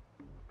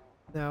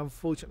now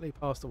unfortunately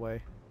passed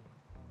away.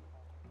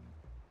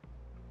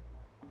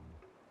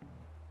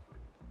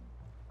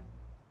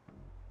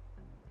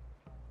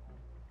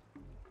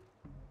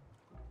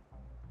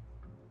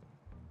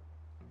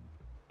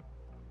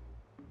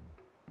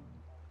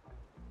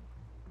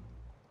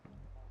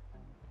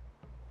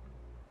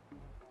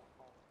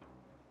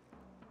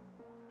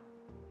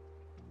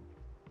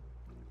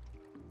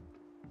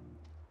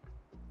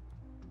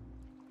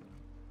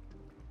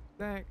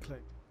 Exactly.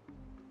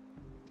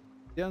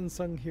 The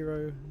unsung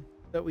hero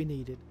that we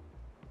needed.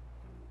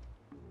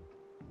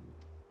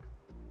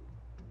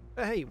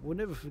 But hey, we'll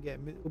never forget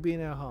him. It will be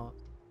in our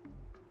hearts.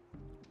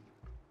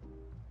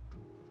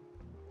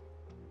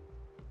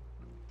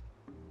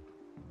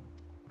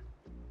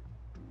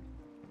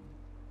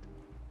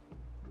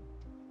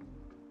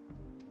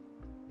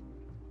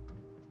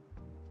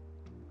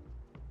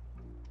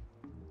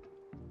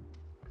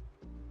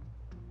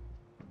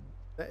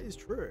 That is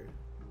true.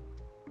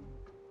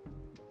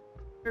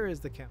 Where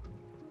is the count?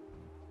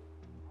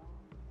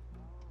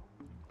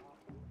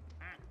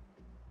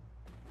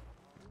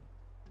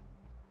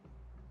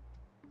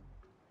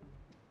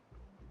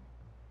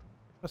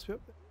 Must be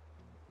up there.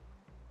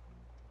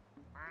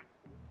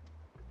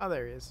 Oh,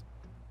 there he is.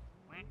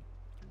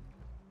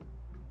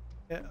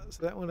 Yeah,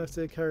 so that one has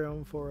to carry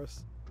on for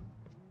us.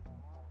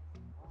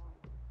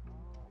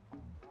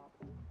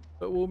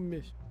 But we'll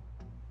miss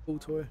Pool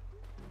toy.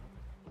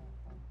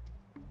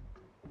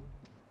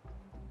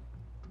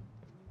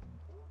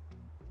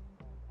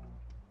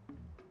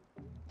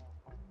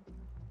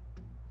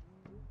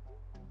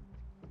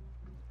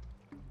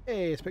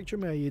 Hey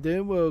Spectrum, how you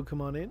doing? Well,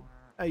 come on in.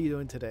 How you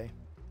doing today?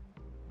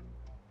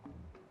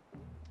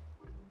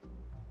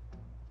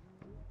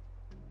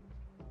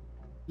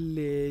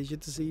 Pleasure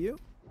to see you.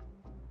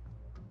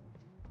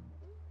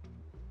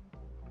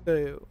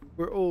 So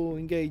we're all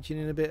engaging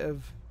in a bit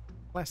of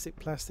plastic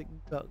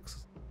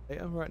ducks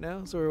right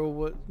now. So we're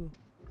all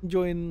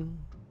enjoying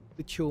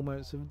the chill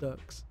moments of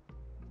ducks.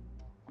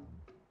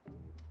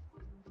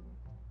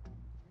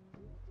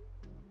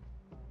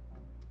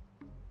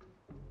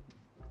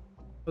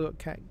 I got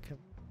cat.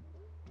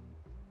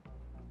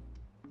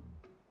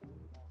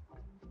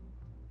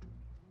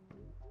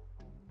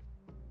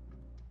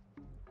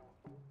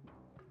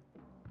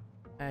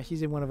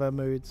 She's in one of her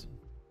moods.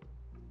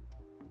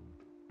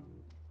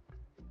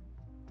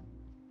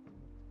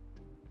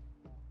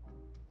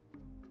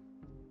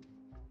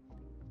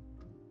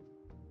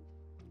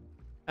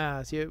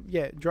 So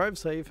yeah, drive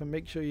safe and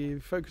make sure you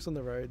focus on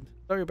the road.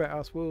 Sorry about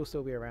us, we'll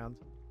still be around.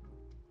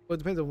 Well, it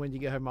depends on when you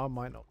get home. I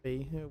might not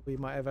be. We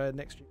might have our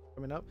next stream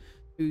coming up,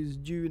 who's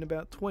due in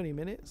about 20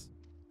 minutes.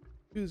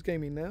 Who's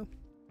gaming now?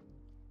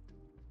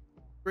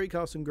 Great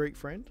cast and great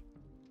friend.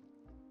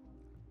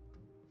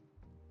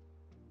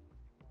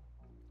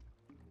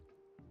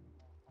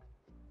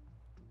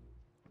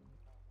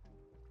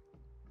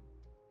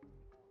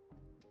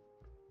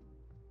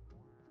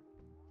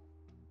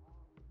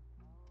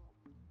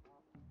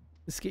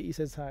 Skitty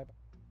says hi.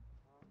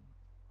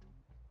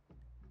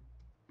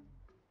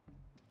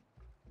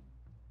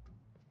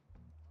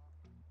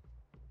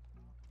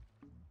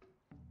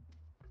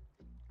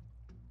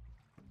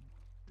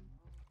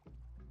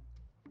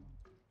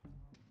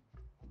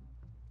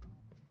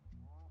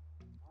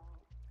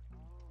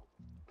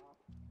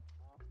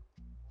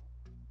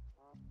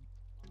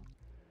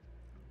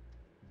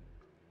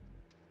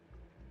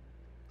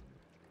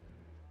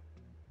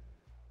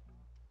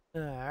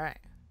 Alright.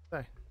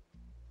 So.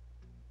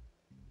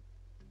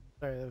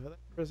 Sorry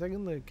for a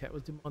second, the cat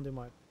was demanding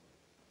my.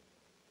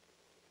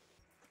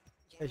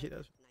 As she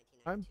does.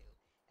 I'm.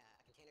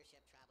 A container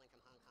ship traveling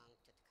from Hong Kong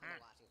to Tacoma,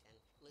 Washington,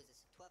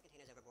 loses 12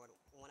 containers overboard.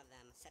 One of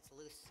them sets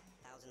loose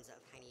thousands of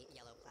tiny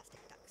yellow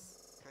plastic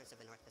ducks. Currents of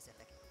the North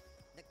Pacific.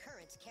 The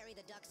currents carry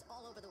the ducks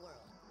all over the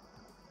world.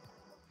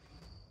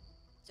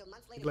 So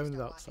months later, we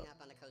start washing up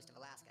on the coast of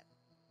Alaska,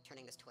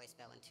 turning this toy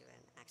spill into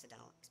an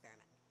accidental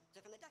experiment. So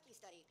from the ducky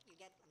study, you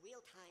get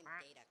real-time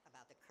data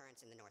about the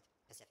currents in the North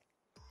Pacific.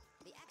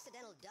 The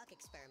accidental duck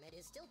experiment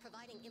is still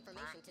providing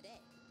information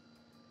today.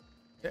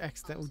 The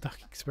accidental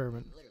duck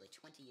experiment. Literally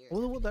 20 years I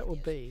wonder what that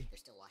would be. They're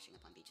still washing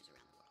up on beaches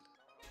around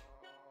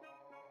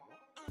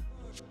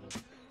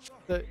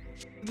the world.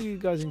 So, you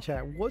guys in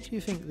chat, what do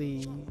you think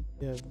the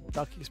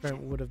duck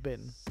experiment would have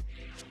been?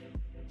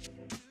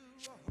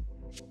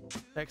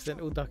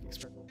 Accidental duck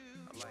experiment.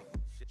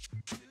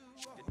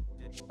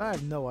 I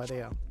have no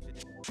idea.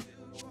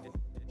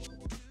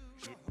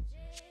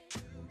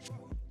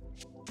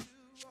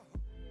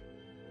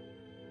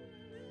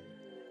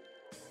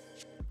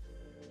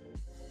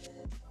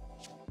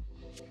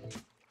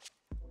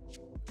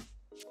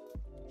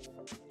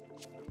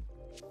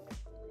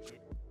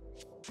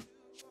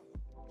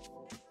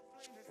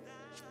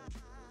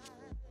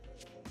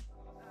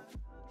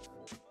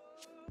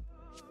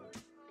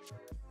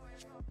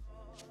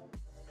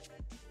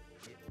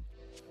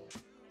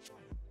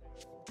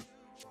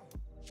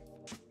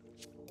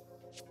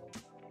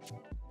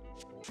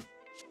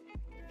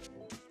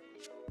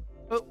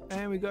 Oh,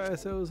 and we got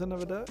ourselves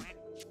another duck.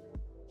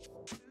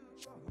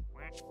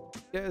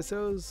 Get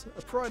ourselves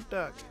a pride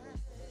duck.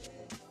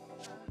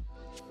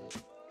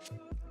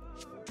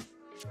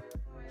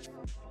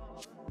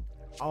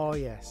 Oh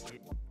yes.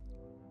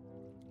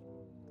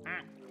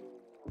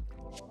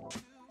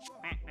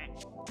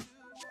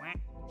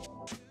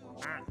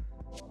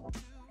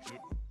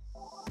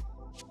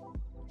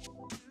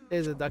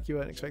 There's a duck you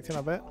weren't expecting,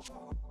 I bet.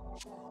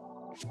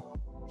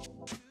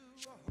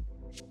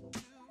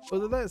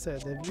 Well, that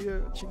said, have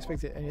you actually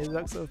expected any of the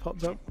ducks that have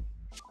popped up?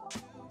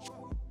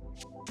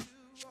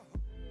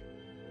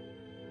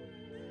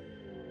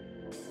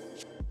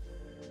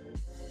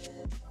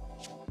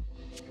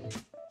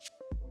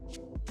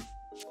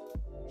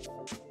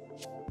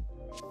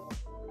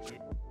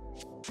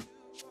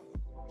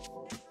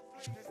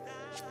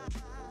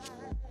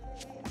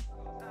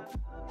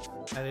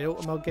 And the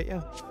autumn will get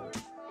you.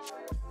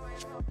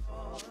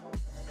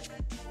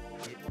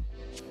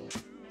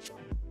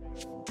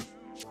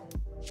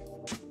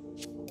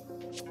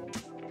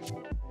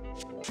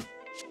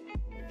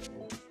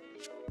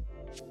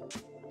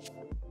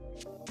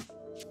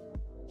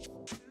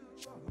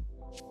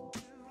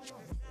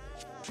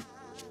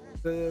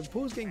 The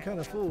pool's getting kind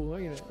of full,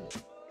 ain't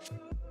it?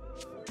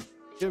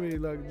 Generally,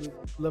 like the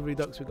lovely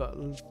ducks we got,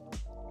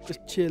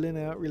 just chilling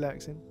out,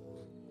 relaxing.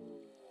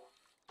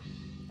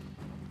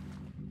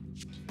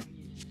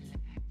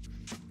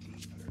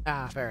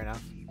 Ah, fair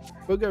enough.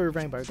 We'll go with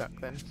rainbow duck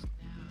then.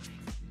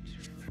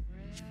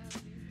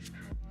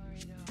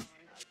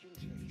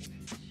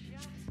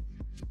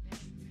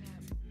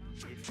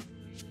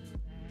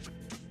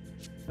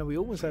 And we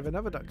almost have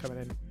another duck coming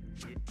in.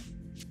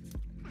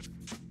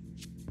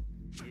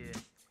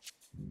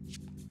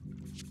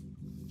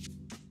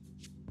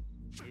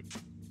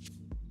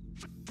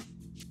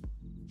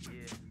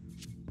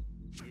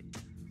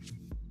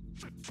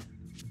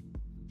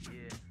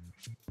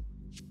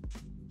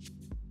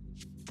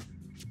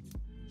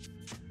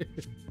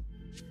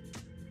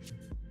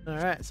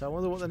 Alright, so I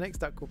wonder what the next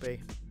duck will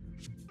be.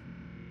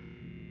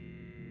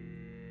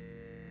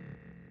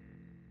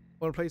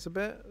 Want to place a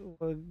bet?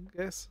 I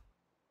guess.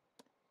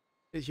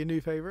 It's your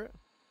new favourite?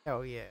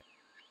 Hell yeah.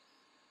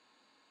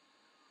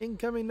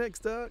 Incoming next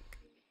duck.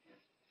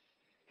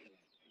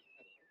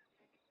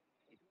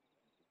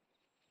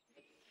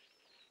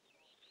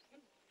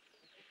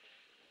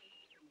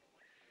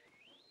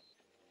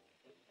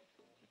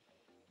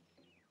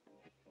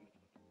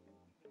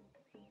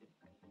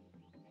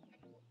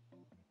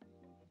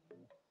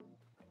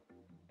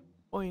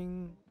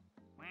 Boing.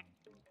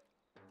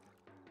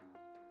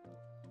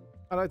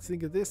 I like to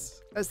think of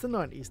this as the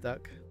 90s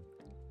duck.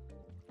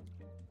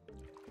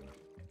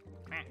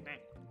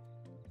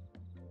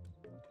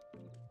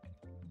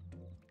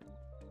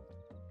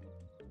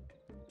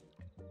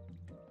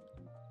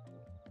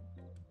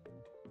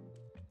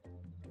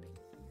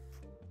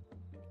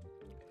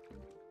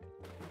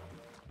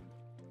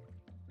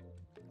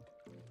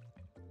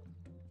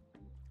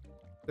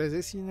 Is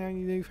this your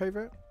new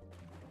favourite?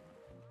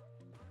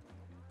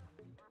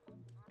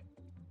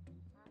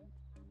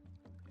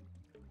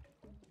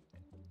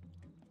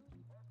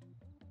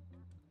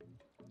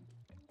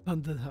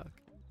 Underduck.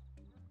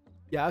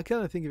 Yeah, I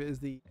kind of think of it as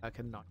the like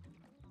a night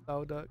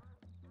style duck.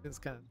 It's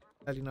kind of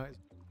early nights.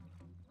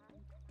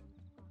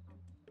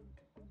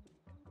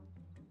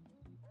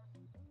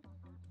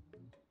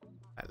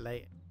 At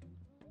late.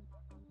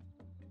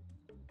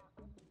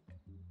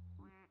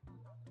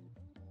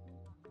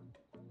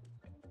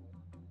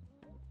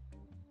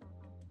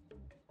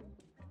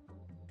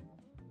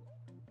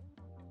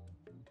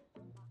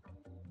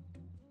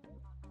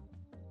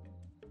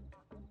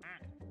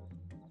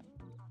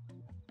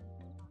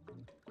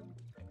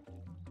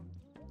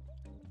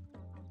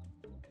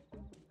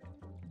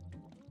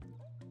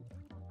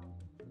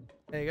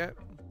 There you go.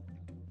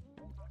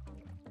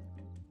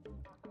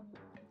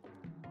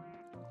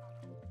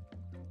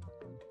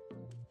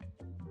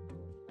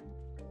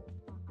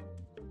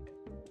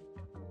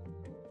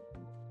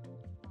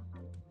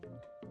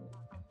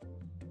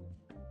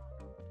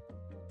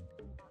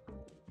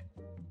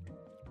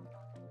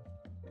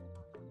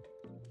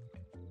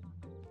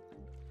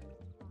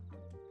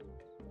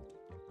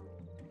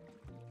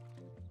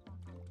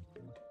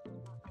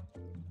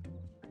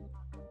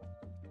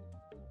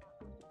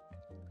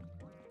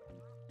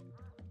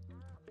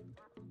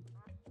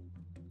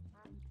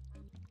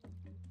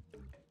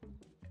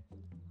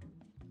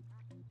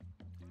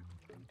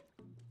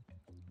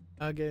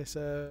 I guess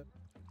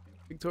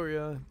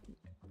Victoria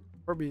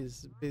probably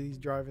is busy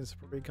driving, so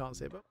probably can't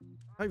see it, but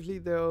hopefully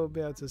they'll be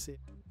able to see it.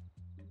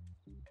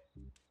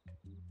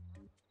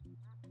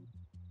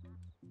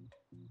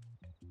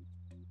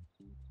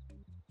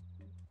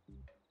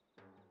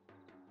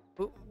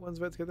 Oh, one's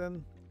about to go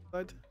down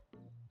side.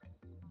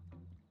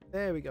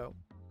 There we go.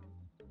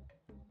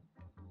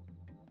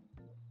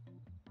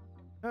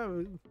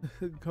 Oh,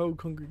 whole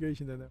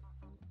congregation there now.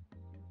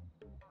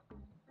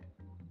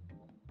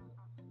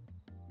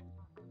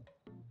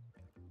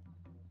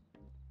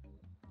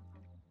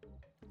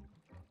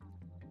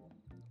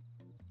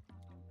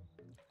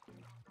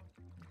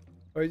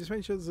 Alright, just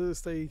make sure to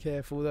stay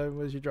careful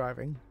though as you're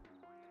driving.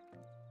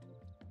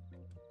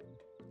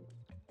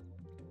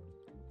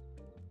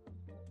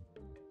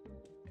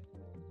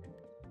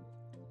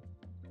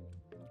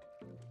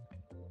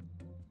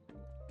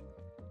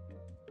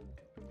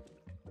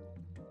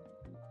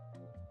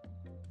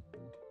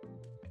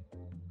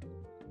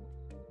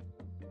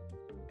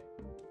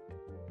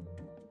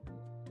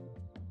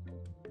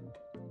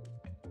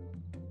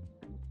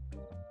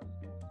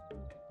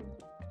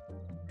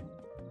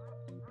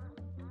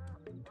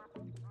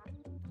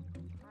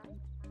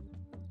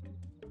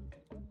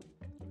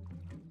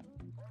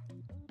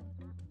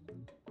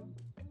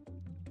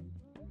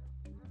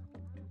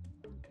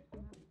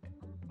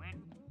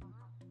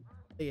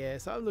 Yeah,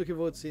 so I'm looking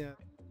forward to seeing how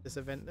this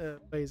event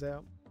plays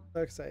out.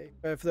 Like I say,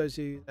 for those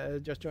who are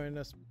just joining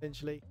us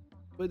potentially,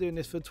 we're doing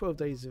this for 12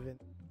 days event.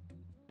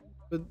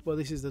 Well,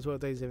 this is the 12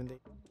 days event.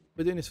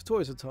 We're doing this for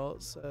Toys for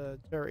Tots,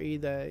 charity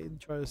that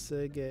tries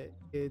to get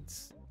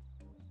kids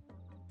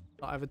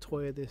not have a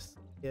toy this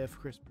year for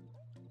Christmas,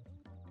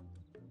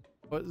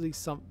 or at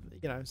least some,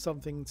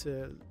 something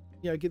to,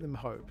 give them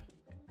hope,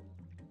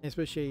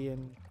 especially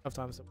in tough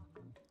times that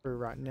we're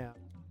right now.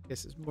 I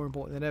guess it's more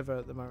important than ever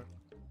at the moment.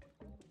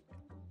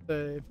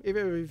 So if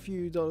you have a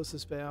few dollars to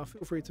spare,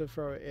 feel free to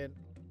throw it in.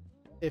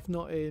 If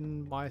not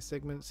in my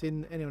segments,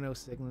 in anyone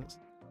else's segments.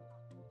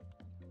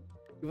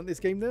 You want this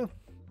game now?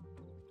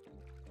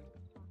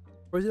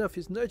 Or is enough?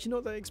 It's actually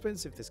not that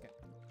expensive, this game.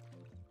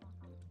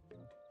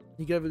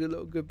 You can have a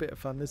little good bit of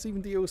fun. There's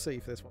even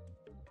DLC for this one.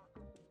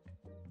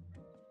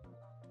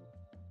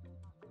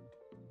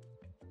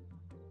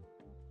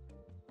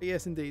 But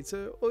yes, indeed.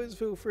 So always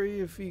feel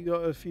free, if you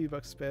got a few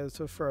bucks spares,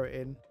 to throw it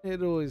in.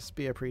 It'll always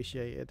be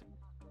appreciated.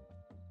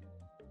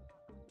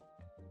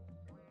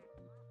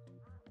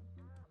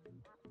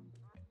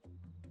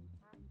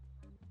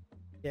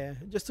 Yeah,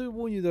 just to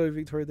warn you though,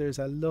 Victoria, there's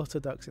a lot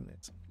of ducks in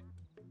this.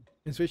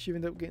 Especially if you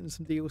end up getting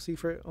some DLC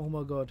for it. Oh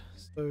my god,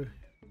 so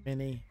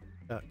many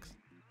ducks.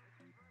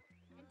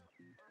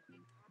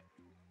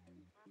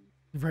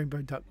 The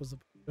rainbow duck was the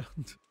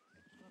background.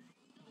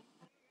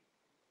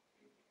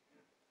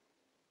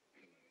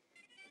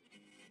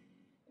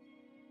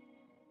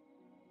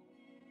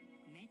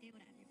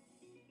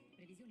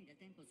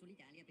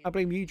 I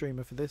blame you,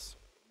 Dreamer, for this.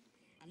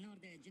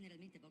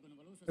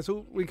 That's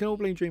all. We can all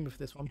blame Dreamer for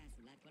this one.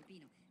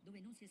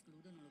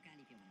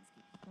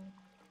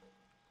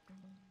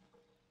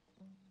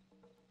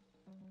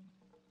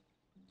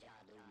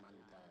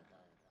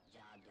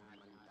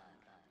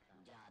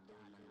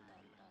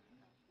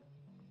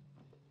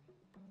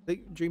 I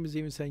think Dreamer's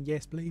even saying,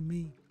 yes, blame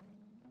me.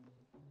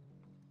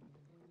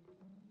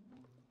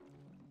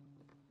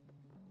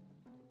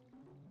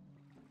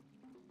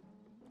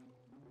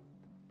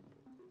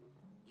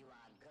 You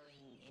are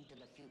going into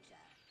the future.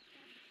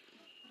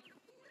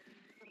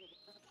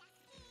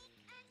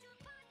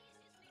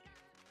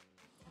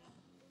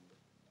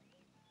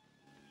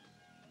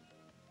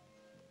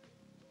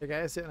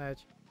 Okay, let's sit on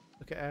edge.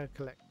 Look at our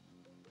collect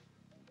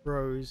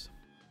rows.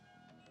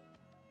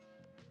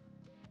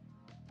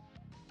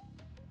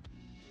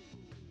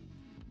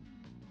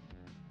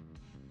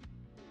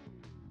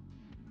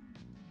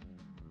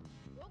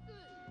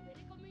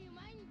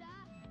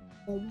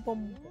 Boom,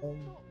 boom, boom.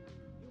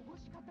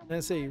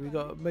 Let's see, we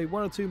got maybe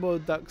 1 or 2 more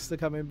ducks to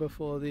come in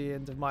before the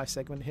end of my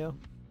segment here.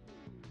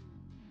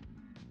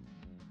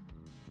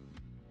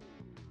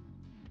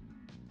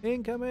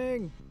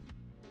 Incoming!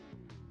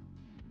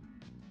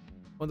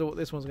 Wonder what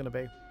this one's going to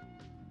be.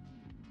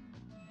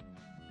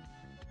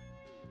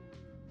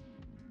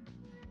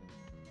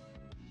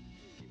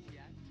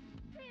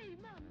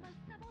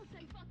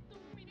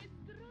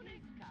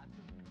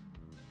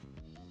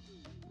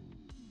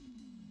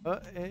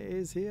 It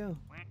is here.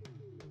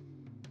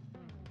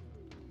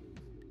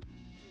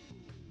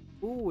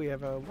 Oh, we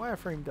have a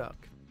wireframe duck.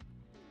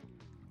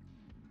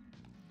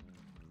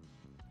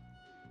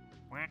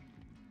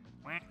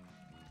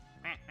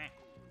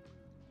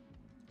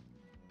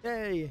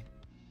 Yay!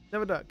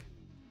 Another duck.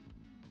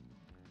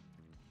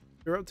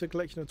 We're up to a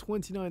collection of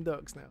 29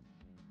 ducks now.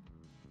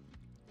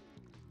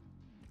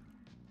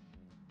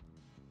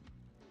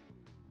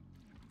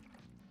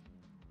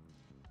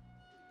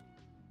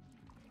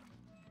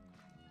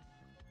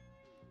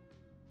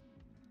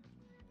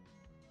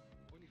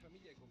 Ogni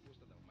famiglia è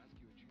composta da un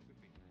maschio e 5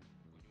 femmine,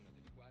 ognuna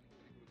delle quali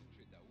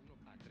riproduce da 1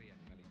 a 3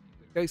 animaletti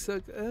per Okay,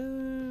 so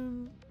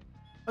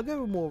I'll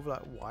go with more of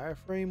like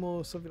wireframe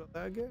or something like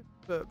that again,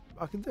 but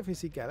I can definitely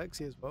see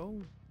Galaxy as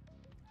well.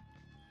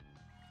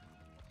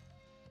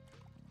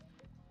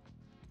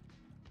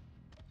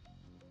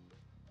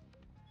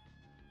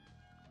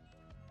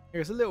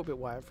 Here's a little bit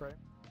wireframe.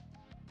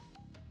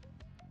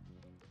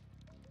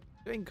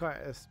 Getting quite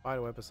a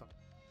spiderweb or something.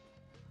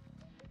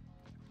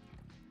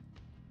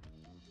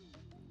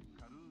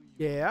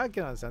 Yeah, I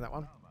can understand that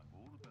one.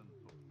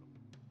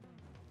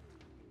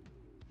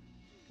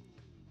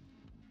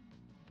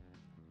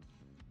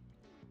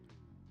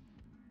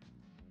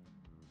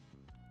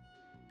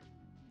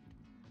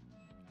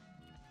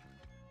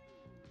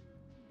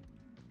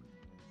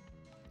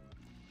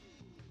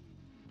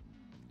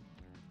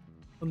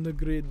 On the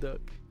grid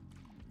duck.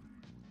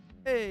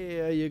 Hey,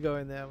 how you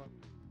going there, man?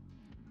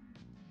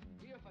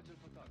 Io faccio il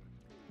fotografo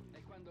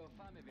e quando ho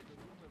fame vedo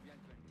tutto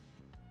bianco e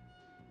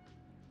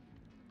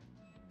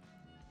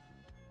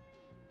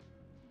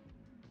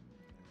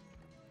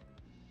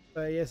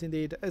nero. Yes,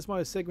 indeed. As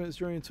my segment's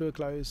drawing to a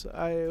close,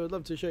 I would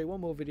love to show you one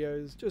more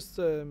video, just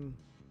to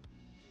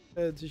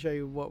show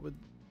you why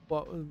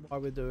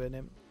we're doing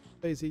it.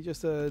 Basically,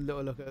 just a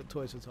little look at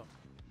Toys for Tots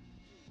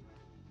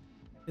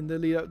in the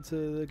lead up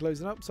to the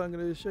closing up. So I'm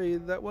going to show you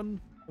that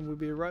one, and we'll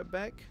be right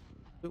back.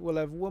 But we'll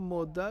have one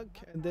more duck,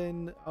 and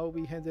then I'll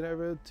be handing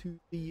over to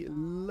the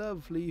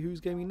lovely Who's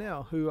Gaming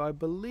Now, who I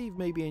believe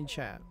may be in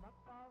chat.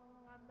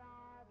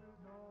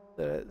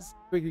 So let's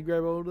quickly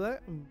grab hold of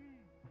that and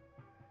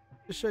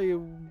just show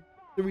you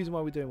the reason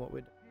why we're doing what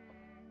we're doing.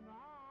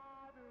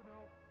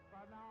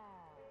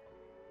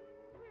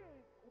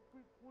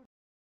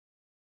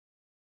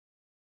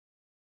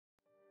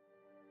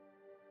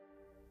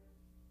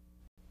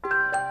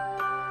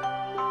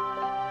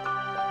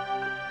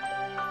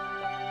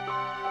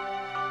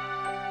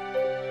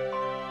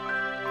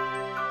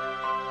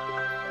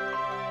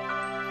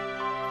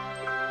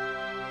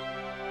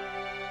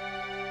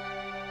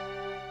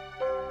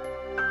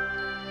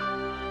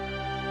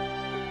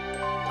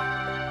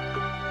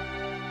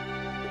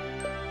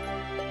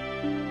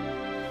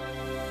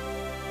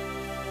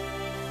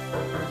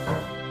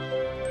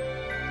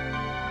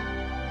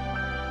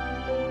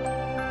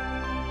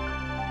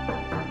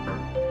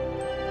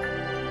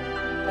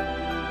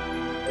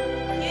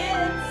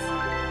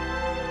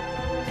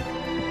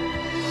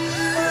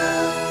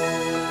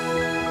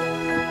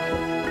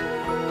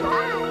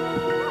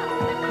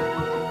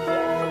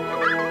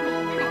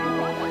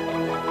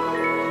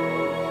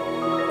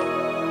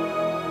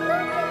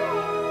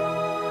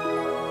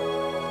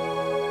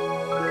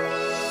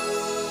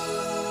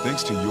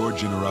 Thanks to your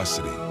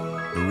generosity,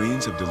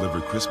 Marines have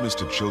delivered Christmas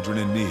to children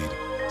in need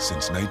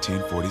since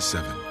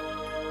 1947.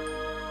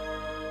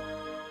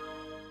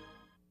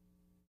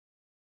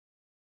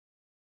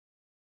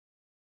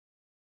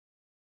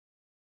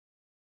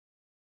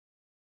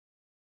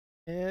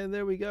 And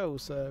there we go.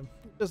 So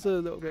just a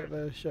little bit of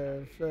a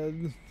show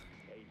of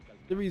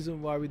the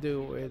reason why we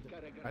do what we're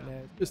doing right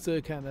now, just to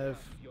kind of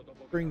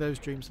bring those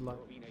dreams to life.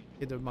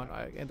 Either might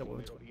not end up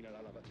with a toy.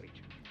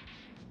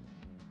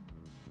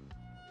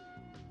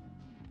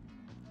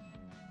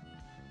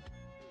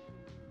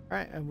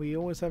 Alright, and we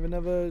always have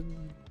another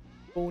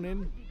spawn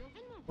in.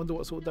 Wonder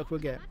what sort of duck we'll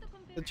get.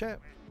 So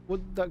chat,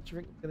 what duck do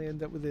you think we're going to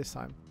end up with this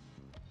time?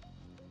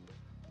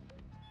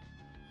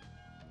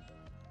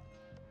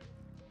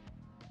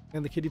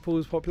 And the kiddie pool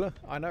is popular?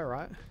 I know,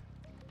 right?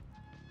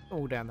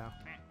 All down now.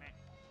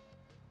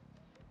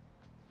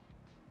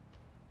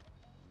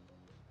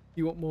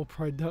 You want more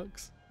pride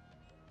ducks?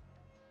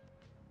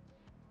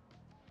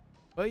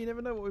 Well, you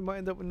never know what we might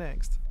end up with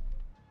next.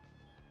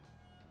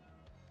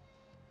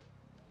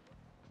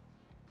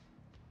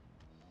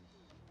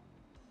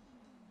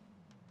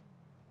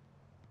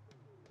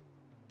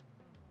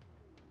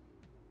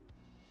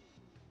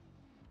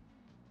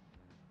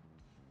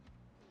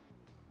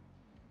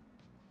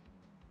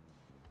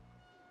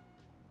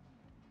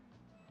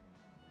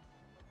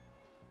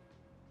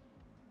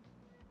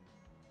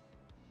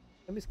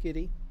 Miss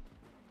Kitty.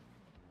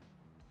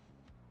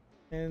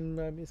 And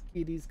Miss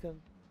Kitty's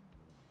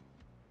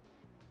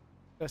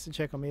has to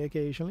check on me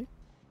occasionally.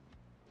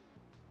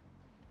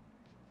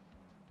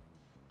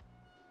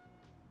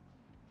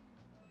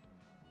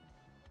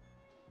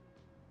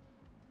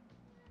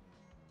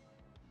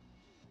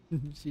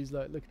 She's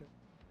like looking at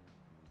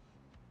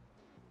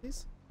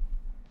this.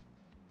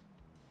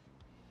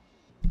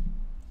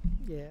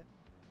 Yeah.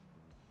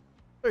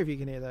 Sorry if you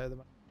can hear that at the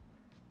moment.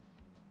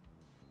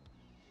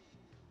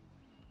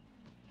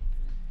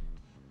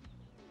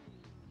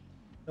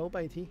 No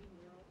bitey.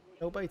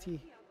 No bitey.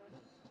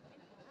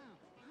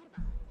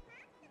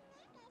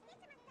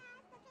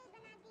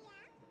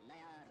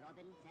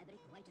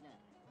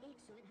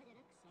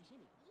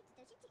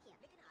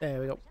 There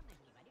we go.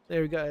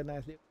 There we go. A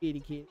nice little kitty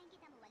kid.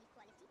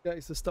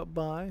 Guys to stop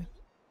by.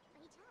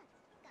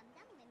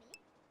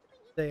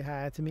 Say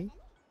hi to me.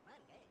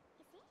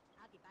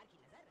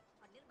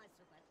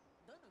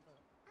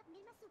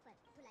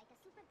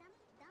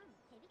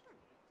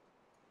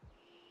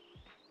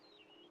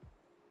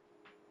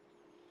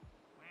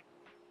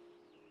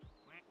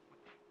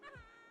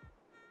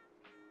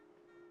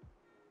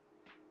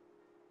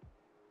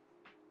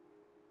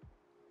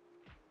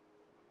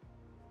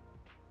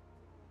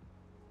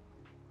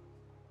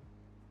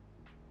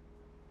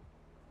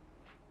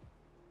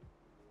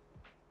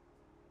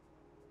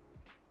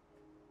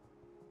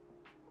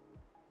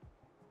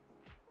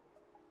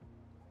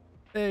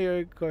 There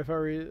you go, Cliff.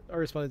 I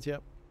responded to you.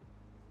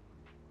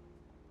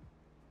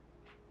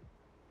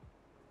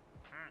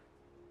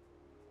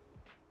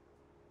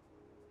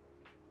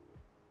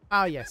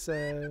 Ah, yes.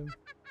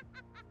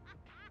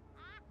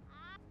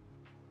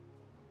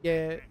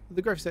 Yeah,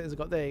 the graphic settings I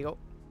got. There you go.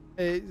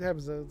 It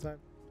happens all the time.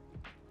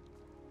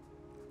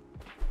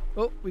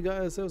 Oh, we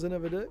got ourselves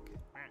another duck.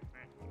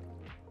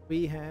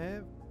 We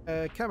have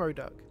a camo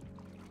duck.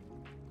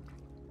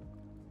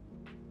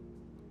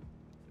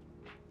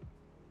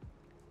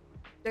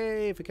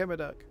 Yay for camo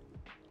duck.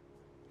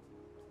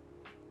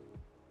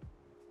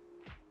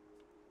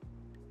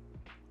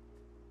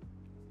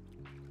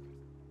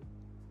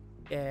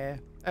 Yeah,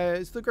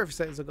 it's the graphic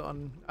settings I got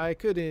on. I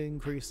could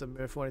increase them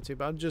if I wanted to,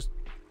 but I'm just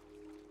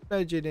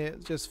managing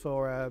it just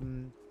for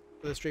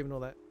the stream and all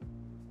that.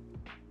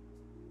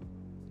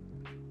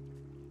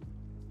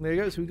 There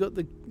you go. So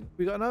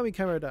we got an army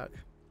camo duck.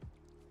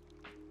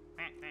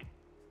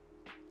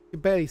 You can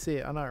barely see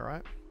it. I know,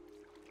 right?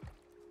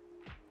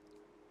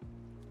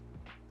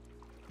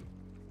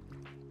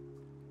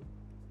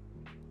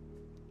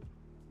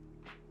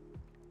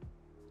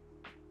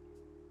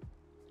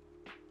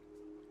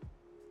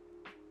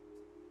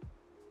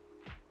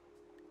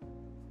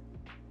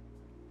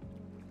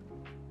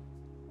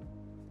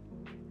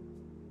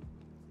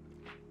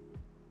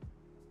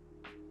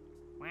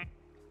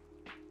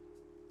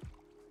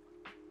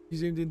 You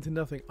zoomed into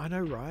nothing. I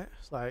know, right?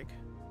 It's like,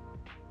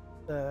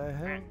 the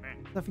hell?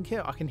 Nothing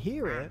here. I can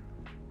hear it,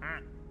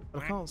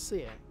 but I can't see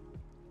it.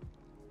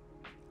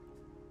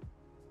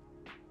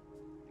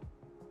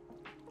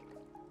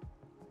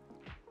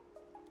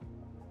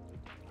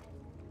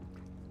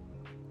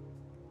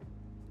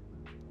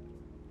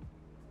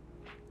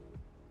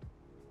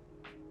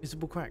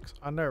 Visible cracks.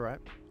 I know, right?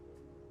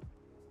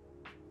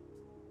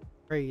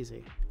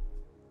 Crazy.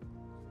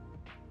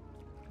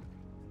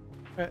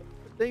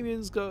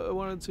 Damien's got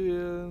one or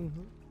two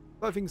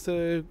things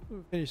to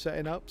finish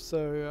setting up, so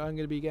I'm going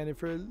to be getting it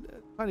for a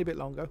tiny bit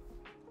longer.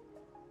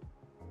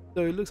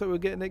 So it looks like we'll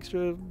get an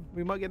extra.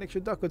 We might get an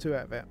extra duck or two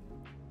out of it.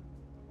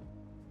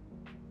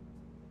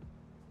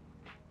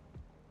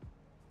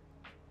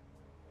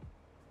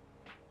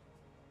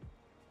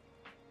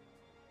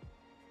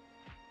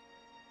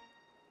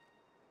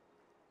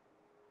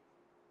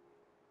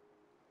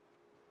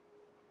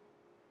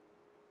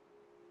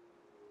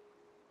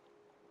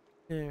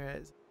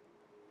 Alright.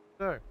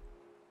 So,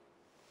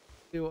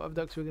 see what other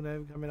ducks we're going to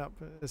have coming up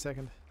in a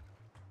second.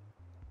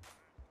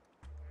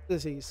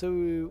 Let's see.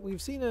 So we've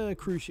seen a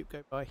cruise ship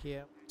go by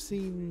here. We've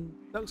seen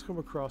ducks come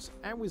across,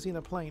 and we've seen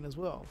a plane as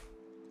well.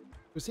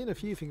 We've seen a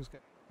few things go.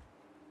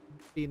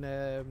 Seen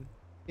a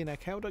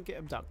cow duck get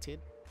abducted,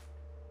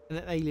 and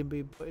an alien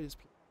being put in its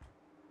place.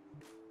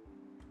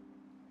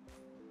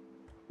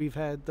 We've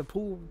had the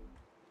pool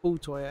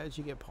toy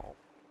actually get popped.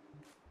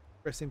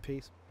 Rest in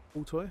peace,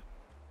 pool toy.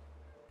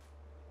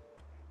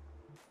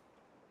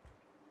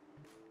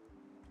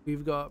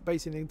 We've got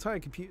basically the entire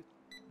computer.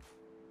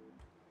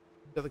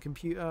 Got the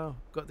computer,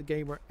 got the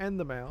gamer and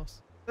the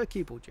mouse, a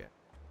keyboard jet.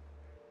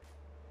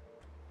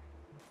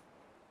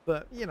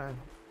 But, you know,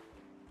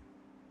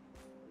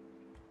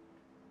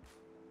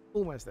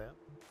 almost there.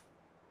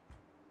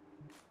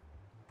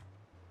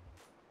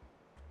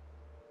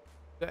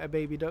 Got our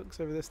baby ducks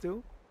over there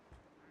still.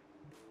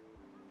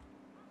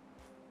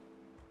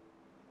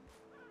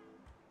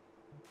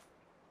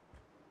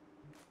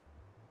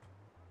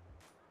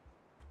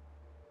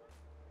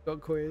 Got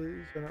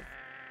quiz.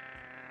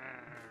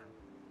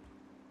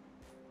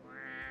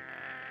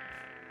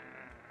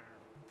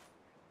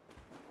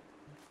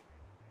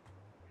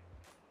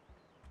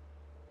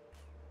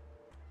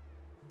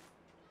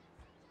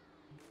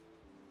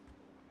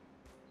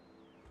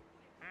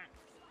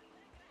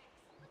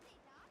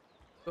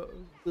 Got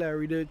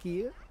Larry Duck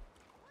here.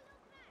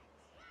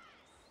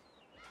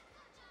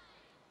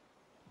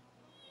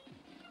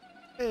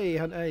 Hey,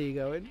 Hunt, how you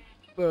going?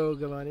 Well,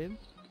 come on in.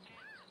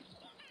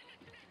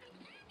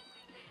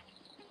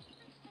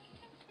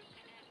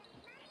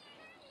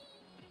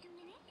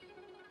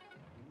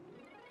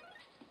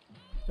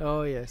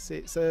 Oh yes,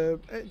 it's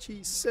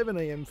actually 7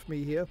 a.m. for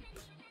me here,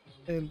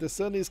 and the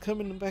sun is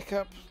coming back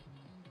up.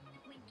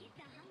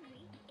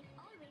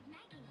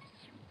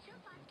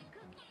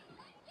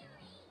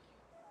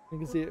 You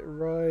can see it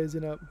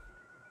rising up.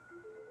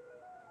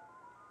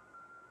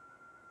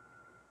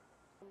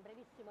 Un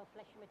brevissimo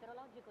flash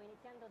meteorologico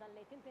iniziando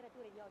dalle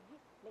temperature di oggi,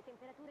 le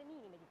temperature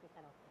minime di questa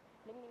notte,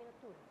 le minime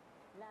notturne.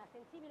 La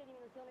sensibile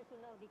diminuzione sul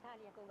nord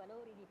Italia con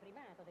valori di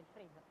primato del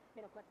freddo,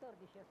 meno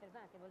 14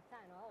 osservate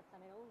Bolzano, Aosta,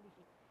 meno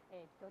 11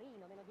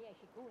 Torino, meno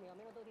 10 Cuneo,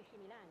 meno 12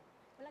 Milano.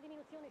 La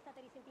diminuzione è stata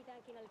risentita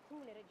anche in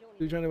alcune regioni.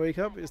 You trying to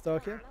wake up? It's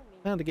dark here.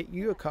 I'm to get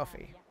you a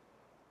coffee.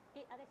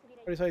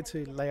 I decided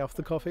to lay off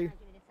the coffee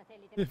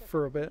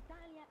for a bit.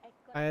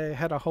 I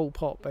had a whole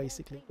pot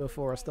basically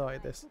before I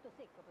started this.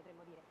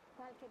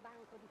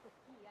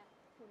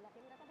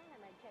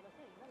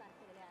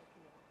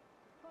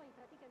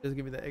 Just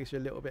give me that extra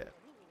little bit.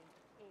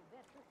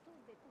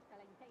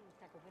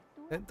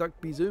 That duck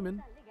be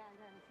zooming.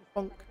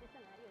 Bonk.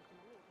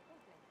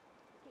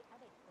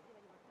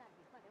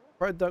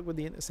 Fried duck with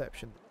the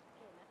interception.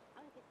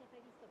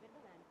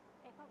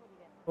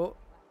 Oh,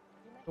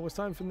 almost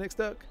time for the next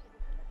duck.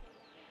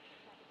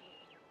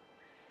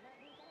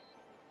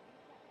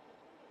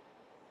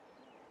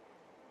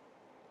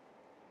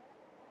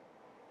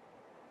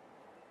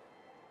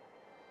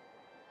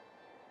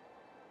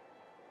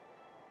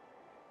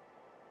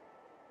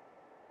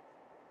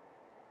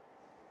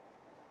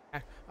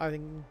 I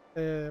think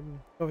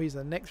coffee's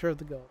the nectar of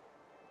the gods.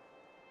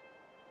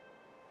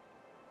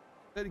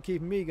 That'll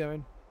keep me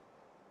going.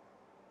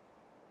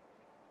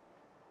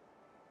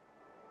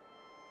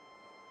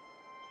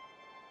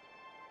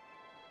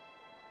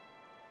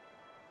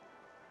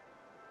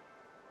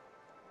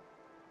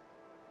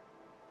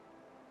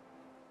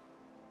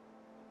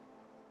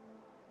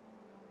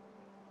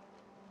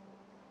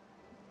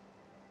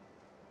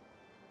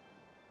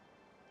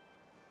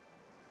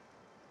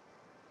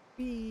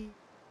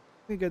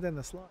 We go down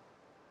the slide.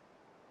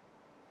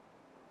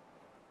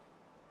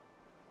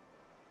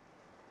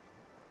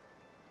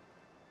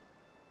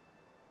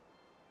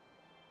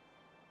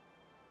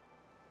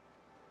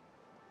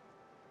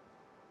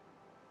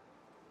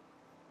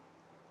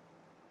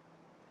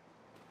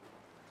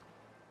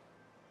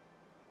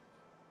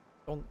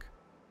 Donk.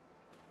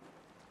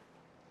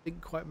 Didn't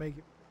quite make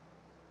it.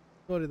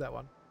 Nor did that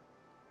one.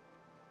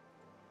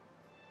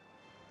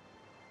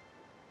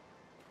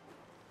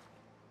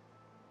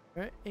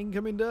 Alright,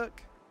 incoming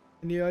duck.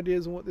 Any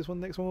ideas on what this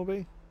next one will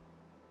be?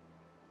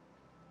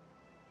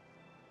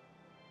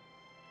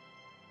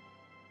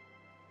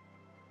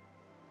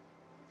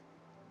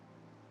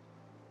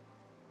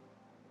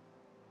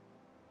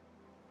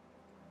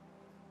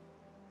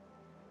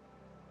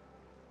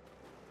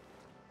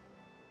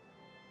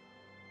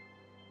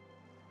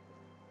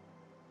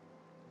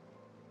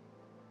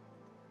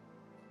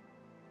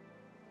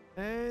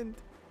 And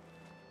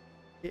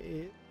it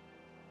is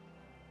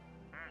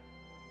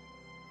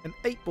an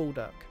 8-ball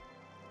duck.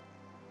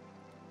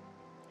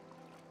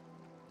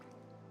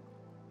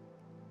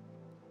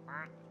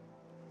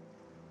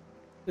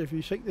 So if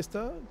you shake this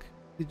duck,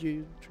 did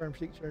you try and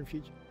predict your own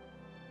future?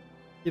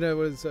 You know, it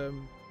was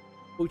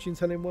fortune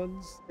telling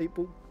ones,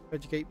 8-ball,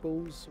 magic 8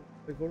 balls,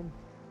 what they call them.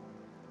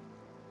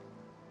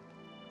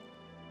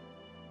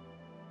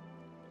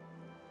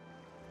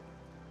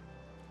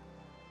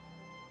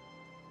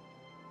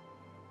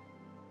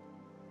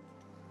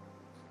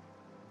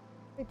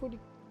 Hey, buddy.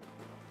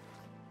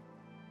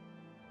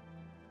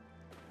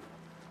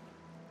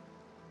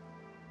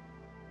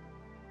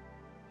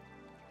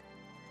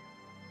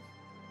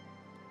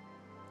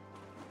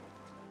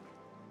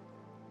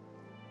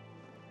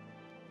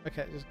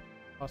 Okay, just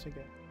pass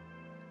again.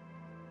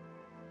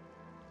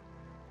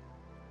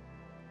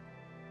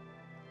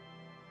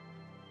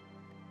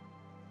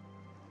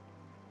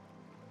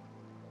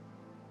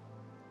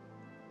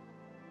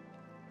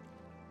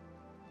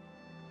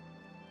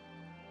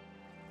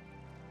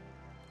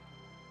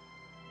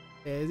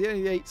 Yeah, the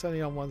only 8's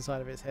only on one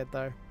side of its head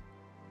though.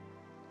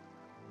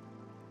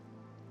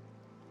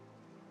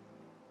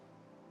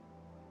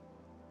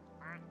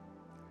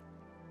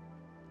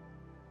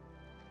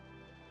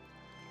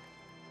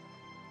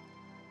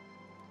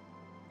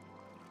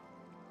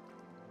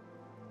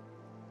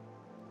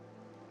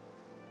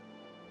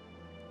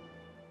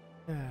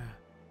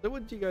 So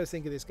what do you guys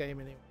think of this game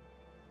anyway?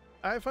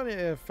 I find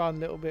it a fun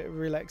little bit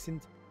relaxing.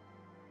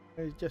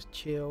 Just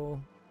chill.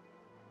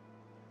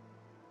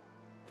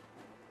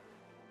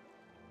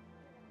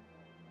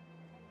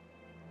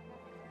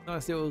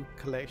 Nice little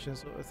collection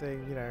sort of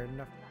thing, you know,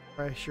 nothing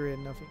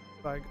pressuring, nothing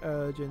like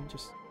urgent,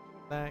 just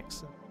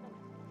relax.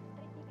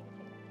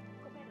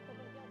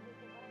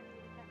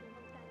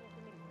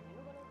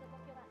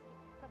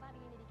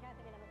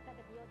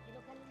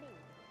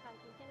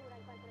 anche in pianura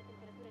in quanto le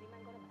temperature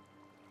rimangono basse.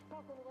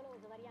 Poco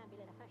nuvoloso,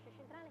 variabile la fascia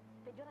centrale,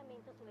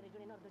 peggioramento sulle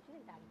regioni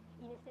nord-occidentali,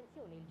 in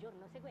estensione il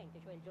giorno seguente,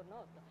 cioè il giorno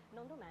 8,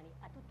 non domani,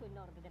 a tutto il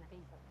nord della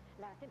penisola.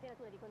 La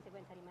temperatura di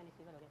conseguenza rimane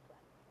sui valori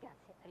attuali.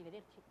 Grazie,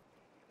 arrivederci.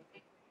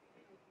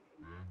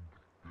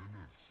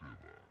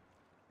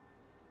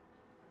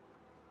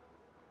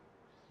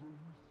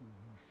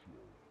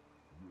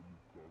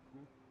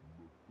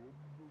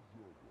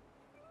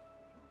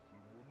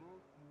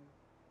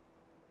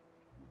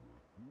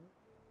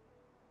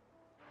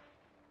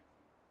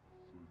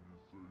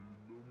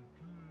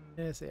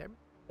 Yeah, see,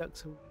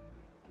 ducks are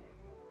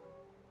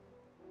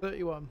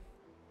 31.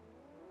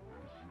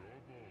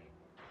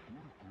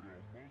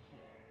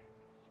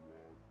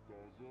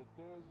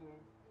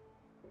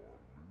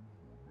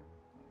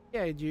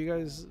 Yeah, do you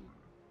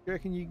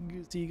reckon you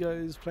can see you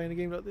guys playing a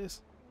game like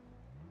this?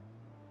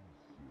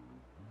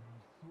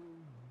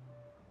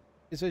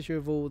 Especially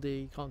with all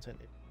the content.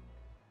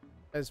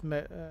 As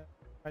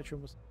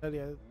Matron was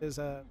earlier, there's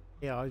a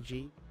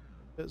ARG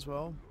as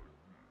well.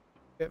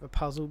 Bit of a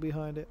puzzle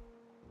behind it.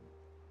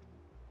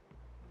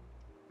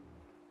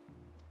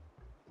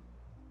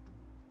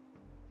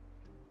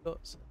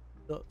 Dots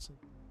and dots and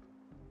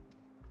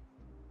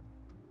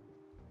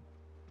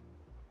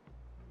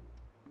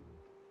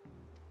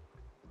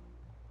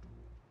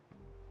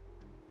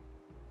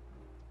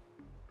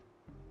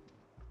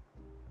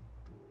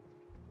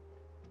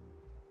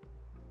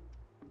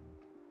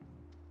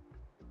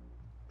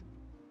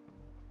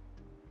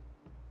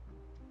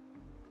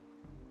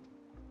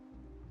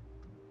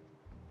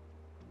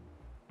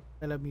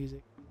mellow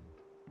music.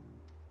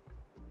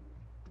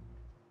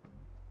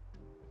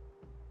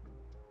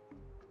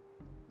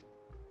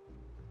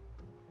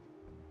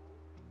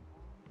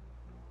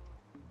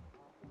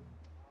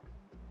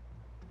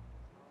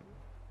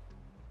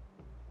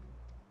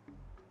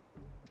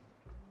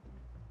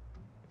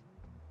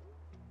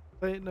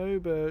 I don't know,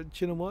 but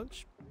chill and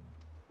watch.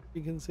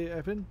 You can see it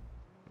happen.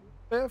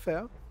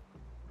 Fair.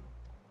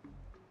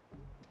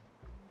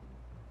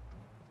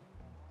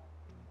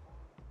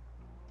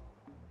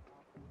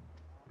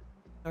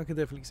 I can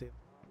definitely see it.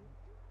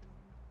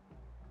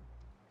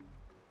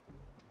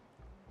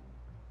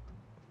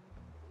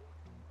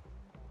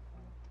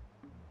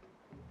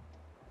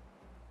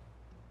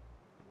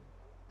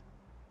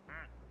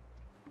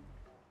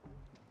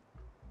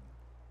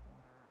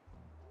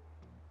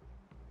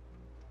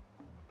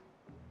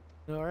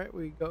 Alright,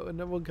 we got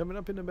another one coming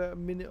up in about a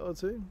minute or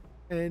two.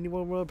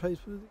 Anyone want to place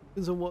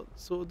predictions on what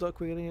sort of duck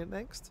we're going to get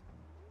next?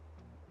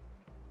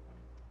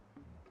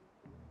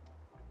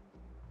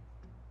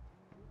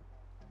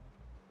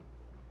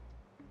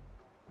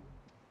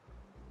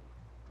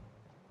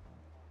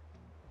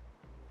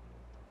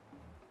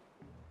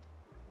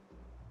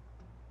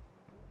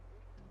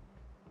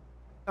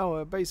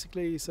 Oh,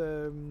 basically,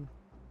 so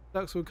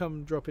ducks will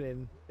come dropping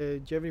in.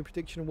 Do you have any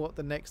prediction of what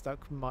the next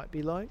duck might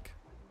be like?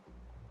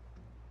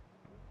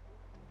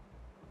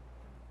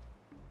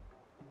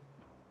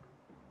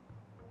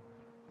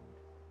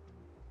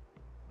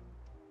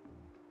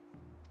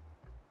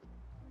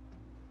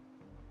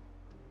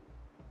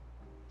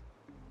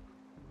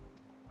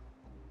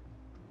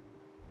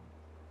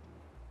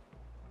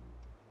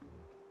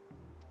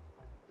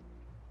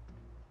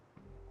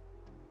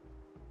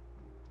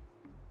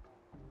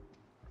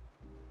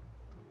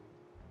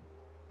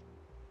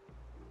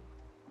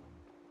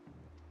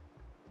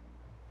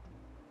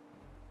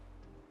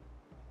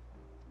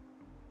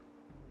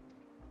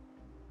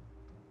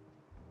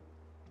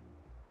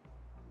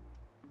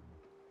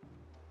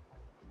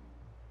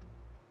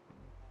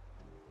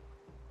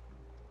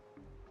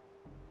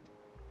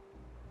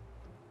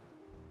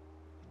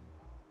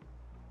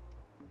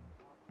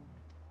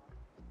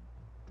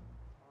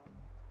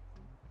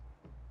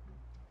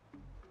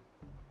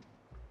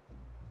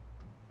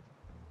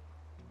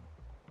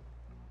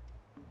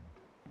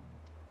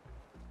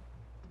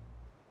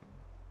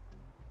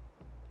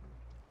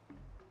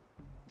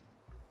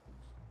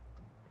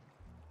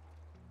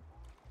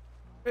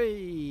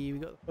 Hey, we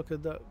got the flock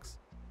of ducks.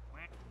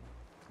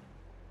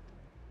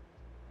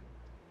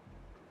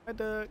 Hi,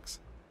 ducks.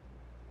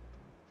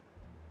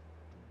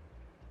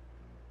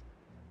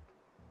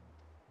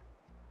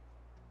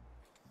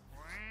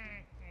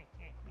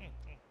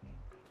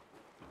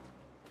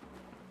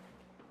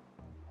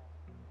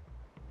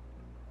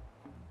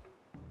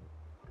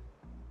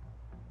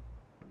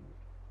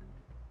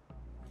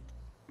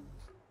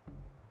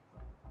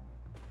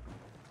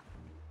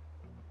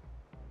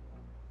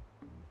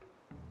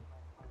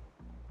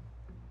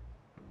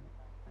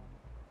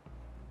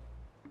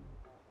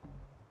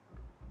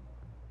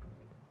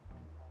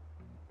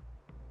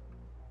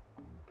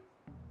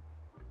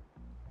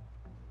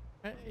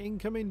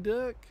 Incoming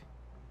duck.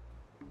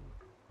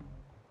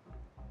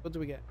 What do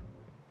we get?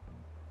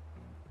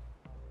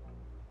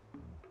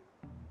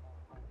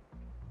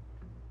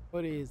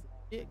 What is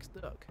X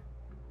duck?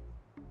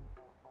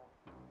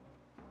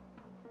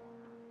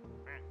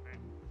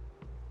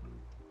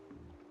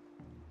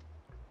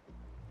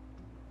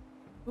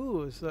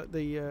 Ooh, it's like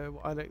the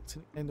what I like to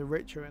name the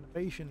retro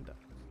animation duck.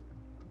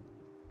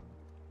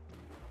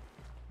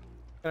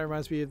 Kind of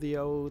reminds me of the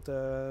old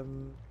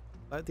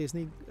like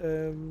Disney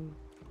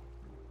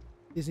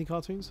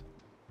cartoons.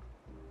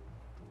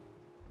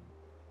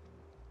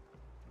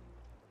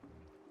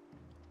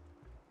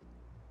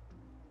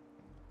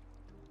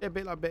 Yeah, a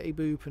bit like Betty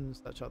Boop and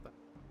such like that.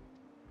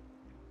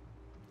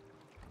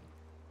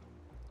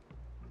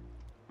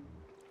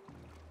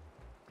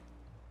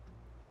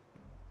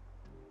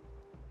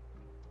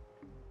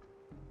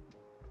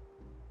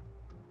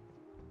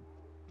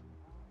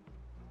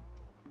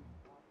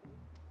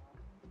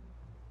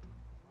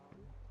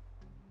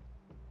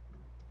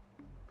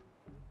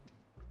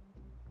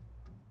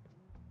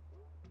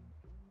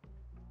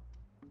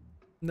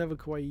 Never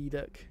kawaii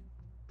duck.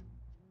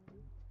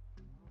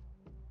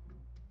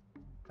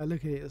 I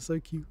look at it, it's so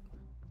cute.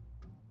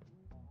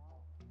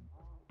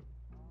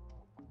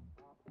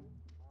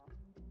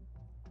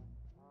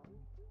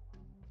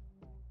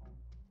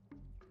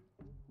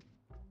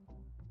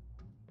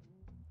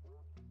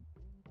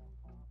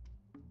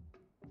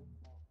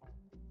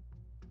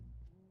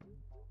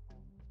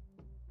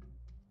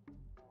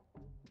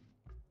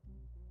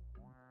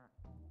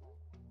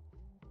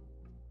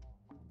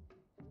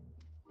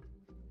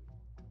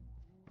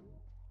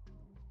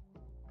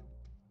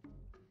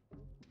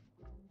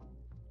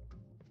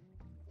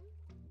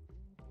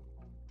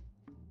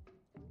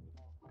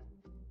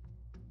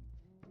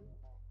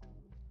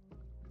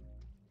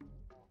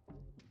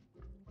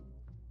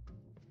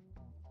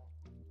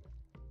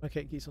 My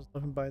cat keeps on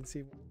stopping by and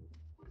see.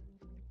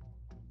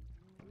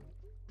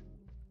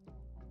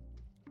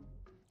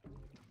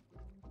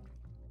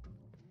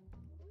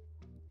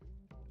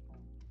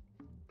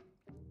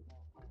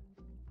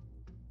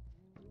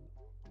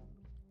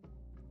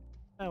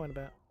 How and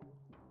about?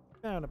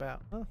 How and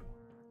about, huh?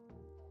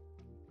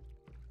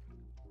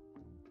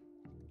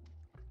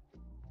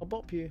 I'll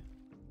bop you.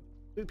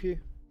 Boop you.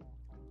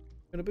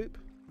 Gonna boop?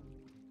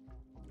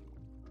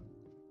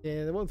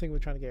 Yeah, the one thing we're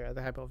trying to get out of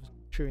the habit of is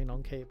chewing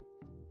on cable.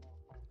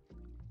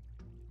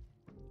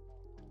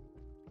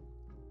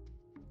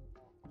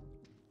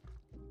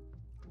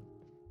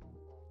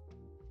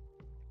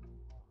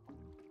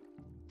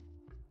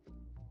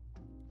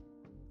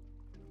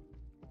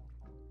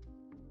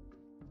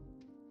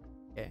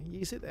 Yeah,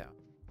 you sit there.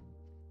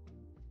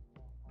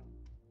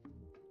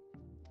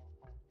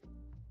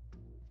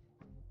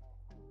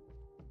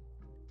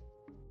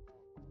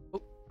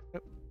 Oh,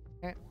 nope.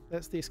 Yeah,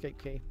 that's the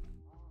escape key.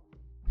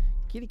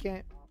 Kitty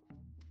cat.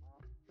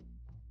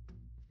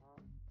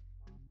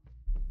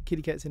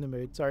 Kitty cat's in the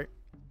mood, sorry.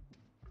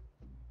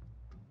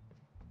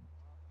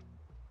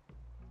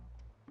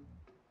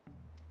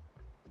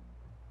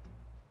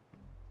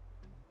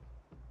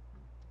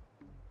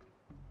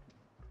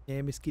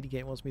 Yeah, Miss Kitty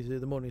Cat wants me to do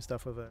the morning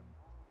stuff with her.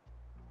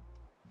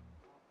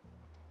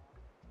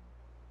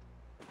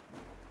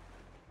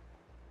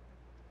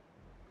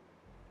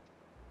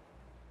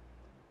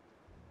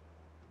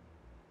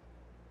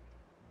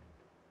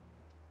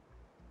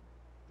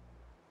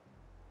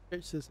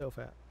 Stretches herself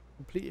out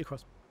completely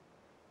across.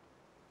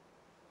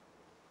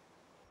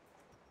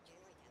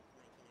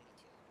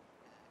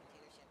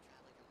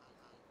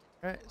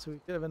 Alright, so we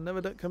could have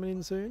another duck coming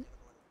in soon.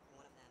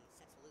 One of them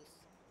sets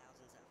loose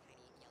thousands of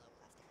tiny yellow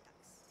plastic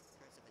ducks,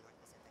 currents of the North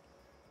Pacific.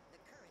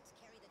 The currents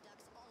carry the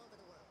ducks all over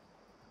the world.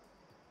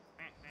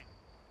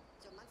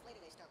 So months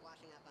later, they start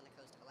washing up on the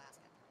coast of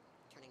Alaska,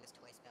 turning this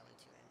toy spell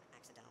into an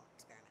accidental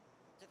experiment.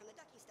 So from the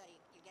ducky study,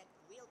 you get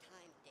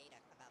real-time data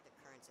about the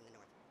currents in the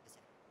North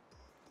Pacific.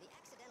 The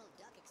accidental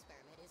duck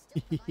experiment is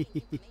still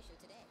providing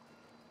information today.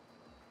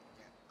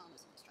 They're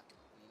almost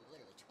indestructible. I mean,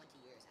 literally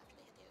 20 years after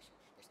they hit the ocean,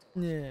 they're still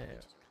washing Yeah.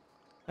 beaches around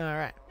the world. All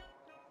right.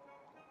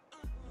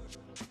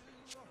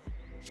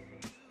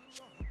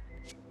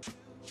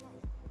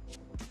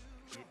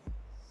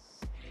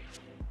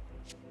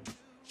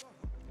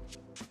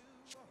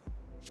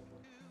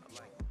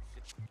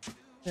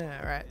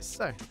 All right.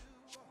 So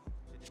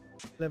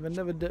we'll have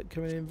another duck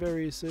coming in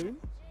very soon.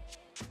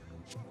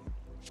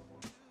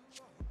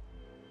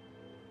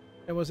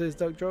 And once those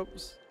duck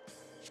drops,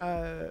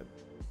 for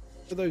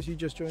those who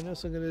just joined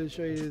us, I'm going to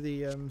show you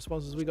the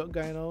sponsors we got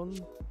going on.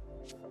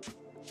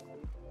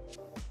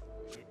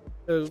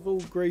 They've all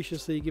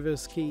graciously give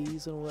us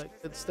keys and all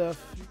that good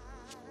stuff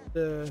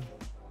to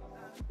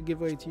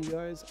give away to you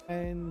guys,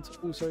 and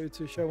also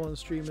to show on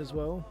stream as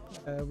well.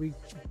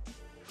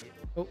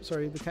 Oh,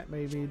 sorry, the cat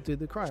made me do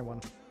the cry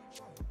one.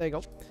 There you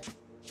go.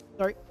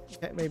 Sorry,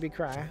 cat made me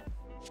cry.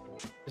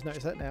 Just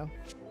noticed that now.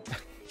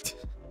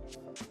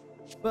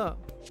 But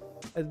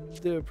I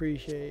do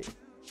appreciate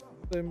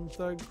them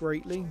so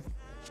greatly.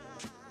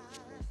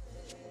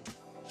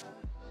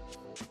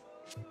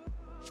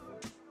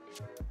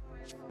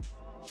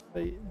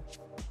 But,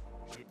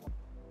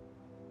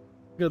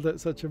 God,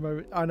 that's such a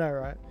moment. I know,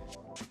 right?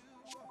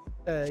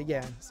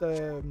 Yeah,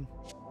 so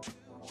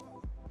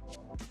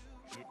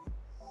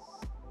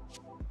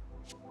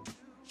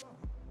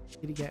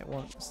Kitty Cat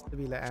wants to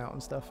be let out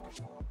and stuff.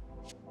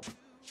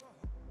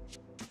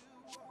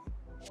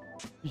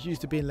 She's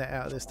used to being let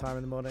out this time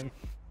in the morning.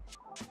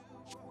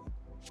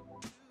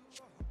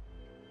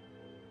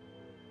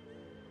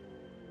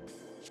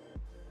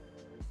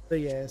 But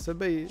yeah, so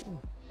be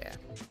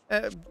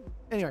yeah.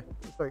 Anyway,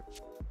 sorry,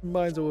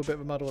 mine's all a bit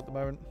of a muddle at the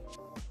moment.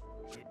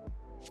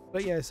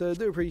 But yeah, so I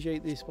do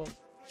appreciate the sponsors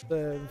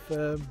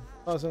for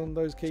passing on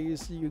those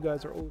keys. You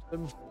guys are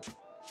awesome.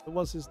 But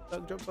once this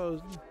duck drops,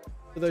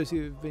 for those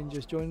who've been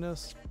just joining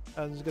us,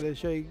 I'm just going to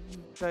show you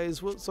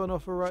guys what's on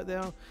offer right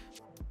now.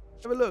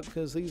 Have a look,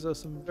 because these are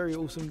some very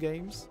awesome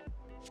games.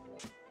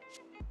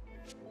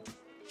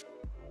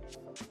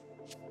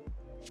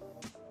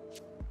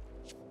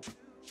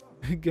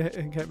 Get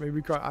made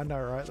me cry. I know,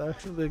 right? Though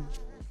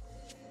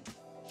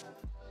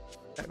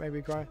that made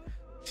me cry.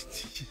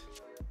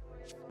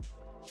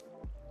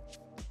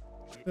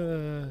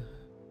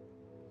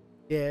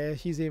 Yeah,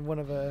 she's in one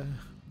of her.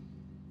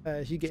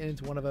 She's getting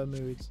into one of her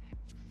moods.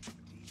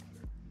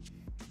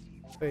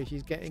 So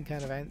she's getting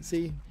kind of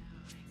antsy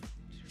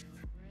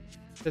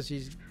because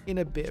she's in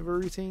a bit of a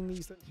routine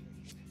these days.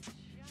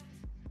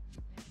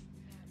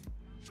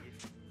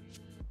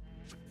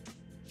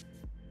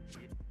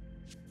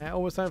 Now,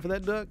 almost time for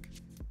that duck.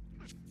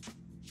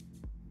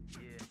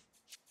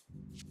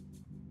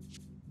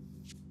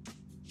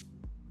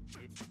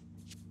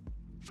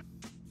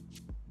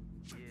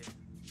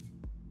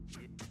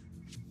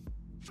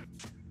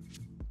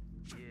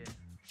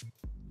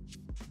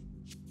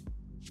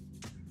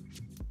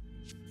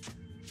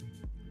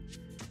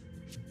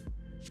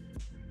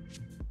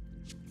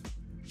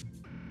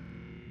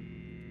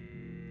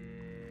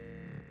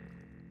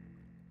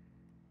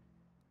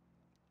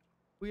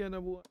 We are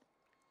number one.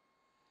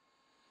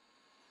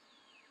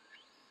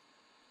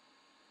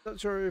 Not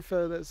sure if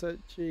that's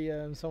actually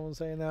someone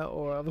saying that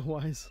or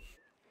otherwise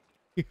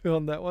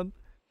on that one.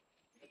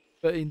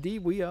 But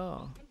indeed we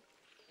are.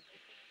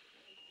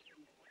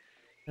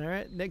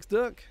 Alright, next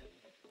duck.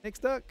 Next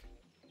duck.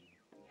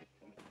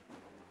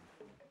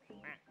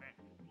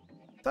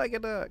 Tiger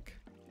duck.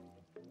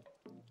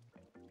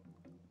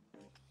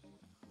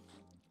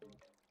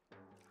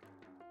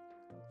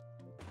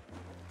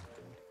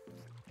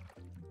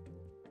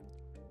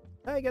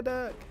 Tiger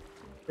duck.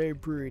 Very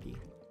pretty.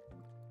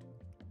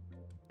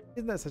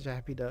 Isn't that such a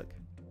happy duck?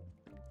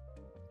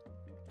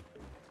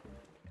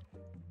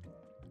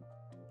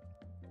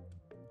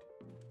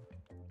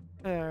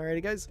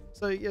 Alrighty guys,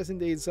 so yes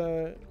indeed,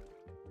 so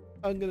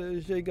I'm going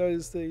to show you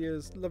guys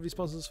the lovely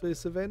sponsors for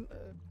this event.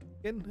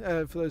 Again,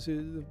 for those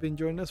who have been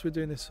joining us, we're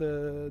doing this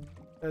for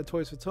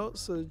Toys for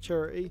Tots, a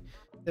charity.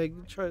 They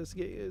try to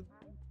get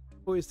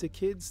toys to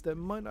kids that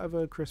might not have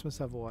a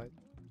Christmas otherwise.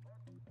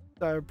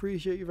 So I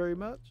appreciate you very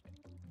much.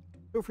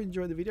 Feel free to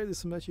enjoy the video, there's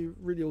some actually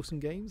really awesome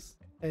games.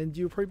 And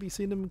you'll probably be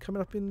seeing them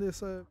coming up in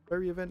this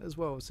very event as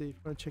well. So if you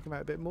want to check them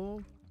out a bit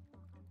more,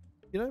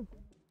 you know,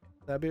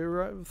 that'd be a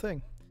right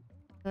thing.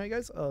 Alright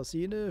guys, I'll see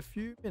you in a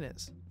few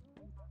minutes.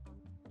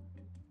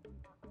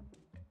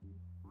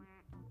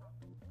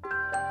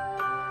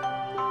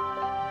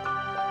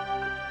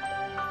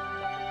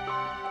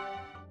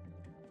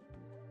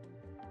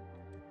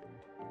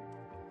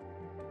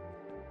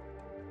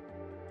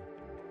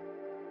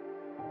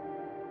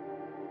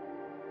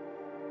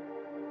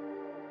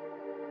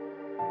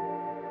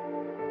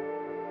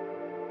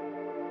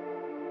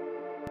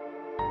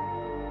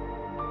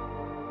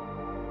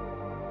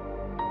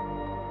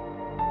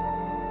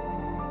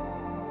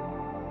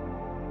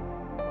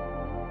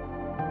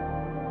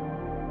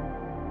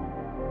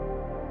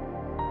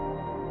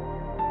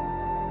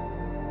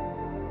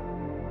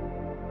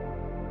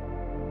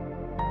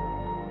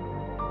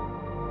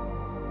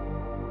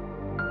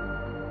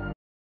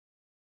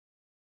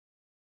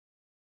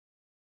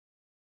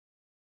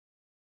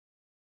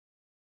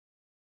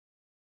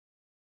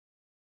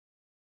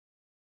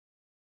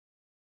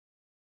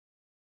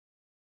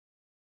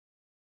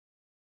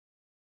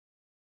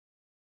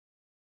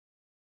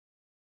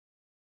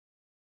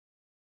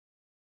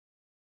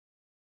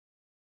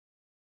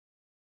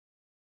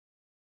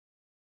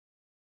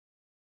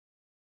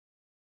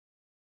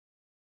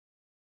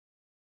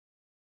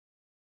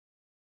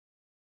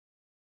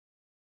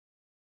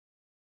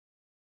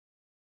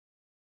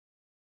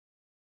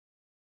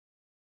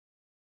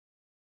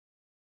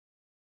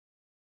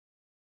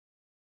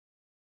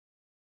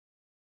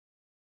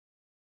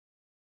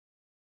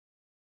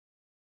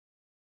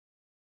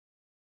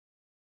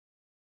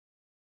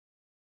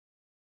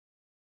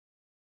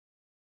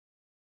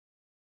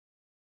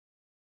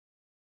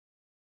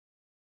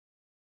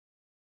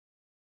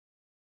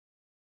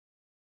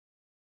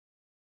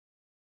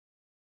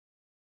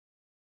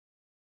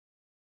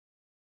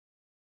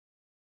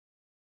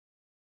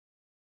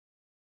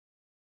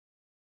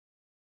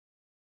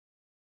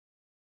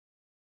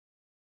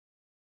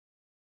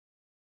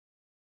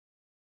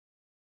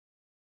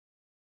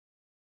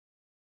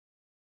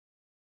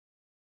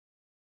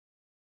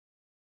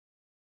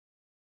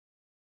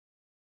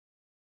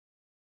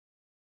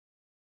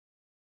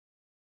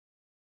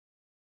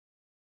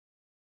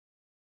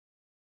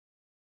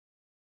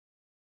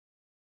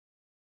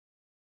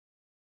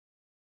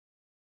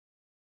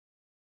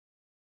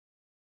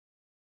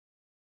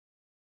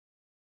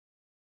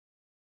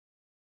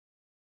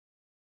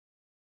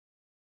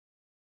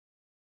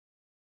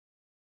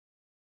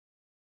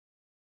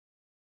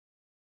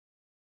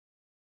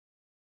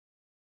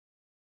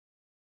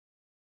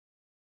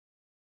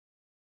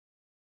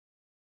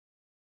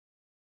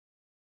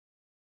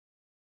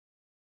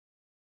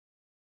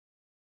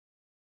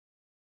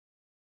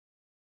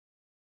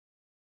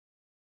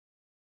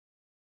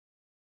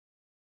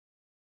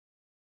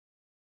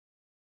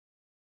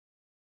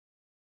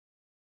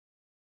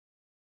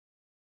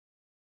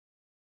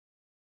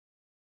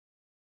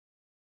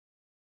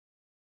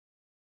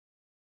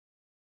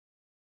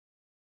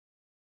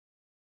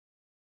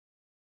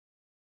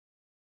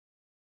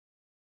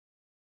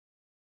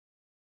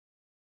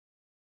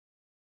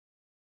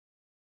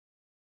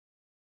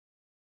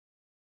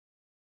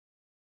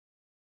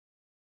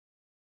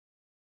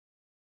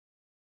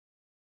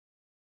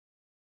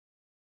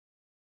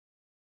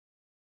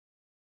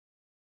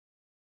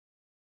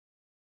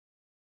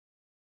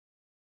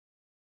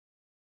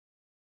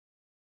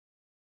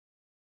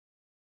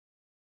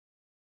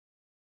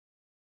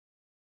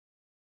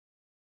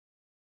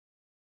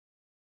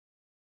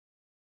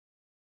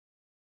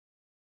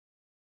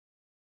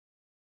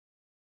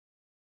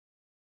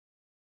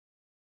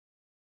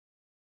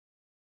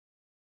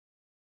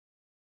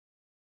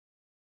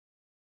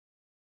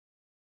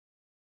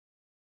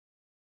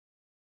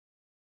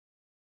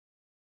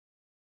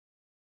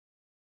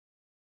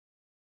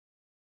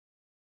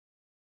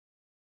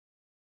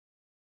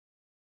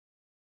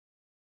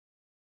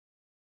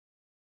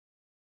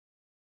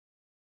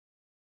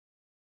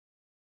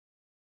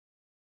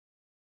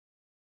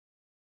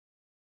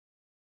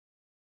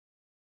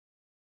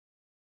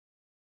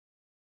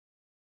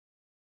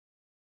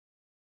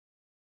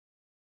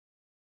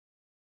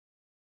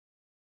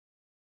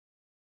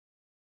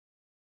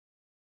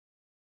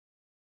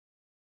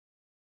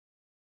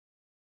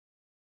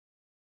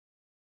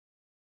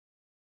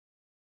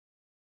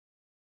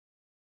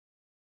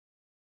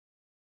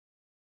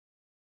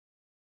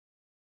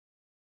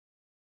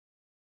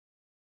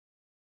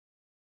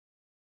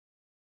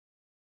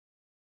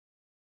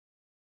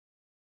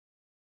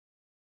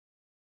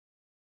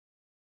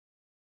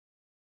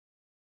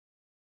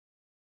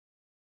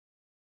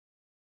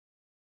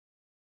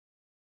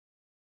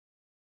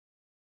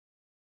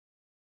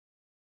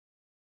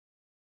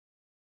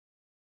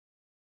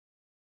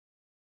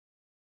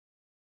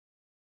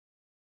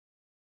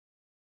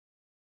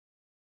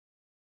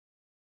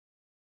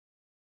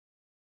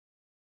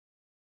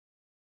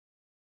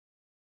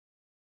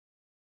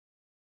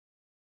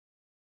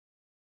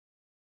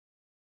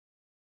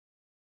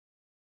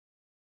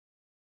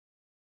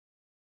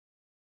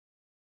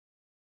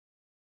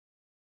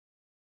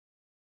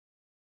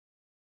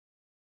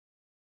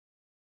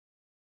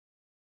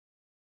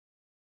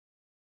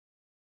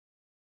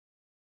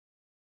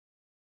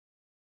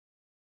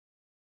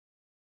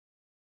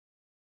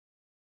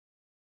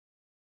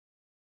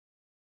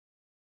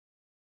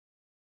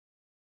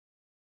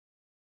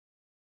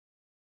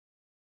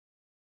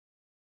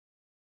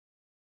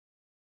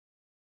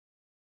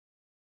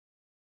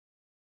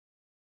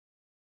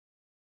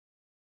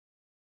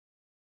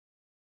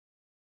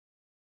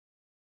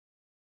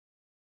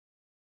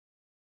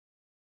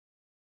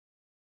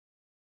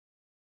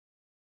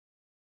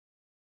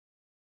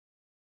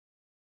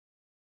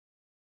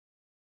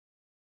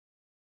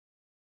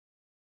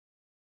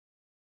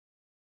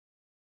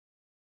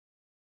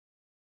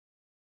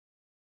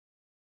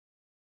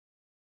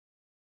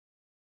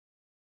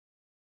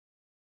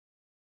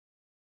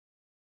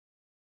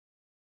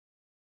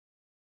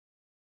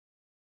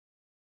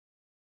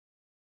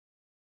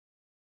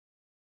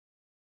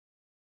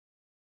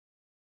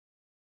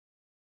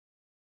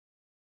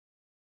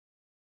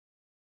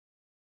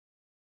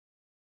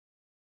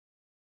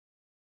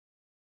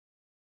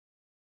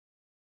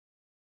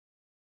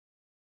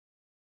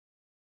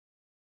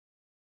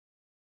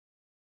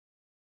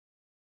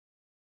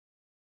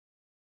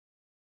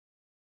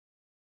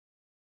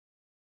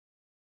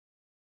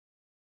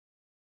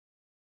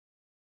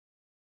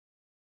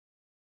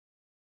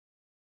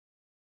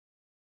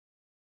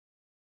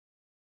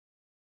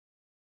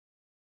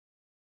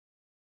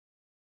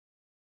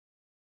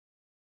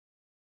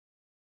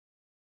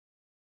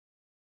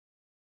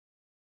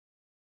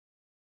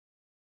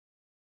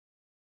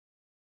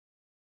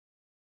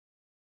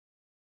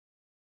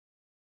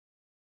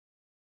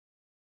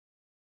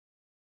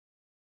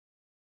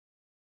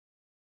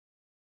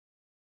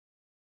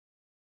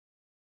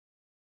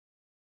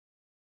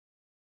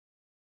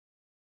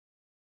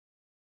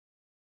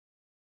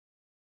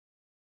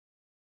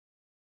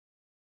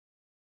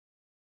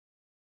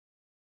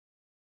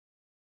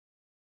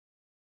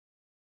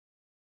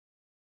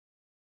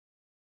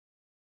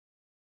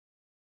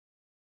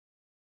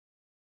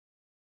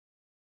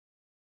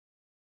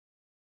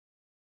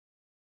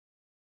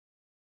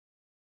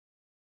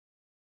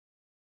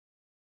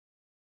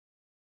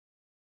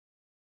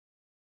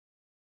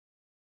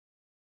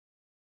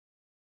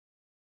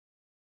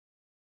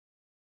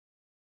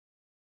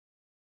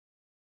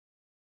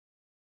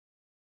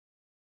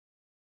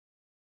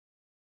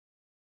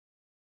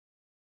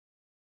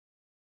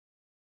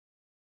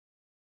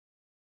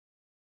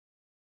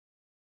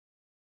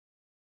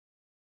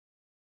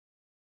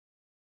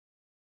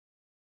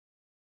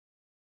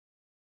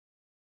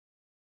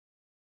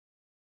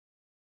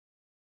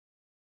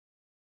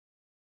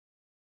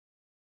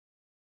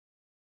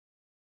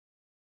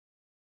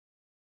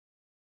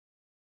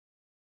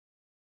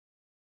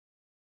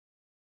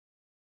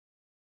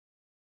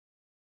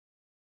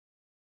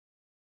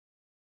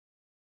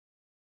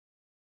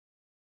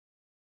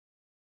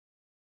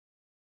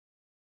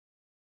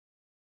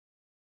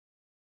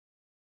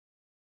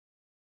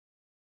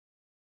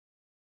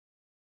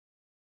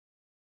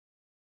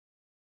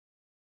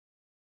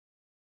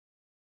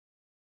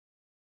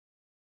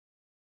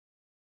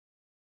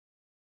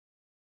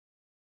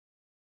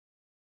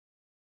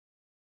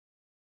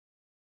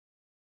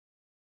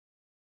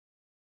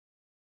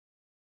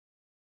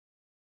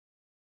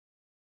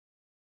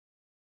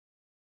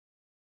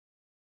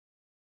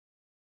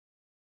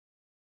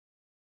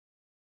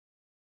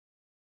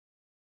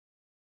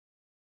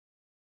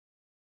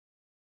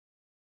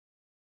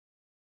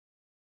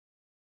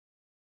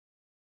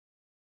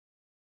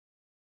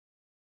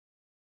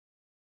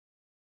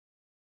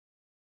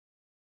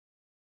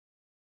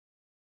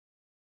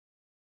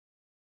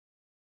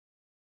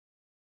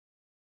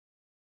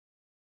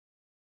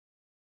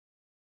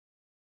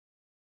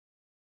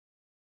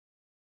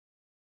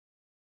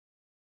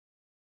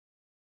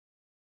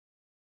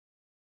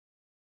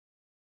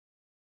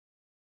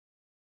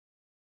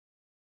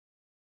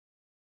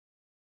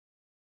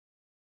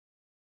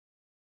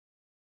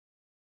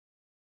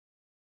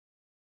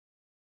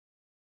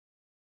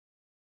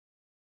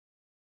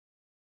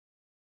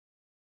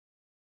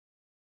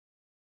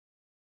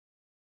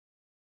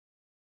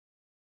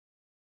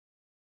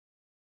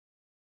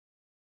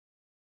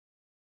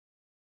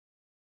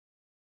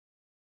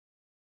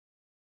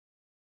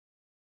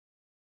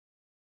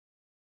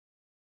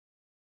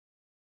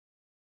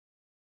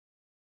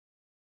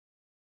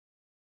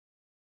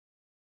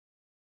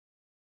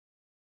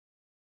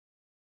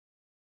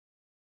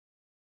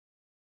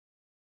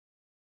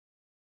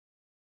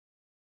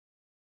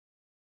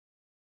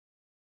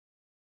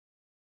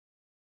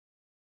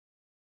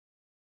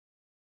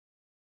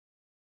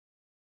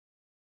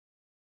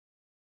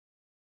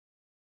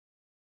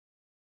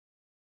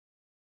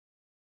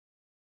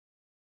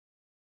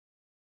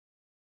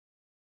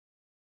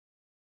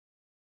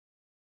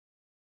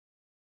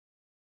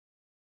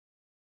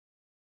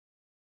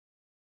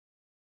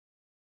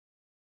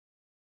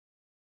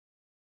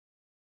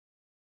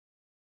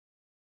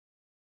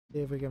 See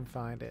if we can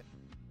find it.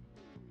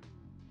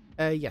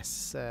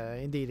 Yes,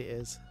 indeed it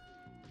is.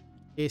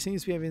 It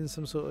seems to be having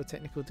some sort of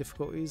technical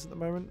difficulties at the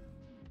moment.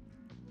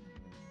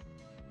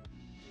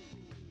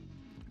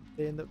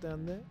 They end up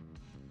down there.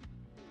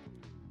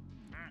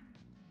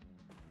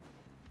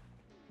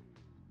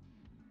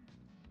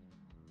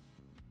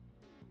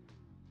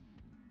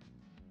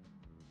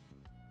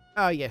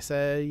 Oh yes,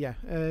 yeah.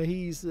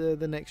 He's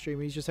the next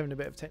streamer. He's just having a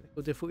bit of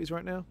technical difficulties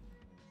right now.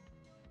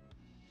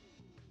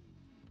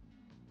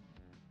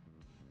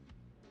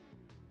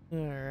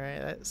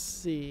 Alright, let's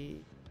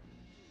see.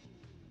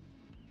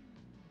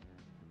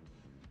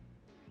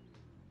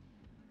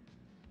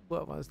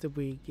 What ones did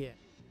we get?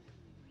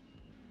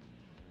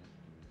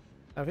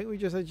 I think we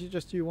just had to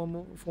just do one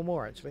more, 4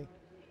 more actually.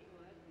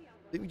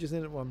 I think we just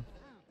needed one.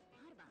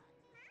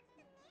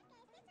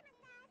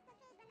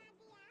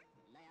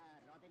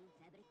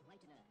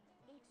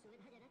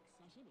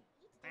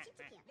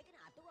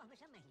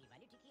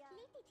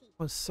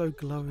 Was so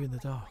glowy in the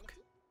dark.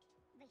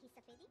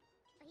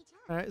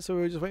 Alright, so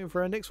we're just waiting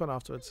for our next one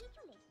afterwards.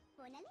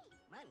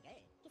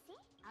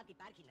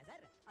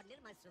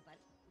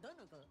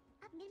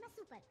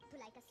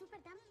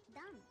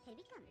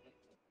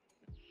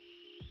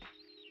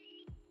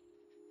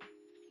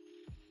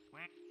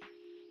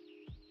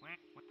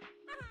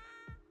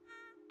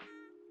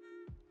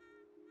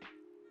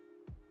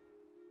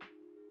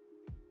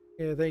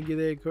 Yeah, thank you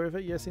there,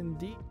 Corvette. Yes,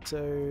 indeed.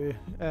 So,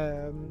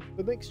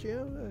 for next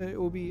year, it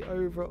will be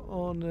over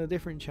on a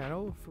different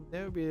channel. From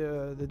there, it will be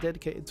the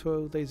dedicated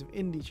 12 Days of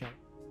Indie channel.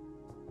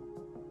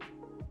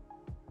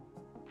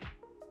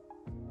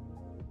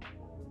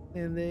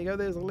 And there you go.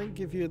 There's a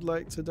link if you'd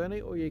like to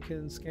donate, or you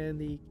can scan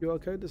the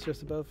QR code that's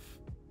just above.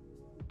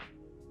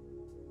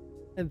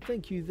 And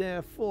thank you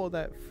there for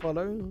that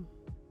follow.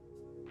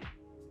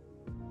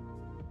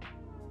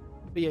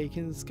 But yeah, you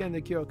can scan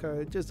the QR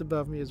code just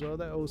above me as well.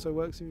 That also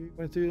works if you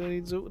want to do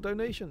any sort of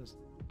donations.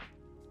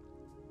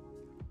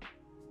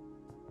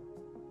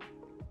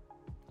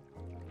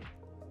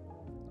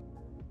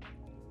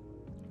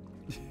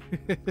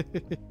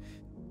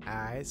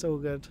 It's all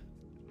good.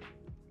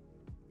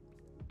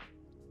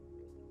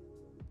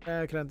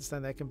 I can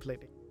understand that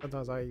completely.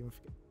 Sometimes I even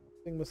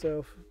forget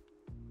myself.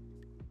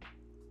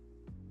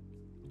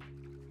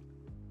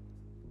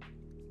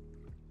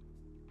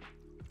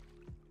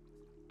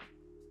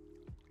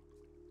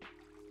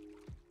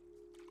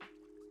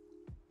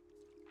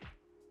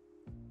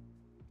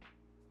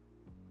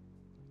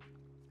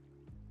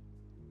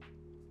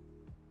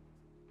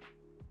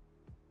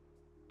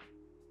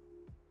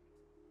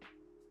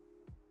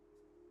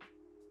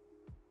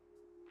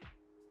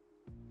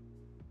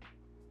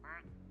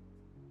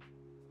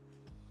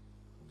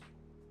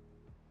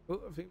 Oh,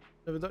 I think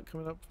another duck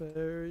coming up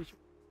there.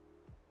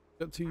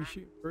 Got 2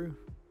 shoot through.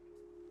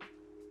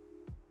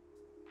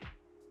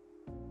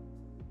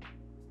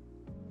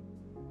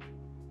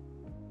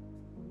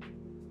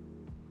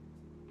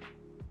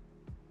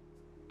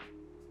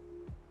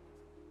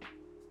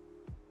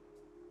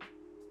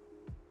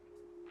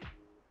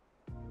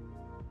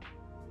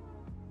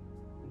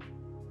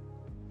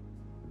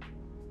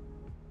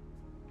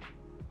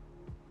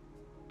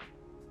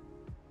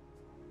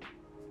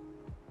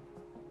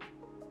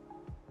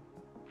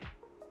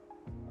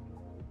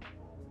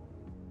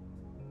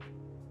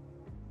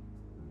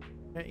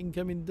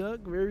 Incoming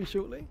duck very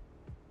shortly.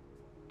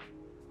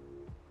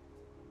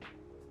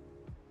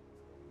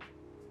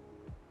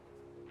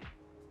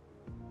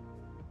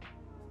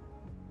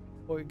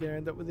 Or we're gonna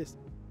end up with this.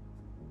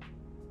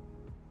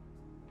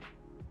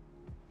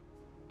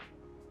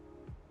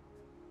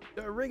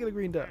 Got a regular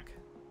green duck.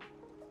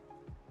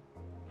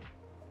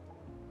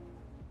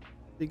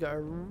 You got a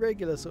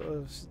regular sort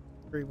of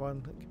green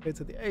one compared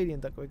to the alien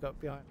duck we got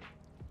behind.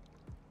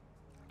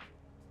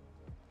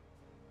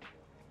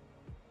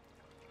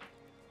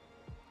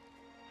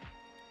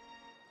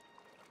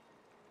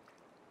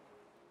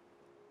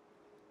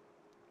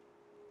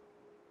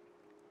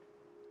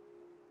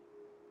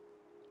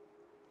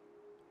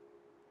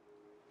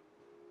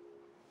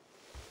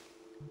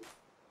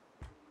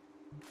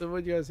 So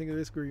what do you guys think of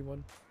this green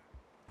one?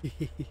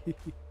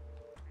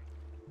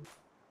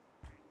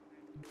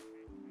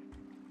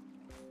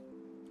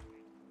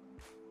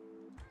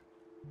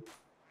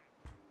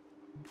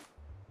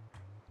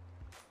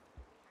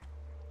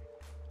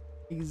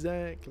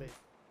 Exactly.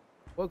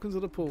 Welcome to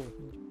the pool.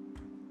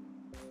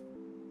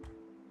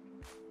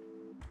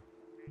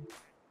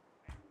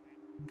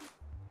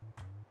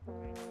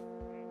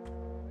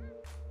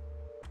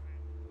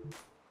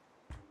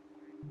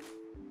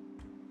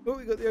 Oh,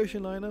 we got the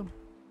ocean liner.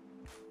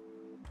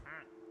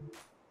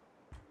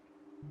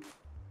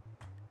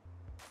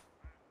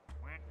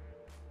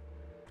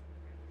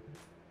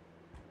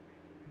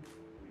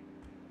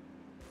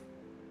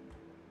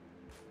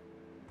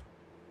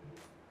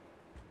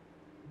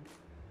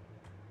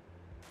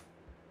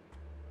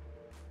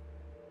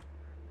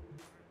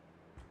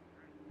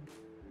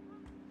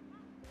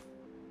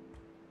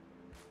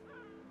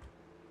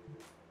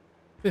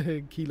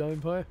 Key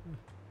lime pie.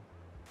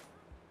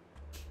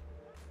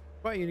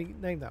 Quite a unique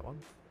name, that one.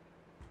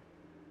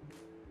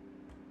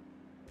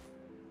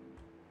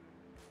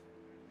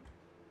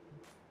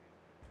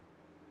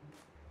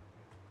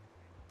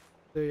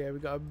 So yeah, we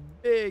got a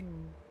big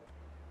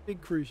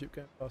cruise ship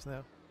going past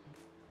now.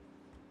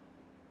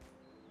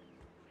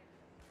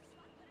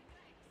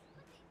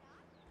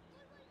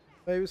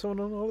 Maybe someone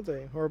on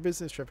holiday or a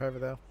business trip over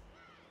there.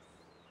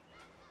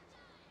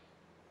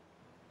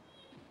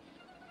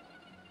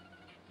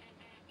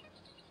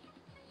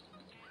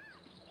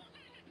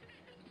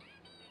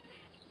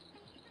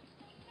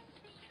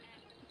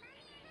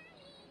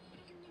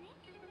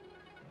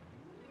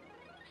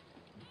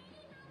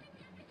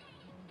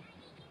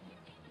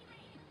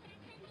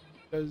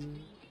 Goes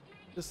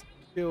just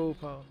chill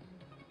past.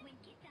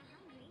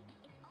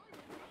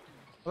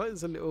 I like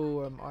there's a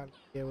little island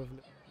here with a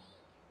little...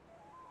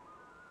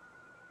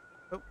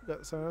 Oh,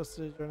 got someone else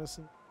to join us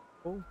in the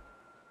call.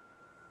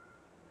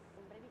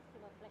 Un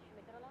brevissimo flash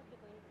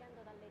meteorologico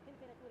iniziando dalle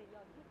temperature di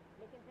oggi,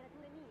 le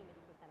temperature minime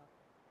di questa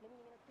notte, le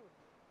minime notturne.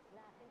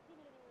 La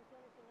sensibile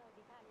diminuzione sul nord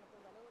Italia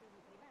con valori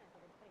di primato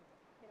del freddo,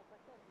 meno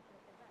 14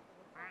 osservato,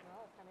 Bolzano,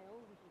 Aosta,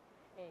 meno 11,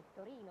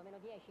 Torino, meno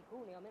 10,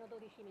 Cuneo, meno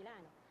 12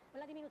 Milano.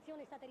 La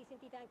diminuzione è stata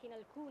risentita anche in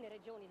alcune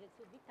regioni del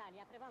sud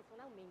Italia, prevalso un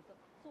aumento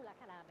sulla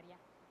Calabria.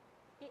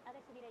 E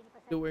adesso direi di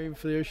passare Still waiting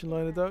for the ocean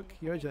liner duck.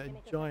 You imagine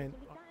a giant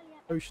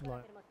ocean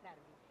liner.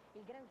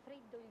 Il gran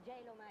freddo, il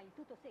gelo, ma il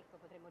tutto secco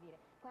potremmo dire.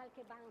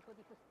 Qualche banco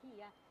di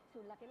foschia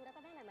sulla pianura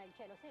padana, ma il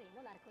cielo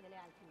sereno, l'arco delle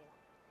Alpi nevate.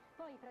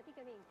 Poi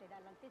praticamente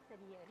dall'altezza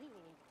di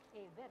Rimini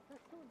e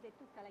verso sud è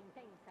tutta la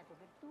intensa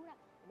copertura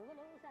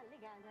nuvolosa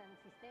legata a un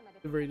sistema di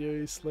The radio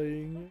is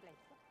slaying.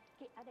 complesso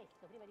che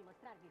adesso, prima di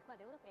mostrarvi il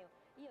quadro europeo,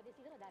 io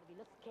desidero darvi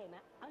lo schema,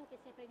 anche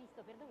se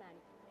previsto per domani,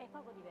 è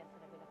poco diverso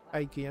da quello attuale.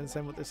 Hey, can you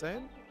understand what they're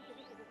saying?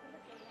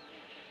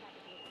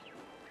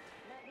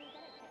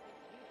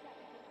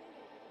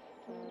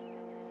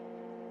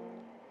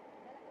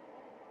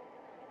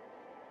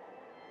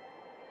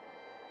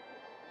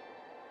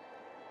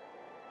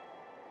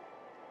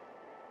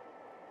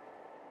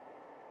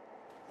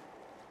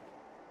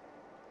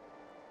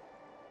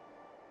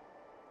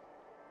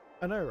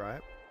 I know,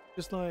 right?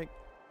 Just like,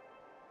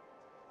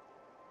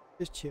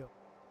 just chill.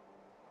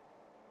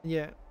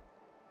 Yeah,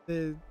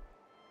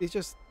 it's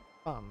just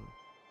fun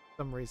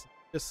for some reason.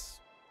 Just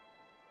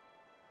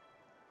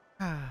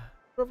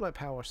sort of like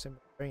power wash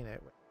simulator, ain't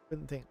it?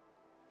 Wouldn't think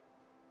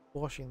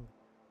washing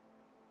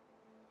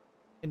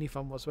any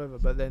fun whatsoever,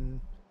 but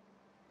then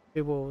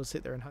people will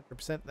sit there and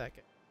 100% that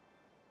game.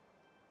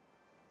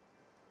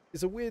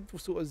 It's a weird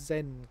sort of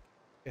zen,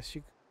 I guess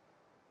you.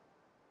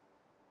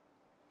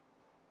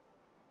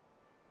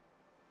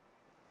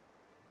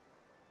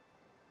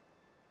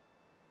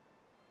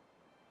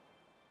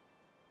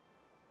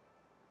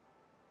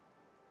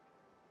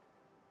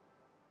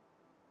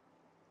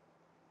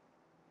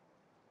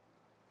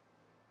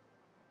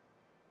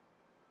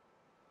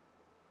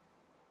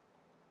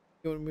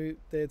 You want to move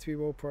there to be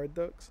more pride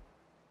ducks?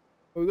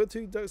 Well, we've got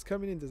 2 ducks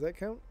coming in. Does that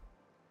count?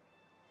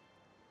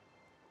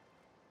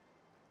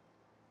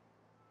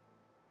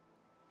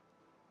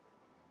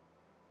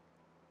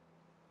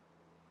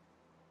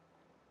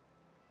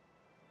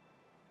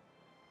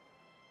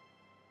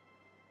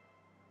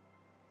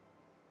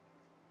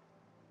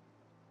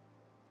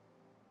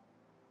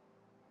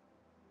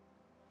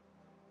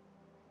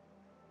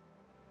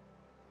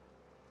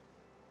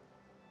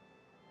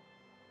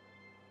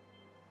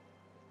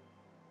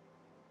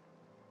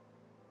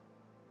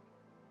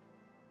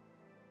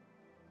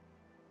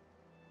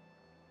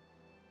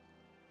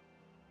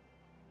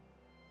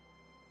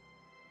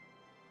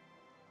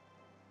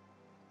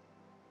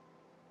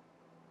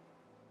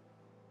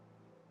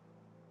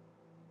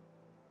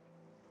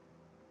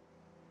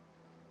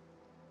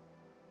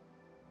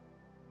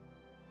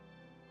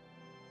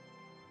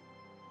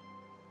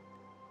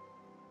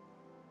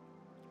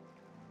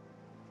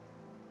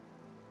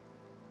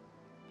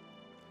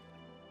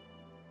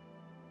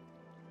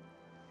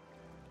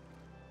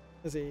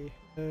 Let's see.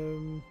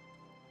 You'd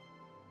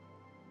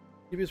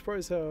be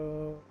surprised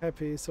how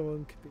happy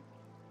someone could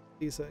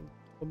be a certain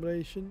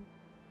combination.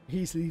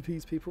 Easily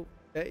please people.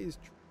 That is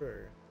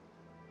true.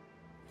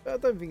 But I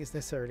don't think it's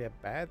necessarily a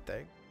bad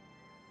thing.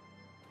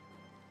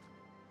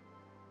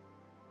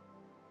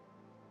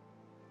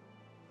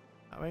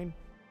 I mean,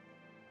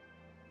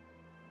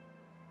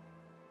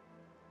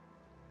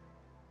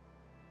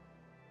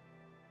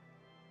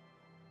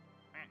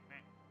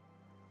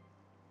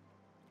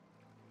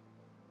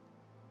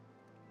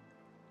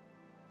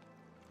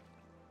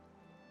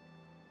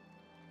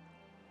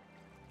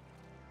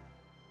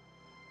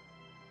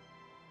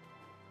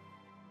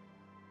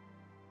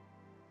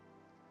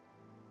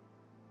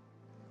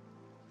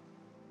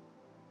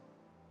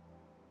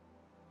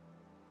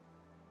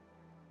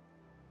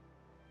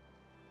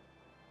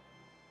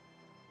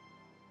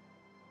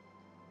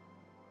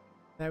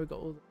 now we've got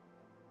all the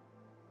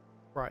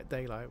bright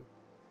daylight.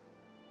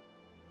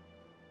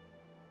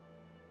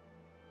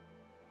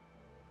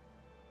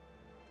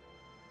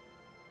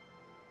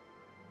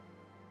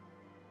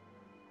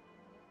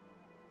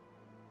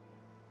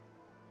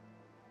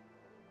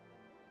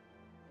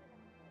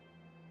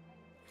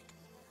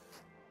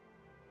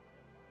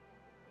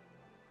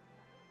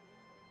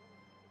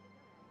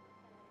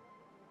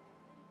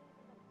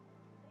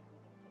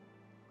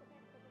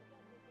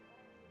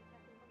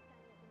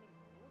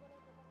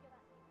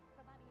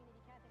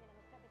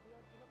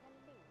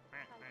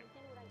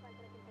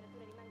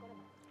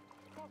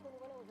 poco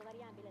nuvoloso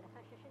variabile la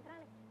fascia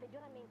centrale,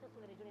 peggioramento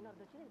sulle regioni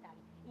nord-occidentali,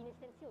 in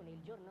estensione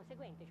il giorno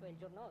seguente, cioè il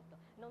giorno 8,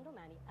 non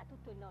domani, a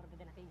tutto il nord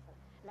della penisola.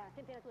 La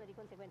temperatura di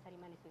conseguenza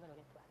rimane sui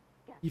valori attuali.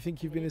 Grazie. You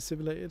think you've been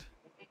assimilated?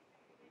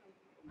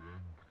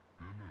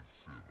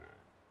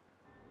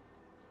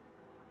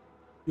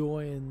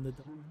 Join the...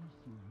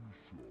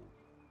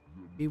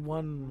 He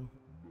won.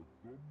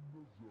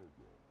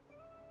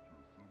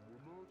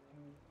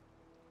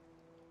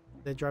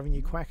 They're driving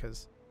you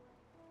quackers.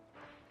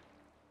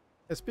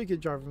 Speaking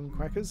of driving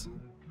quackers,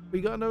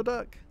 we got no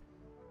duck.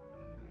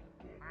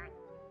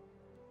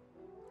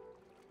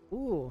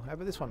 Ooh, how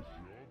about this one?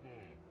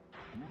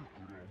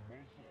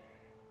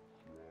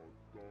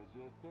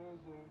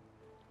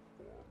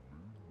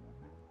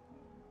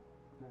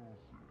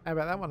 How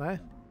about that one, eh?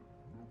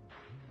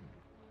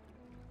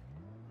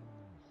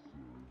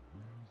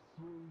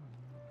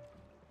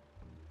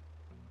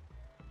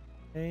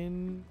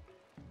 And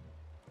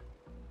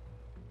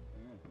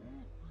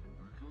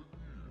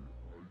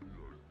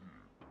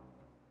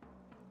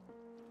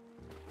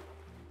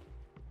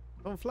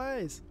on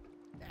flies.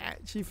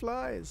 She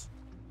flies.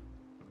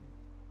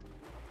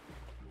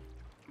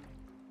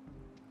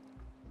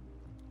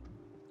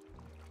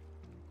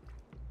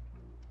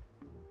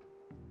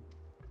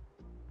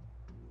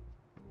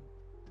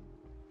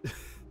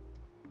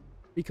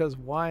 Because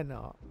why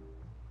not?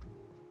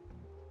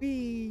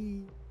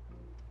 We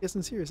get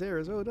some serious air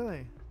as well, don't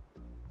they?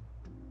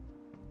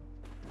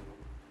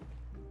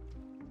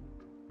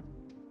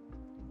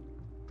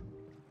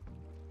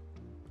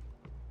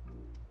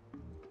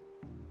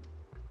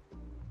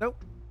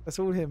 Nope, that's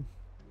all him.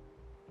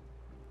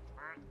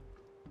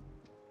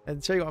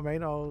 And show you what I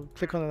mean, I'll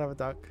click on another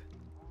duck.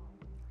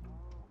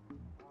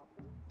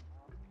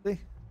 See?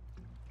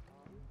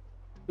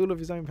 All of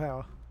his own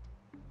power.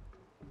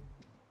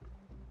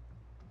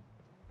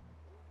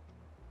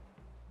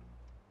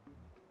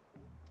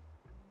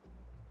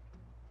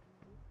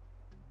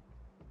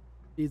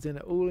 He's in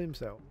it all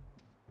himself.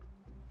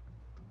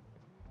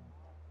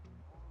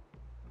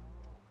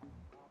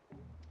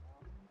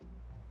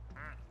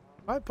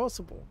 Quite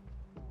possible.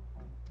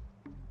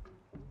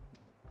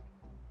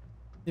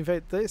 In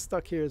fact, this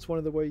duck here is one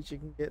of the ways you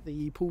can get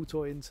the pool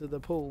toy into the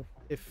pool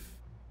if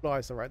it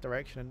flies the right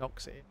direction and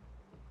knocks it in.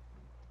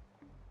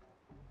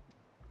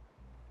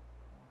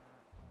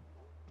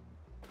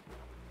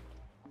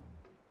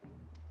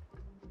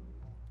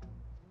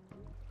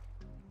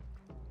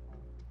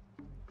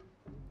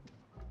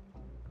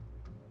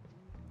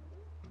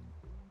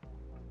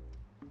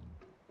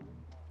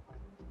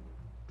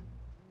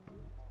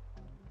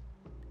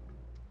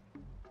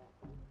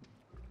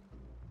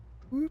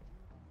 Whoop.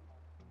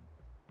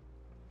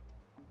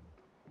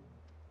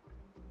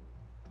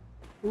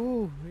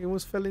 Ooh, he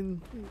almost fell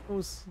in. He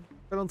almost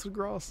fell onto the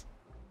grass.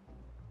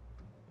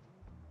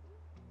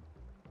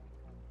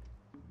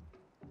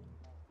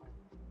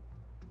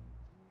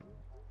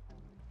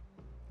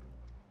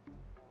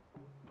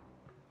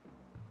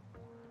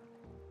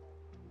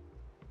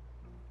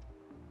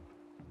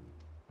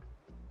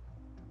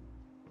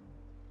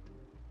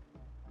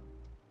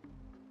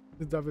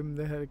 Dub him in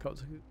the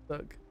helicopter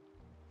duck.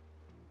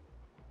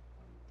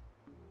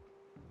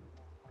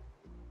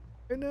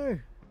 Oh no!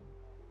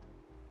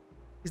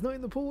 He's not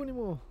in the pool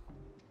anymore.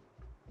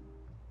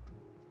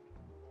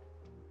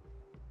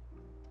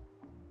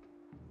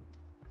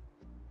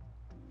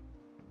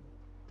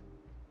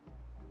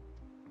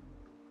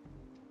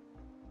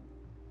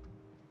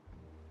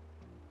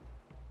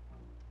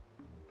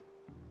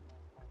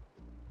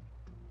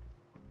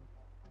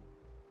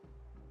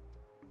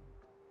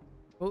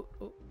 Oh,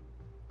 oh.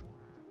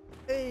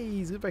 Hey,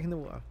 he's back in the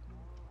water.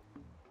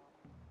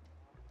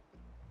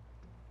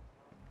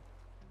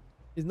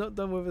 He's not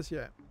done with us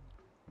yet.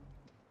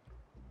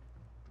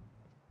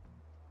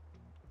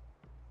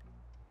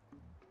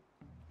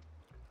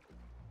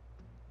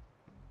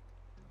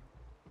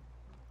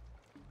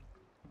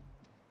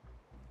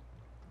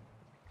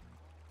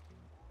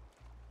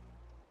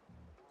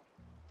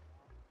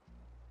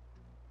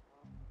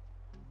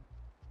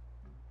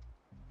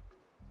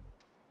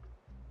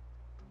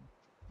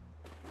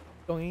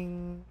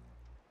 Doing.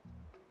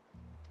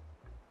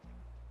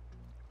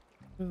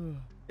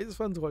 It's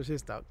fun to watch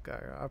this duck go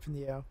up in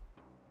the air.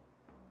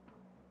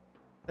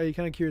 Are you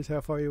kind of curious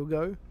how far he'll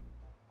go?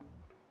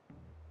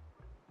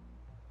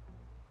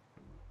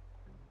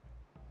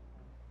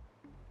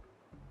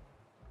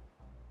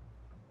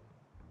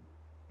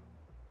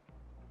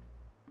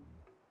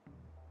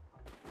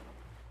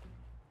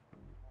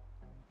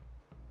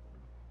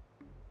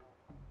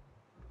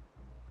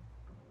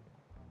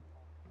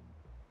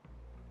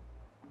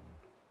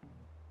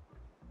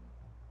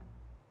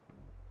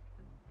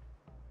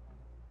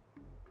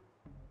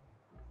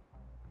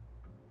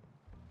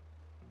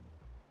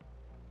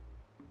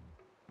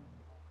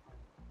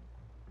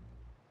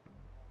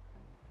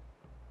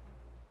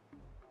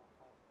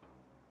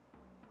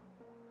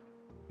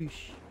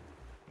 Whoosh.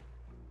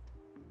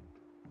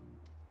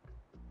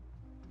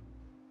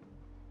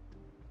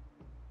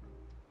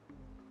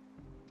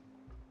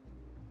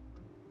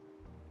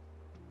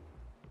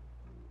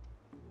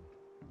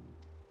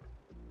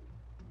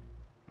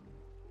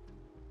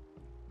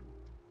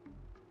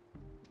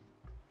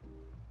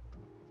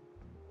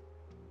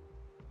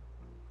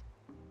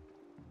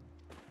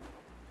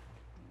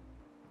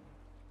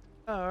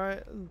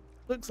 Alright,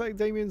 looks like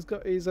Damien's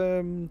got his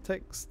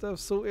tech stuff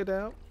sorted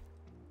out.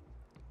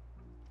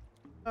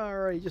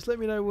 Alright, just let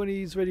me know when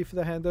he's ready for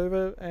the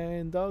handover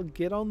and I'll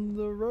get on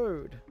the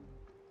road.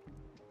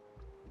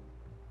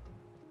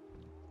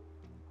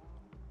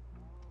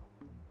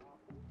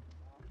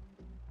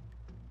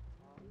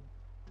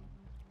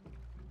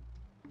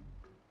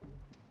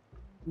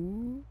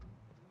 Ooh.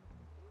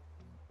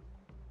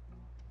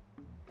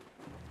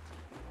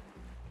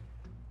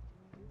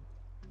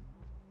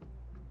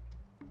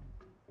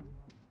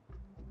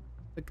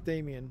 Look,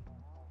 Damien.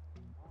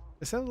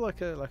 It sounds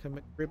like a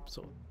McRib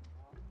sort of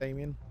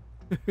Damien.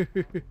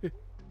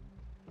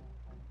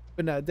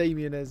 But no,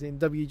 Damien as in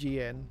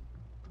WGN.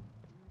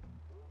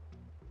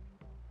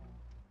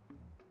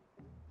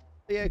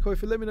 Yeah,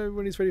 Kofi, let me know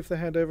when he's ready for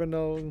the handover and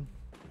I'll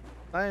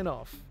sign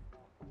off.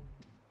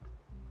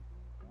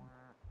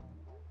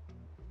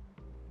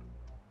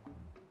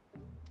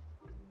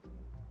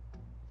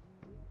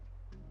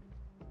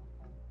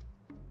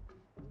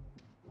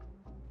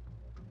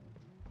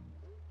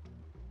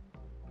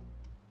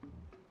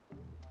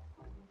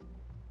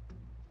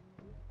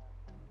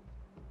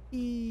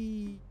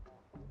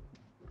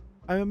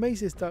 I'm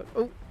amazed this duck.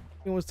 Oh,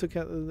 he almost took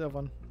out the other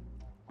one.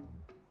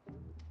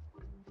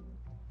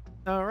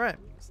 Alright,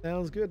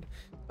 sounds good.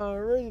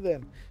 Alrighty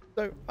then.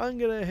 So I'm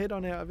gonna head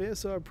on out of here.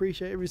 So I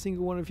appreciate every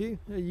single one of you.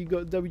 You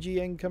got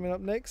WGN coming up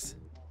next.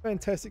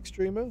 Fantastic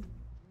streamer.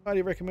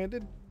 Highly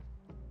recommended.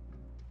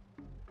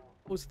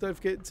 Also, don't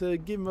forget to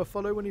give him a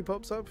follow when he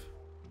pops up.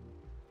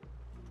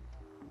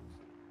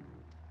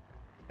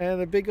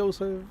 And a big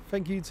also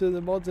thank you to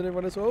the mods and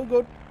everyone else. Oh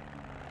god.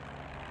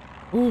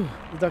 Ooh,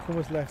 the duck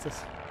almost left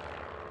us.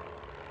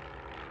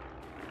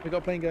 We got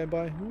a plane going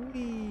by.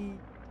 Whee!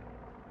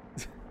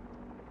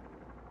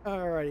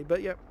 Alrighty,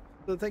 but yep.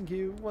 So thank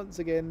you once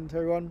again to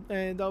everyone,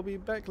 and I'll be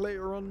back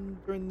later on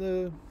during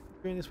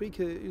this week.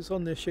 It's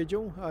on the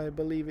schedule. I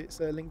believe it's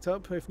linked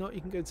up. If not,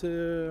 you can go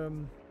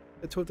to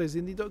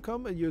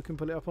 12daysindie.com and you can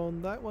pull it up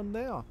on that one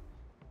there.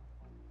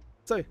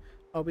 So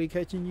I'll be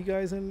catching you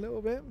guys in a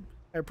little bit.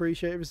 I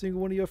appreciate every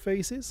single one of your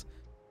faces,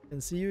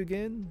 and see you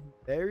again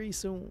very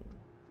soon.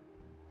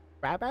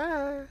 Bye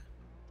bye.